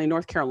Rutherford County,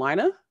 North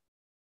Carolina?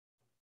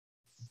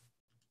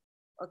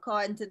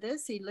 According to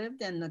this, he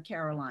lived in the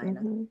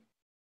Carolina.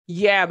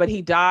 Yeah, but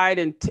he died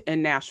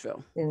in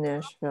Nashville. In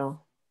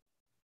Nashville.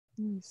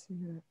 Let me see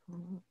that.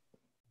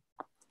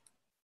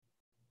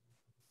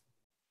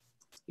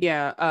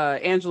 Yeah,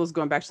 Angela's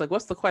going back. She's like,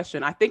 what's the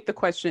question? I think the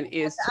question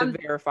is to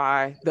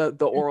verify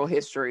the oral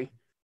history.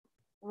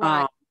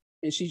 Right.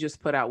 And she just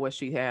put out what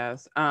she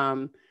has.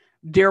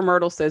 Dear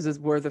Myrtle says,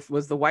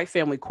 was the white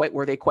family,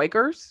 were they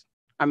Quakers?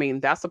 I mean,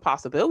 that's a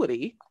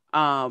possibility.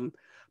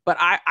 But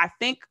I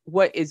think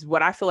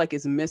what I feel like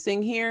is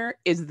missing here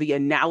is the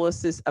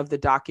analysis of the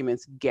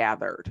documents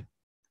gathered,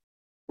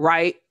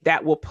 right?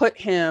 That will put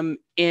him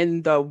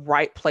in the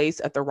right place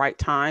at the right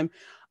time.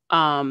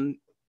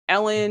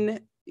 Ellen,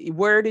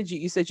 where did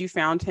you said you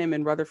found him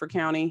in Rutherford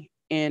County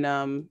in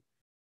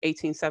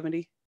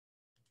 1870?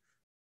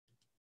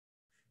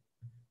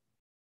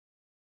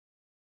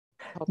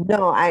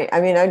 No, I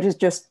mean, I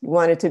just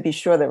wanted to be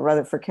sure that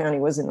Rutherford County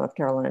was in North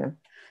Carolina.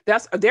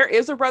 There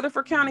is a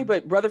Rutherford County,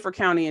 but Rutherford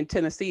County in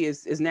Tennessee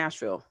is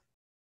Nashville.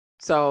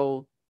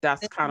 So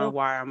that's kind of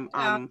why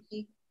I'm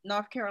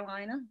North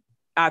Carolina.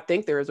 I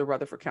think there is a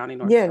Rutherford County,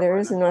 North Carolina. There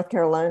is in North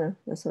Carolina.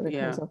 That's what it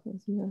comes up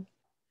as.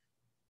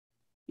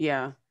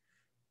 Yeah.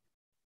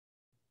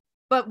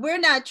 But we're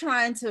not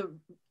trying to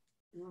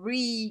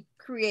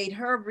recreate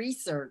her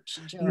research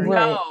journey.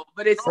 No,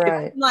 but it's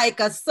like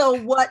a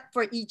so what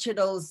for each of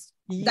those.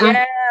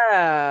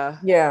 Yeah.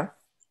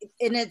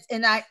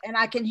 And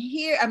I can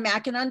hear, I mean, I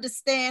can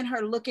understand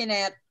her looking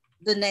at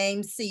the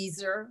name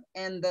Caesar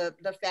and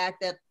the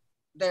fact that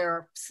there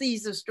are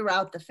Caesars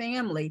throughout the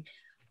family.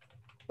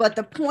 But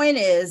the point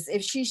is,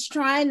 if she's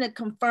trying to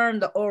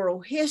confirm the oral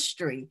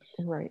history,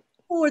 right,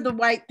 who are the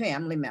white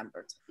family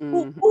members?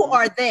 Who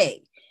are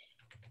they?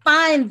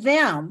 Find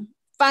them,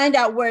 find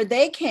out where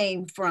they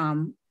came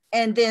from,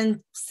 and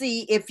then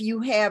see if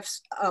you have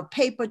a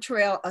paper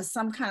trail or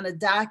some kind of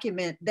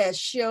document that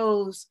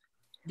shows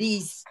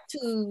these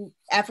 2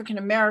 African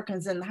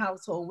Americans in the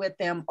household with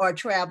them or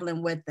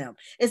traveling with them.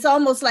 It's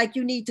almost like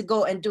you need to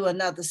go and do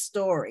another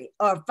story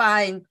or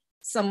find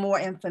some more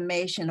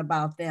information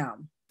about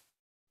them.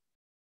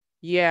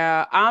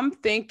 Yeah, I'm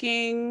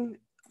thinking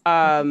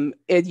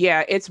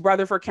it's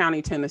Rutherford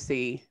County,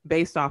 Tennessee,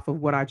 based off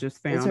of what I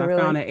just found. I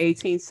found an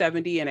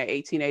 1870 and an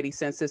 1880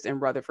 census in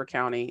Rutherford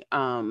County,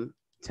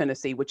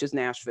 Tennessee, which is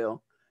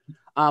Nashville,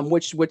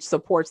 which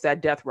supports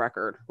that death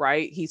record,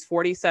 right? He's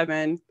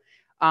 47,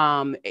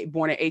 born in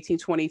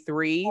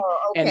 1823.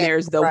 And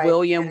there's the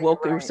William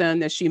Wilkerson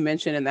that she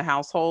mentioned in the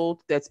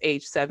household that's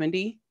age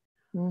 70.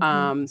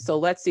 So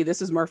let's see,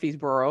 this is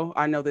Murfreesboro.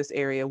 I know this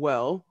area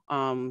well.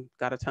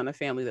 Got a ton of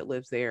family that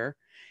lives there.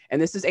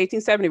 And this is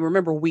 1870.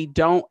 Remember, we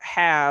don't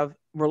have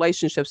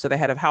relationships to the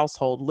head of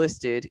household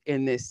listed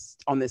on this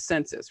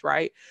census,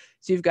 right?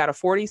 So you've got a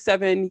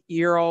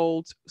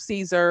 47-year-old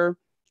Caesar,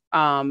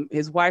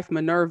 his wife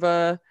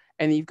Minerva,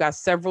 and you've got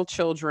several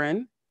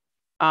children.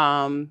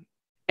 And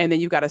then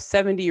you've got a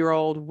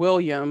 70-year-old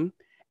William,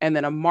 and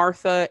then a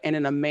Martha and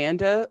an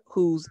Amanda,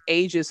 whose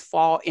ages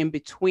fall in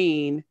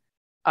between.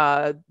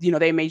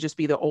 They may just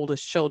be the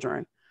oldest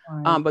children.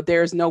 Right. But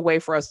there's no way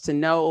for us to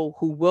know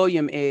who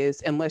William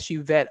is unless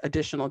you vet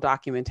additional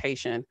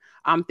documentation.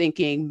 I'm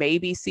thinking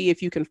maybe see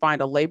if you can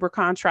find a labor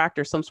contract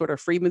or some sort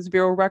of Freedmen's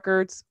Bureau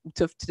records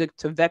to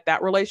vet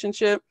that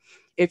relationship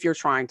if you're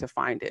trying to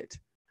find it.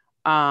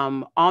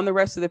 On the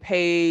rest of the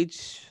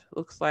page,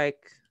 looks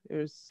like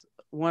there's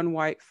one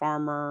white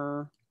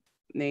farmer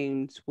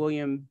named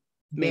William,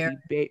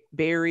 maybe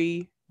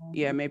Barry.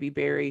 Yeah, maybe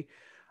Barry.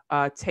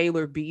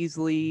 Taylor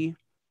Beasley,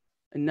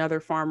 another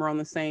farmer on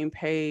the same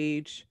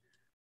page.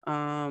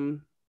 I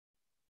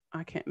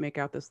can't make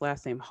out this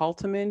last name.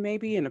 Halteman,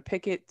 maybe, in a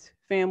Pickett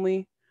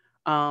family.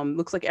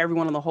 Looks like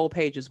everyone on the whole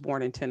page is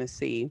born in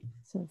Tennessee.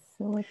 So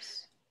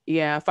Phillips.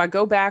 Yeah, if I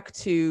go back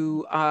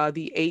to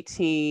the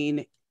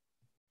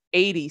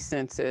 1880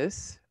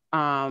 census,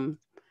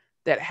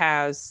 that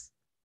has,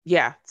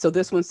 so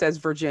this one says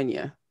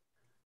Virginia,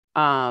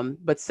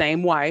 but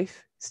same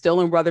wife,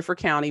 still in Rutherford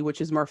County, which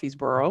is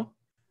Murfreesboro,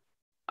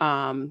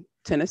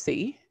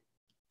 Tennessee,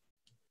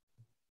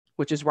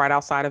 which is right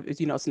outside of,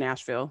 it's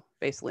Nashville,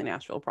 basically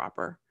Nashville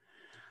proper.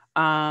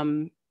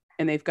 And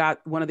they've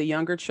got one of the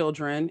younger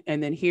children.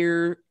 And then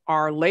here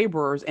are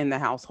laborers in the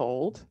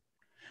household,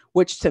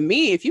 which to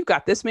me, if you've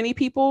got this many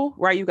people,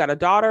 right, you've got a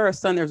daughter, a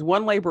son, there's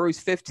one laborer who's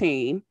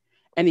 15,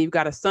 and you've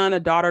got a son, a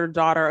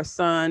daughter, a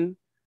son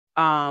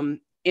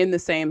in the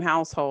same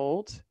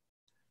household.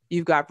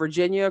 You've got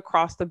Virginia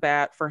across the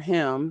bat for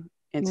him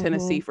and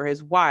Tennessee for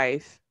his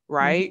wife,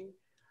 right?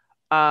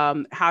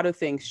 how do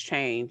things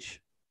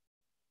change?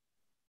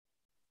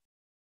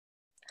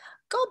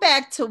 Go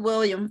back to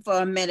William for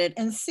a minute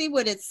and see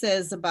what it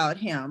says about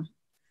him.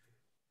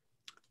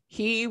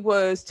 He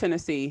was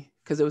Tennessee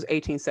because it was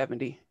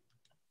 1870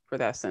 for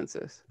that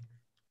census.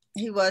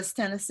 He was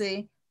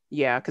Tennessee?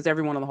 Yeah, because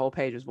everyone on the whole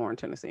page was born in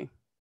Tennessee.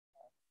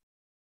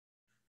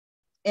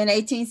 In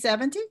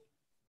 1870?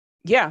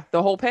 Yeah,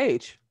 the whole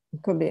page.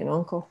 It could be an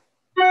uncle.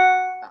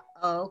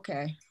 Oh,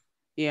 okay.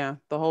 Yeah,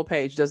 the whole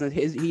page doesn't.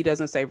 He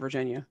doesn't say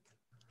Virginia.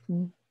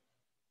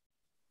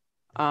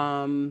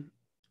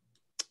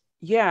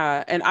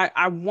 Yeah, and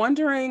I'm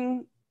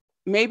wondering,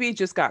 maybe it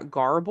just got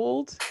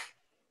garbled.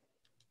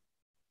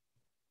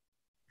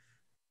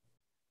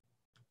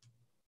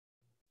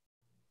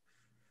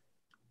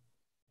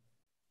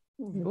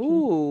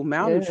 Ooh,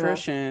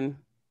 malnutrition.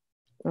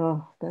 Yeah.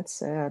 Oh, that's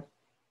sad.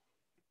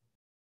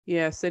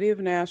 Yeah, City of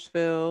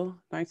Nashville,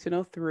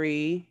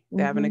 1903.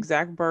 They have an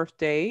exact birth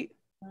date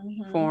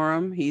for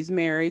him. He's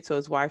married, so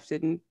his wife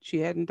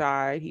hadn't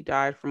died. He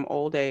died from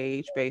old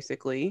age,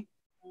 basically.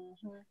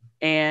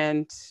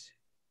 And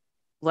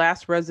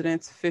last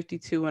residence,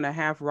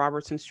 52.5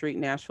 Robertson Street,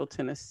 Nashville,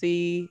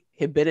 Tennessee.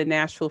 He'd been in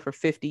Nashville for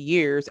 50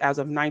 years as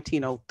of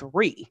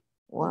 1903.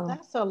 Wow.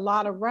 That's a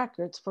lot of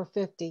records for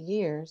 50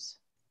 years.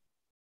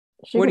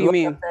 What do you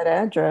mean? That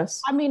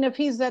address. I mean, if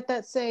he's at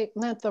that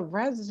length of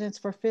residence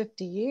for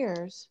 50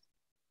 years.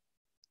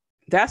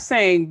 That's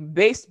saying,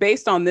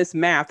 based on this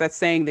math, that's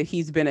saying that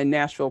he's been in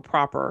Nashville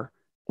proper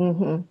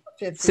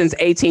since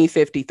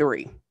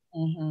 1853.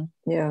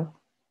 Yeah.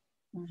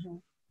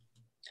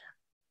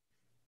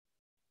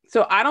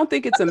 So I don't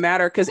think it's a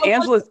matter, because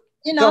Angela,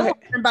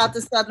 about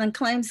the Southern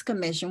Claims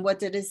Commission, what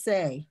did it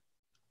say?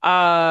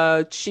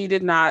 She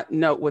did not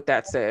note what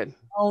that said.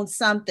 On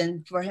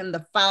something for him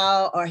to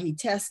file, or he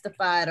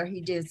testified, or he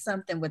did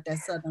something with that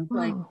Southern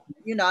Claims.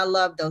 I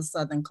love those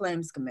Southern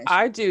Claims Commission.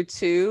 I do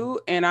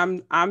too, and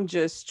I'm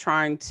just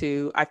trying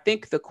to. I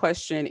think the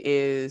question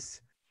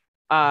is,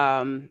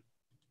 we're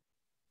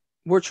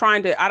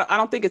trying to. I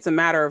don't think it's a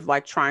matter of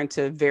like trying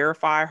to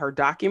verify her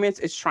documents.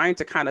 It's trying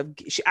to kind of.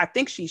 I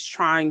think she's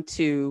trying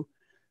to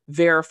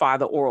verify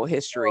the oral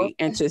history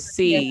and to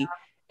see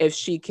if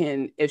she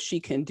can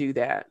do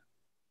that.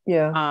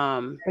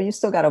 Yeah. But you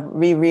still got to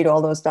reread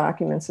all those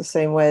documents the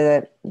same way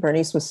that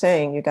Bernice was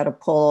saying. You got to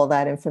pull all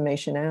that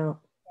information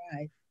out.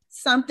 Right.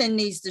 Something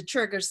needs to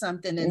trigger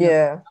something in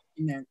the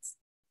documents.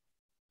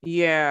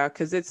 Yeah,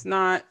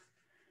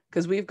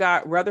 because we've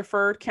got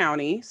Rutherford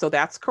County, so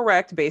that's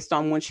correct based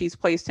on when she's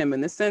placed him in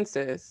the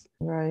census.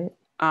 Right.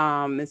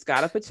 It's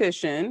got a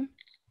petition.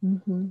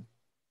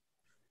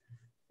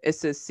 It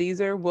says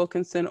Caesar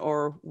Wilkinson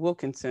or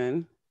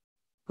Wilkinson,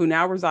 who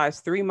now resides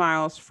 3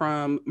 miles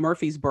from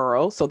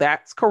Murfreesboro. So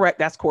that's correct.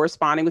 That's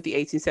corresponding with the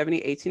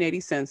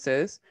 1870-1880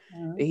 census.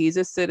 He's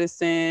a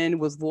citizen,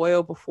 was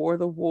loyal before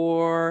the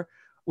war,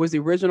 was the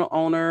original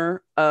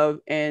owner of,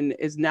 and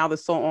is now the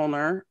sole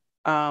owner.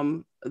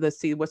 Let's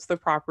see, what's the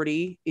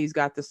property? He's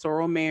got the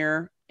Sorrel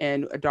Mare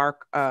and a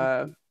Dark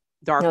Bay.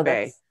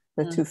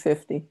 The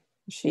 $250.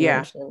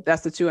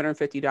 That's the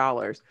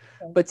 $250.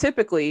 But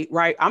typically,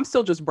 right, I'm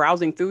still just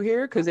browsing through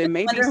here because it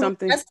may be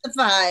something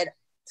testified.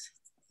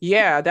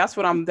 Yeah, that's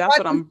what I'm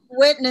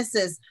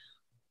witnesses.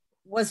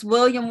 Was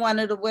William one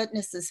of the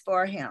witnesses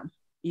for him?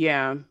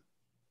 Yeah.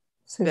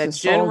 That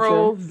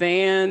General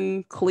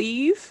Van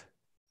Cleve,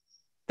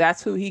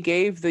 that's who he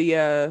gave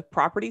the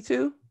property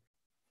to?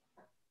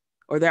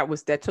 Or that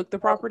took the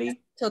property?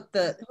 Took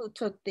the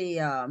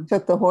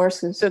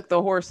horses. Took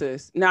the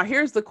horses. Now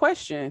here's the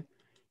question.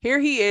 Here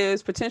he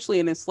is,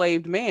 potentially an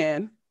enslaved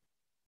man.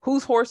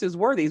 Whose horses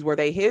were these? Were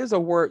they his,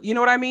 or you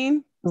know what I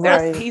mean?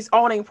 Right. He's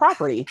owning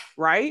property,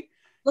 right?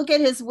 Look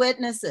at his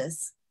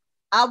witnesses.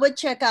 I would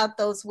check out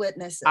those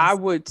witnesses. I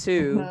would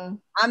too.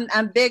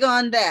 I'm big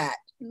on that.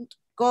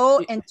 Go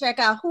and check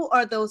out who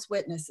are those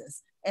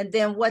witnesses. And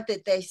then what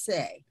did they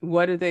say?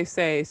 What did they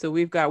say? So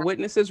we've got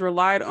witnesses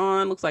relied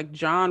on, looks like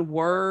John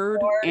Word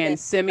and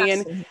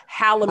Simeon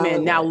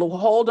Halliman. Now,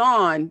 hold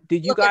on.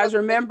 Did you guys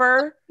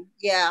remember?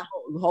 Yeah.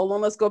 Hold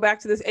on. Let's go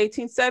back to this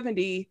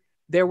 1870.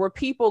 There were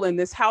people in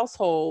this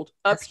household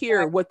up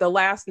here with the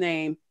last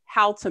name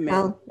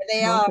Halteman.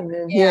 They are.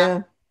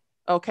 Yeah.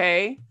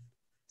 Okay.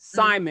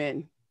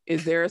 Simon.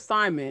 Is there a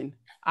Simon?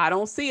 I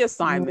don't see a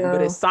Simon,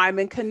 but is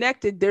Simon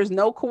connected? There's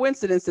no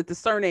coincidence that the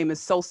surname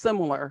is so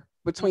similar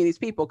between these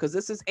people, because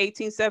this is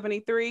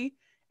 1873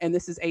 and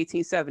this is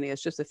 1870.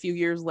 It's just a few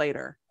years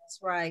later. That's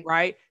right.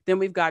 Right. Then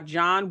we've got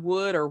John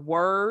Wood or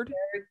Word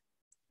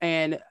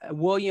and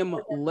William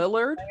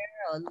Lillard.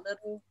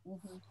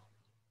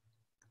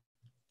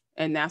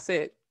 And that's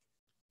it.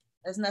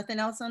 There's nothing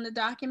else on the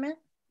document?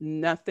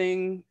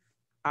 Nothing.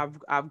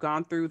 I've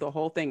gone through the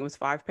whole thing. It was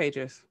 5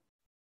 pages.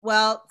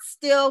 Well,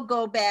 still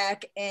go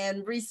back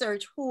and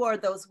research who are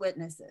those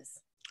witnesses.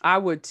 I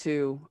would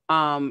too.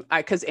 And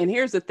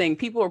here's the thing: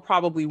 people are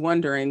probably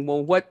wondering,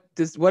 well, what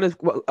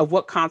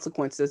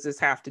consequence does this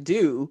have to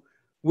do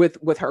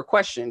with her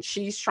question?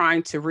 She's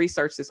trying to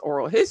research this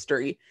oral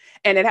history,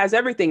 and it has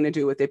everything to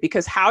do with it,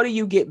 because how do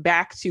you get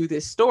back to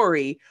this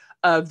story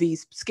of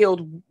these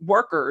skilled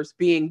workers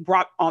being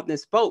brought on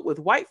this boat with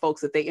white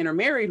folks that they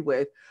intermarried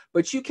with,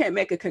 but you can't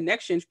make a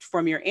connection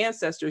from your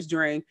ancestors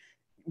during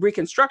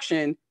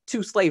Reconstruction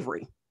to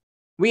slavery.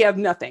 We have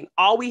nothing.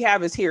 All we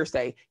have is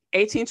hearsay.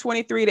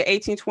 1823 to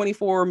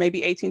 1824, maybe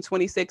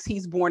 1826.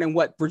 He's born in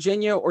what,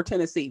 Virginia or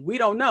Tennessee? We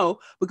don't know,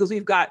 because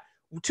we've got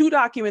 2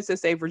 documents that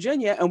say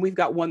Virginia and we've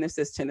got one that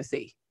says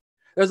Tennessee.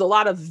 There's a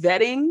lot of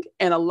vetting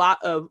and a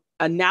lot of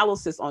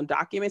analysis on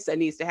documents that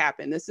needs to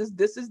happen. This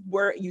is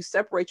where you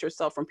separate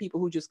yourself from people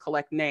who just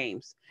collect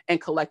names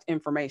and collect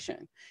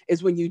information,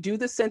 is when you do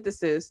the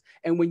synthesis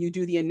and when you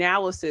do the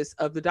analysis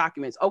of the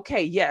documents.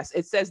 Okay, yes,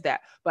 it says that,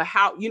 but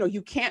how,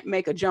 you can't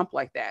make a jump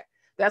like that.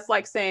 That's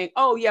like saying,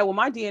 oh yeah, well,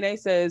 my DNA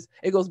says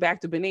it goes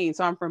back to Benin,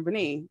 so I'm from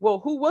Benin. Well,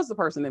 who was the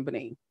person in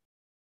Benin?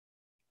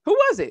 Who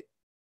was it?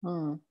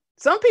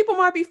 Some people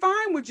might be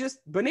fine with just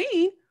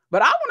Benin,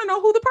 but I want to know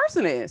who the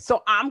person is.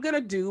 So I'm going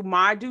to do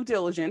my due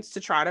diligence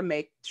to try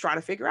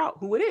to figure out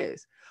who it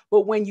is.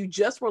 But when you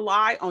just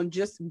rely on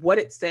just what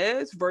it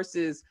says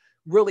versus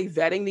really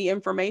vetting the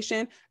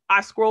information,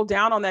 I scrolled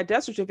down on that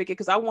death certificate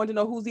because I wanted to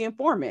know who's the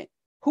informant.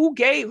 Who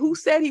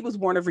said he was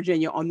born in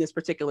Virginia on this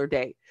particular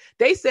date?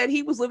 They said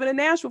he was living in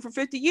Nashville for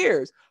 50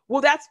 years. Well,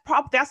 that's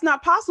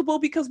not possible,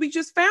 because we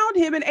just found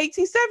him in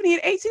 1870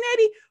 and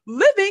 1880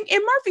 living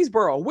in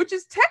Murfreesboro, which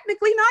is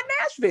technically not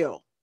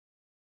Nashville.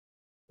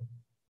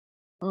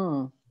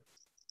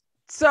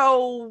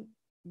 So,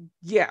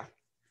 yeah.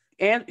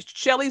 And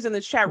Shelly's in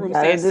the chat room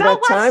saying, so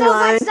what?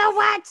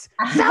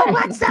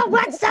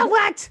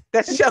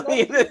 That's Shelly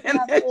in the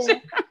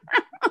chat.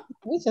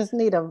 We just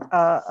need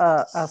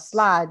a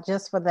slide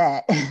just for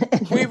that.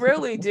 We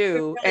really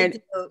do.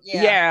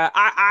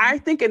 I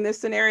think in this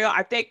scenario,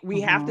 I think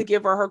we have to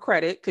give her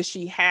credit, because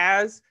she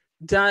has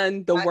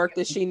done the work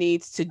that she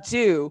needs to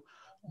do.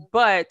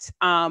 But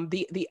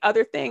the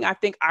other thing I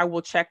think I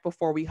will check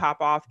before we hop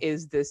off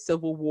is the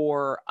Civil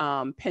War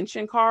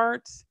pension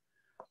cards,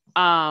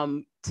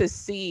 to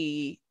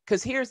see,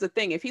 because here's the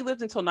thing: if he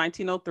lived until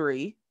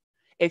 1903,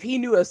 if he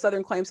knew a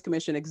Southern Claims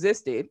Commission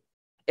existed,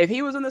 if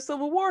he was in the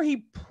Civil War,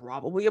 he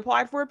probably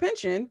applied for a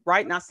pension,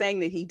 right? Not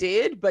saying that he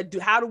did, but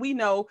how do we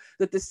know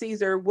that the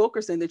Caesar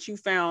Wilkerson that you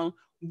found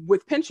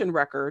with pension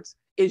records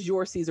is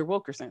your Caesar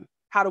Wilkerson?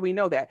 How do we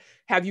know that?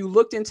 Have you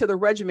looked into the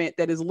regiment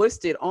that is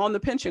listed on the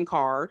pension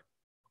card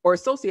or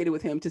associated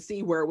with him to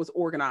see where it was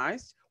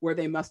organized, where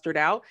they mustered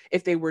out,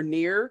 if they were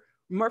near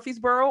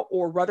Murfreesboro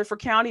or Rutherford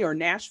County or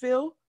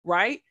Nashville,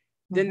 right?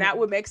 Then that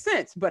would make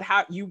sense. But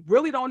how you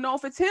really don't know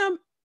if it's him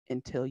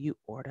until you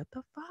order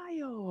the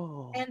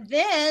file. And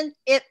then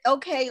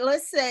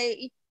let's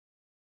say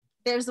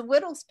there's a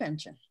widow's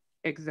pension.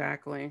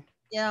 Exactly.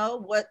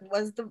 What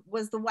was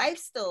the wife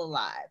still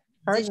alive?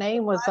 Her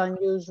name was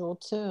unusual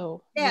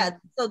too. Yeah.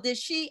 So did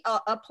she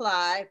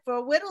apply for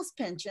a widow's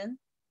pension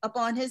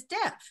upon his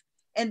death?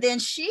 And then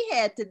she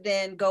had to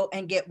then go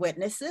and get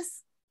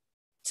witnesses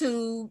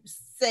to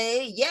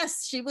say,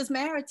 yes, she was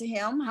married to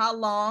him, how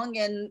long,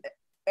 and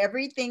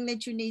everything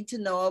that you need to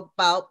know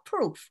about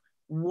proof.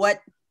 What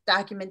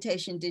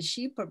documentation did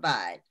she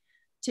provide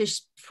to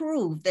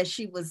prove that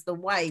she was the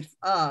wife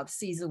of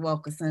Caesar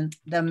Wilkerson,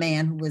 the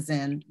man who was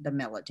in the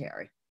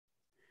military?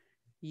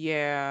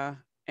 Yeah.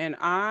 And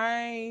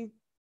I'm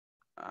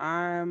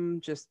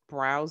just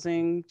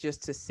browsing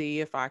just to see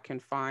if I can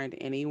find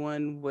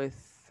anyone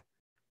with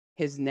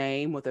his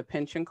name with a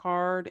pension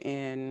card,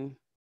 and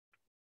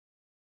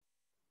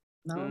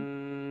no,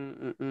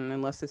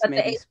 unless it's but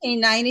maybe the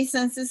 1890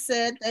 census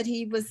said that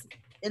he was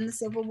in the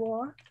Civil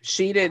War.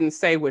 She didn't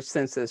say which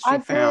census she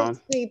found. I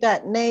did see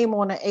that name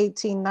on the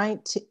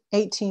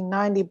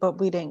 1890, but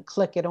we didn't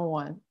click it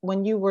on.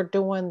 When you were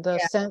doing the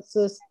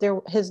census,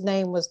 his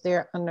name was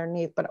there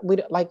underneath. But we,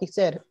 like you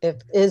said,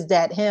 is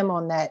that him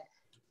on that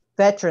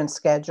veteran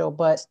schedule?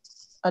 But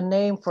a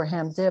name for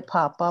him did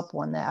pop up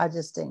on that. I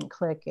just didn't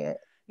click it.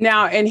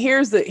 Now, and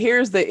here's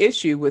the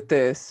issue with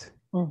this.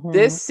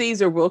 This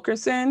Caesar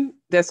Wilkerson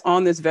that's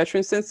on this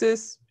veteran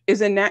census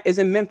is in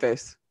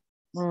Memphis.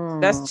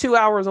 That's 2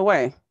 hours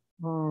away.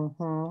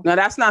 Now,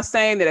 that's not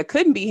saying that it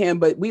couldn't be him,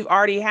 but we've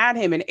already had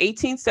him in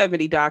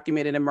 1870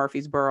 documented in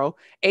Murfreesboro,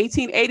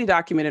 1880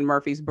 documented in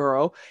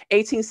Murfreesboro,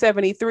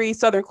 1873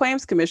 Southern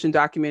Claims Commission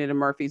documented in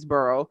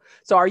Murfreesboro.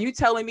 So are you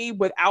telling me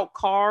without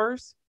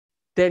cars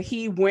that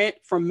he went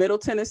from Middle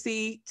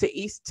Tennessee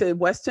to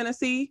West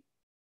Tennessee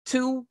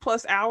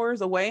 2+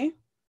 hours away?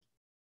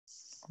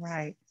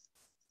 Right.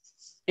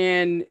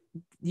 And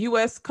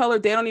U.S.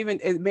 colored, they don't even,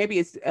 maybe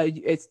it's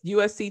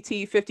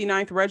USCT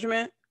 59th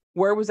Regiment.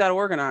 Where was that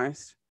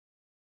organized?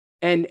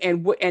 And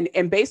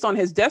based on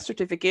his death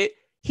certificate,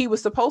 he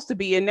was supposed to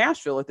be in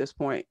Nashville at this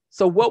point.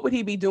 So what would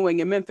he be doing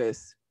in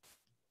Memphis?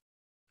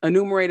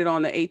 Enumerated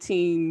on the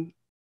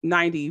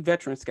 1890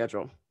 veteran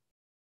schedule.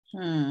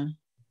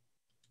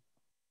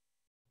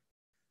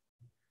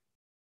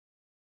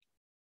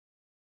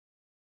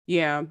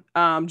 Yeah.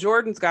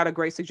 Jordan's got a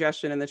great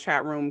suggestion in the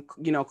chat room,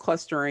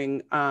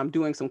 clustering,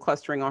 doing some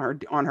clustering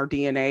on her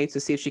DNA to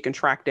see if she can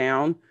track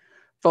down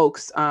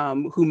folks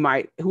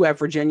who have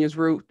Virginia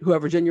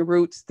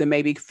roots, then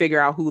maybe figure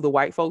out who the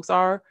white folks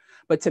are.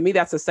 But to me,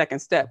 that's a second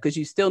step, because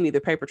you still need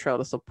the paper trail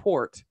to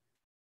support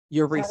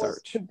your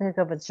research. That was too big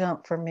of a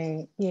jump for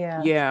me.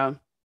 Yeah. Yeah.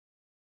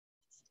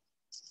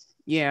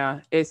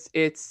 Yeah.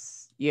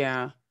 It's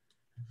yeah.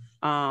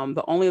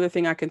 The only other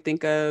thing I can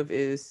think of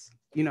is,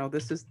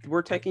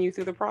 we're taking you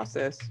through the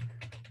process.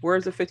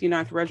 Where's the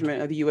 59th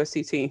Regiment of the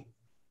USCT?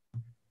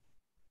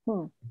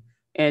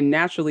 And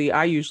naturally,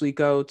 I usually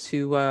go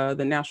to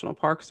the National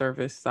Park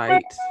Service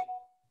site,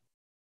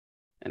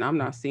 and I'm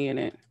not seeing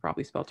it.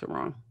 Probably spelled it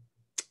wrong.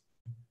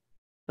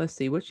 Let's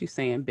see, what you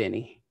saying,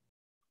 Benny?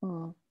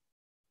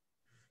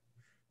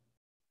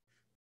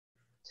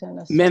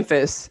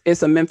 Memphis.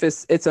 It's a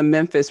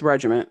Memphis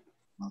regiment.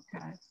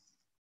 Okay.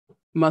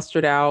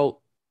 Mustered out.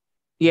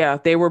 Yeah,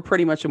 they were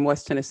pretty much in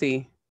West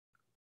Tennessee.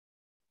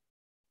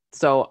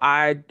 So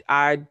and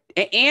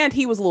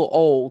he was a little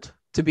old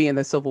to be in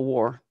the Civil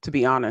War, to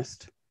be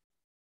honest.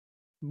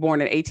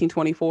 Born in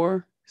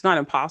 1824. It's not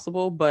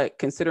impossible, but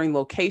considering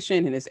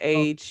location and his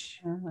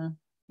age,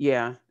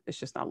 yeah, it's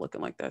just not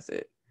looking like that's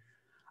it.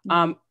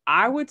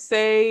 I would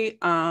say,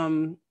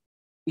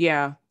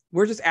 yeah,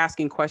 we're just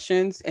asking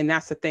questions, and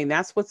that's the thing.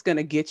 That's what's going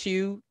to get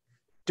you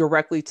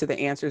directly to the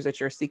answers that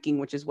you're seeking,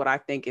 which is what I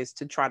think is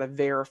to try to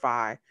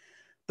verify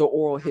the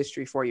oral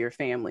history for your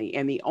family.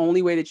 And the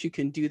only way that you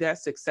can do that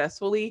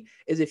successfully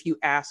is if you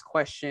ask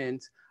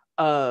questions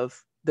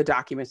of the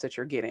documents that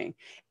you're getting.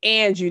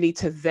 And you need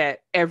to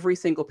vet every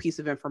single piece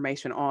of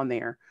information on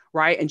there,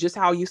 right? And just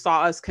how you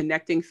saw us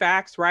connecting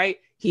facts, right?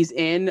 He's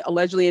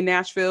allegedly in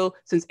Nashville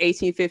since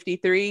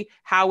 1853.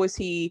 How is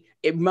he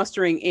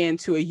mustering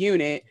into a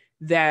unit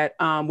that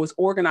was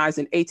organized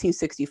in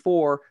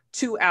 1864,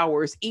 2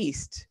 hours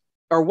east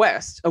or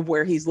west of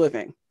where he's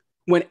living,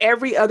 when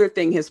every other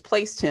thing has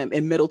placed him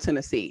in Middle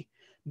Tennessee?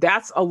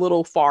 That's a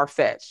little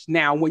far-fetched.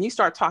 Now, when you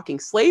start talking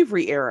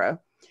slavery era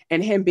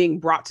and him being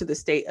brought to the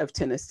state of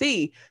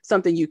Tennessee,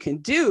 something you can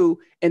do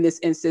in this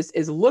instance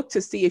is look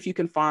to see if you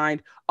can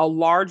find a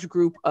large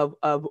group of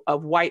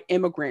white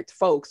immigrant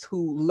folks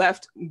who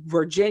left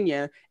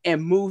Virginia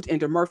and moved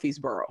into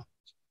Murfreesboro,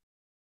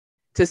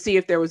 to see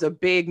if there was a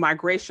big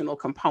migrational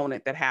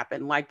component that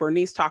happened. Like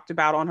Bernice talked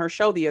about on her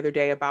show the other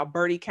day about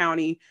Bertie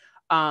County,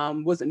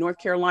 was it North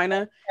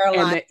Carolina?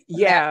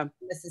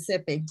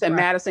 Mississippi. To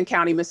Madison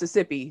County,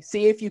 Mississippi.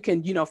 See if you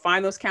can,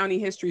 find those county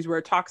histories where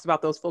it talks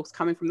about those folks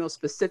coming from those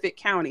specific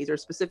counties or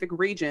specific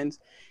regions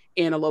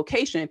in a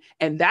location.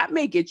 And that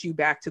may get you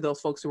back to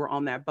those folks who were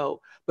on that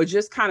boat. But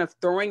just kind of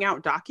throwing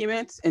out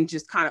documents and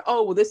just kind of,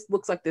 oh, well, this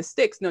looks like this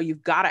sticks. No,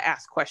 you've got to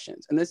ask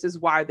questions. And this is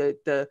why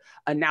the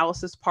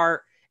analysis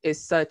part is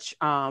such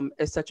a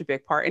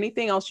big part.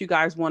 Anything else you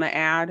guys want to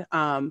add?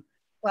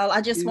 Well,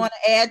 I just want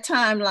to add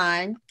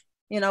timeline.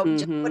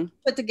 Just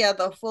put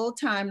together a full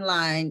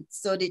timeline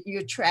so that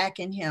you're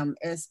tracking him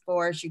as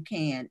far as you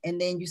can.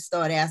 And then you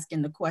start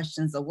asking the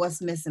questions of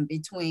what's missing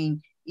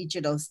between each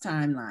of those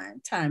time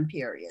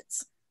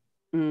periods.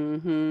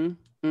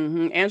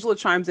 Angela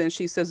chimes in.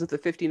 She says that the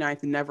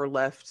 59th never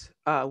left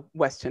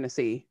West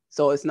Tennessee.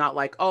 So it's not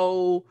like,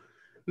 oh,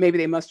 maybe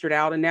they mustered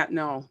out and that.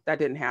 No, that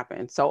didn't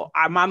happen. So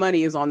my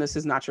money is on this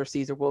is not your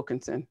Caesar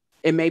Wilkinson.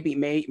 It maybe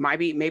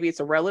it's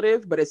a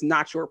relative, but it's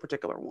not your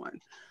particular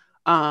one.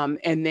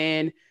 And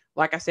then,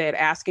 like I said,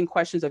 asking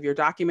questions of your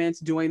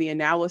documents, doing the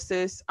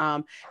analysis,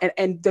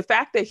 and the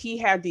fact that he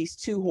had these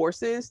 2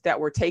 horses that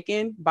were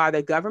taken by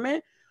the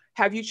government.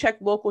 Have you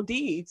checked local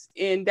deeds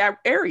in that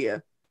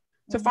area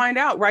to find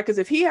out, right? Because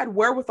if he had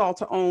wherewithal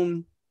to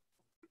own,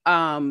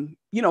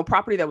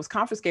 property that was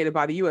confiscated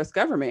by the U.S.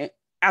 government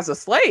as a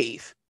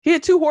slave, he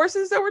had 2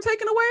 horses that were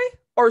taken away,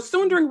 or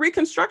soon during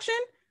Reconstruction.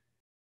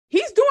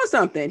 He's doing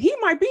something. He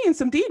might be in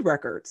some deed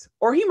records,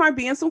 or he might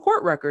be in some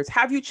court records.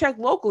 Have you checked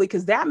locally?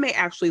 Because that may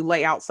actually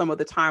lay out some of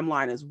the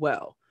timeline as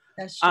well.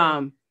 That's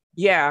true.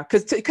 Yeah,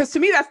 because to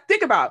me,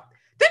 think about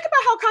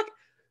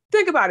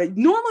it.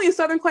 Normally in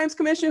Southern Claims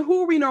Commission,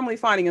 who are we normally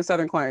finding in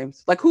Southern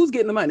Claims? Like, who's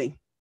getting the money?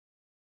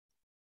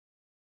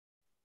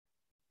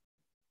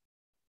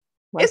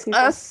 It's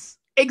us.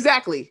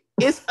 Exactly.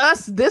 It's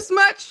us this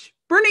much,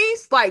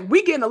 Bernice. Like,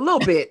 we getting a little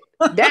bit,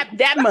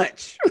 that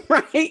much,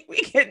 right?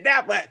 We get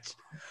that much.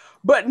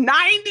 But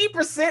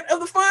 90%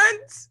 of the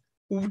funds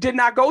did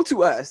not go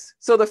to us.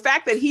 So the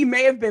fact that he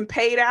may have been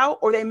paid out,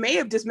 or they may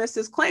have dismissed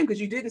his claim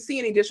because you didn't see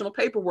any additional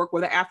paperwork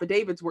where the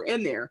affidavits were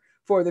in there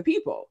for the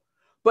people.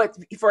 But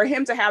for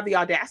him to have the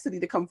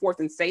audacity to come forth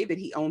and say that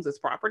he owns this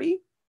property,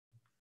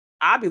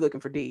 I'd be looking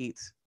for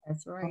deeds.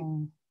 That's right.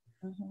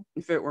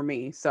 If it were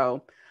me.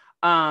 So,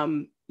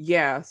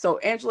 yeah. So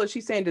Angela,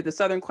 she's saying, did the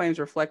Southern claims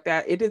reflect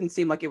that? It didn't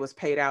seem like it was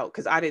paid out,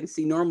 because I didn't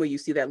see, normally you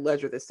see that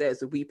ledger that says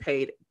that we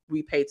paid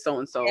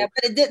so-and-so. Yeah,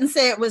 but it didn't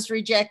say it was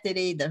rejected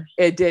either.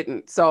 It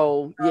didn't.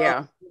 So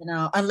yeah.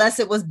 Unless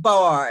it was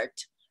barred.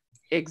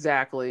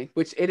 Exactly.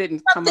 Which it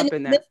didn't Something come up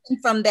in that.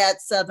 From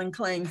that Southern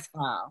claims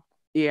file.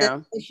 Yeah.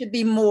 There should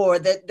be more,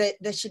 that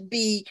there should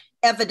be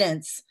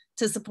evidence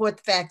to support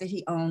the fact that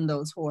he owned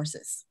those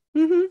horses.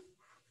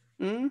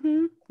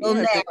 Mm-hmm. No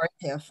Yeah,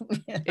 narrative.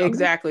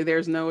 exactly.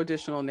 There's no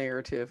additional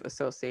narrative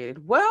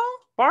associated. Well,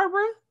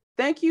 Barbara,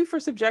 thank you for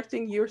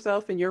subjecting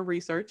yourself and your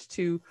research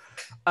to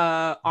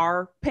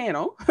our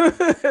panel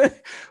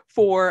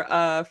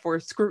for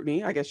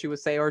scrutiny, I guess you would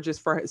say, or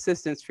just for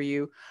assistance for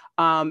you.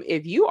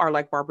 If you are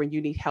like Barbara and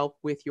you need help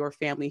with your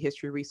family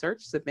history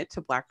research, submit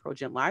to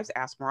BlackProGen Live's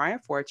Ask Mariah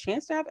for a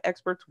chance to have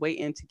experts weigh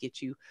in to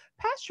get you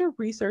past your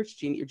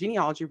your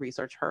genealogy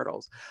research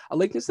hurdles. A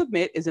link to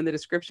submit is in the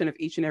description of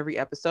each and every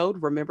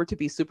episode. Remember to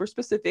be super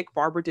specific.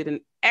 Barbara did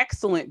an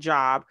excellent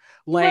job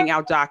laying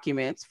out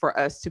documents for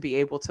us to be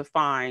able to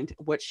find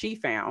what she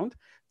found.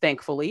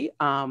 Thankfully,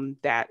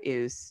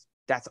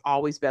 that's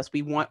always best.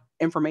 We want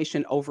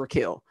information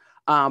overkill,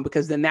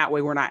 because then that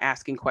way we're not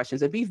asking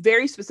questions. And be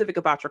very specific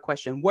about your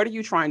question. What are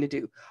you trying to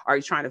do? Are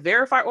you trying to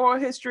verify oral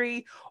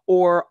history,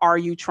 or are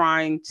you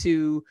trying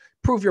to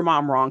prove your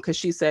mom wrong because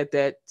she said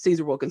that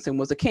Caesar Wilkinson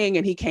was a king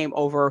and he came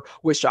over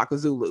with Shaka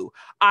Zulu?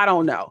 I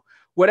don't know.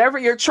 Whatever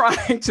you're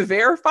trying to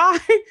verify,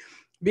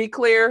 be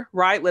clear,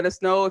 right? Let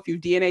us know if you've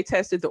DNA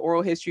tested the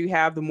oral history you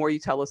have. The more you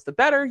tell us, the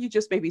better. You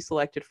just may be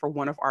selected for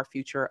one of our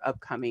future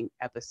upcoming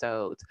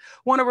episodes.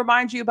 Want to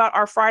remind you about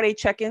our Friday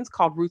check-ins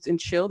called Roots and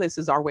Chill. This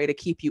is our way to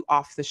keep you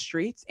off the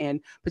streets and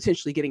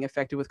potentially getting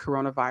affected with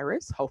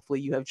coronavirus.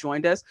 Hopefully you have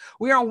joined us.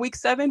 We are on week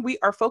 7. We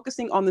are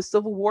focusing on the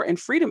Civil War and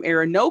Freedom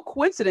era. No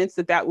coincidence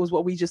that was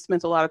what we just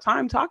spent a lot of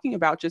time talking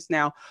about just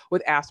now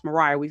with Ask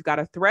Mariah. We've got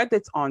a thread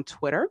that's on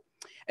Twitter,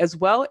 as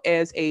well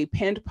as a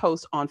pinned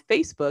post on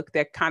Facebook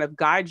that kind of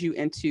guides you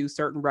into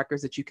certain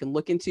records that you can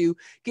look into,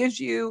 gives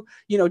you,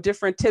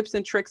 different tips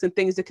and tricks and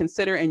things to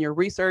consider in your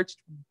research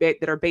that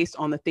are based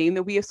on the theme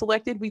that we have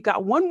selected. We've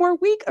got one more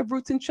week of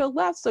Roots and Chill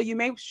left, so you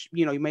may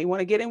want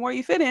to get in where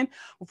you fit in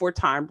before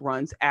time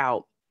runs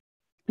out.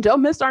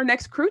 Don't miss our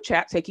next crew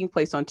chat taking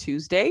place on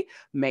Tuesday,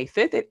 May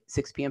 5th at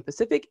 6 p.m.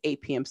 Pacific,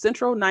 8 p.m.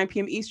 Central, 9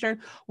 p.m. Eastern.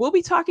 We'll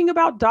be talking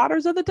about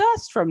Daughters of the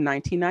Dust from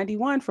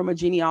 1991 from a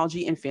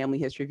genealogy and family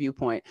history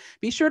viewpoint.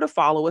 Be sure to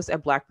follow us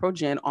at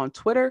BlackProGen on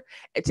Twitter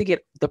to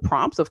get the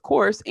prompts, of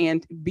course,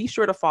 and be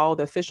sure to follow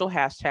the official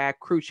hashtag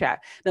crew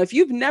chat. Now, if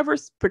you've never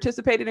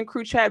participated in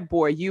crew chat,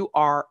 boy, you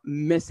are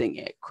missing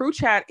it. Crew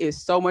chat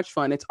is so much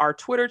fun. It's our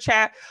Twitter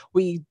chat.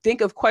 We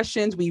think of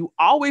questions. We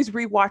always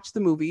rewatch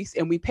the movies,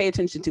 and we pay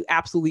attention to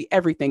absolutely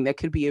everything that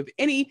could be of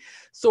any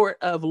sort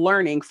of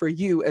learning for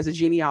you as a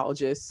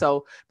genealogist.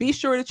 So be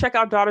sure to check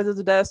out Daughters of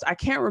the Dust. I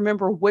can't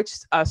remember which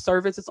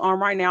service it's on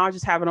right now. I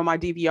just have it on my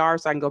DVR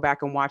so I can go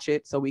back and watch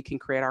it so we can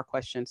create our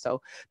questions.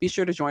 So be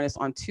sure to join us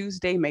on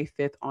Tuesday, May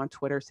 5th on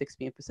Twitter, 6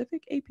 p.m.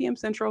 Pacific, 8 p.m.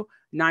 Central,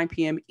 9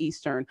 p.m.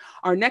 Eastern.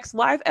 Our next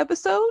live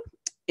episode,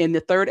 in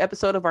the 3rd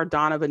episode of our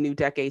Dawn of a New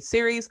Decade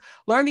series,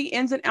 learn the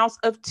ins and outs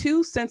of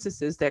 2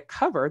 censuses that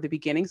cover the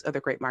beginnings of the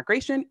Great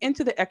Migration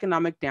into the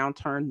economic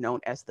downturn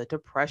known as the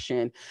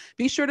Depression.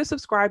 Be sure to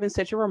subscribe and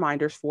set your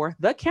reminders for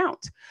The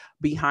Count,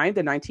 behind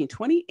the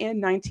 1920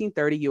 and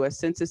 1930 U.S.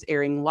 Census,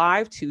 airing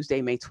live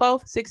Tuesday, May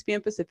 12th, 6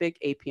 p.m. Pacific,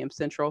 8 p.m.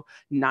 Central,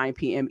 9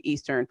 p.m.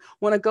 Eastern.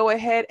 Want to go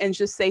ahead and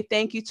just say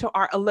thank you to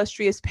our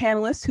illustrious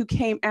panelists who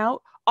came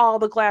out, all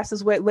the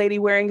glasses lady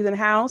wearing in the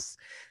house.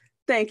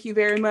 Thank you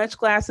very much,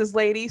 Glasses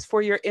Ladies,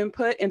 for your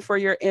input and for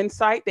your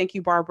insight. Thank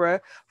you, Barbara,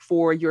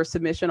 for your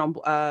submission on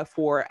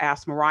for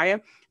Ask Mariah.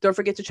 Don't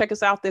forget to check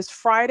us out this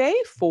Friday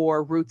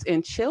for Roots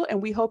and Chill,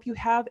 and we hope you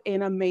have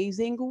an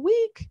amazing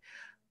week.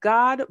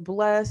 God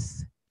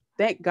bless.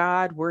 Thank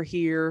God we're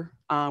here.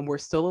 We're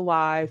still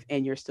alive,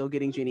 and you're still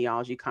getting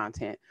genealogy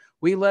content.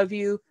 We love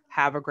you.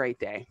 Have a great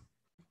day.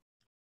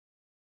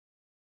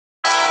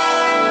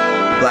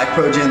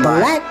 BlackProGen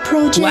Live.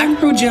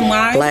 BlackProGen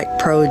Live.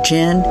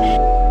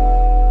 BlackProGen.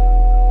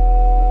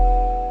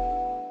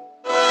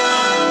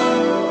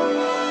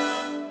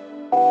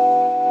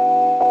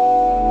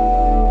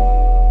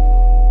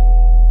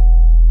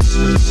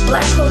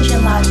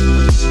 BlackProGen Live.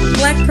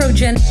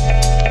 BlackProGen.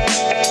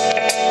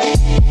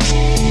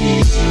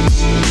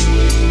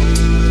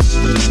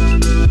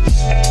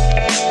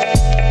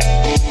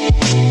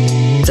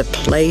 The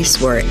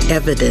place where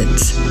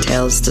evidence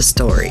tells the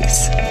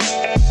stories.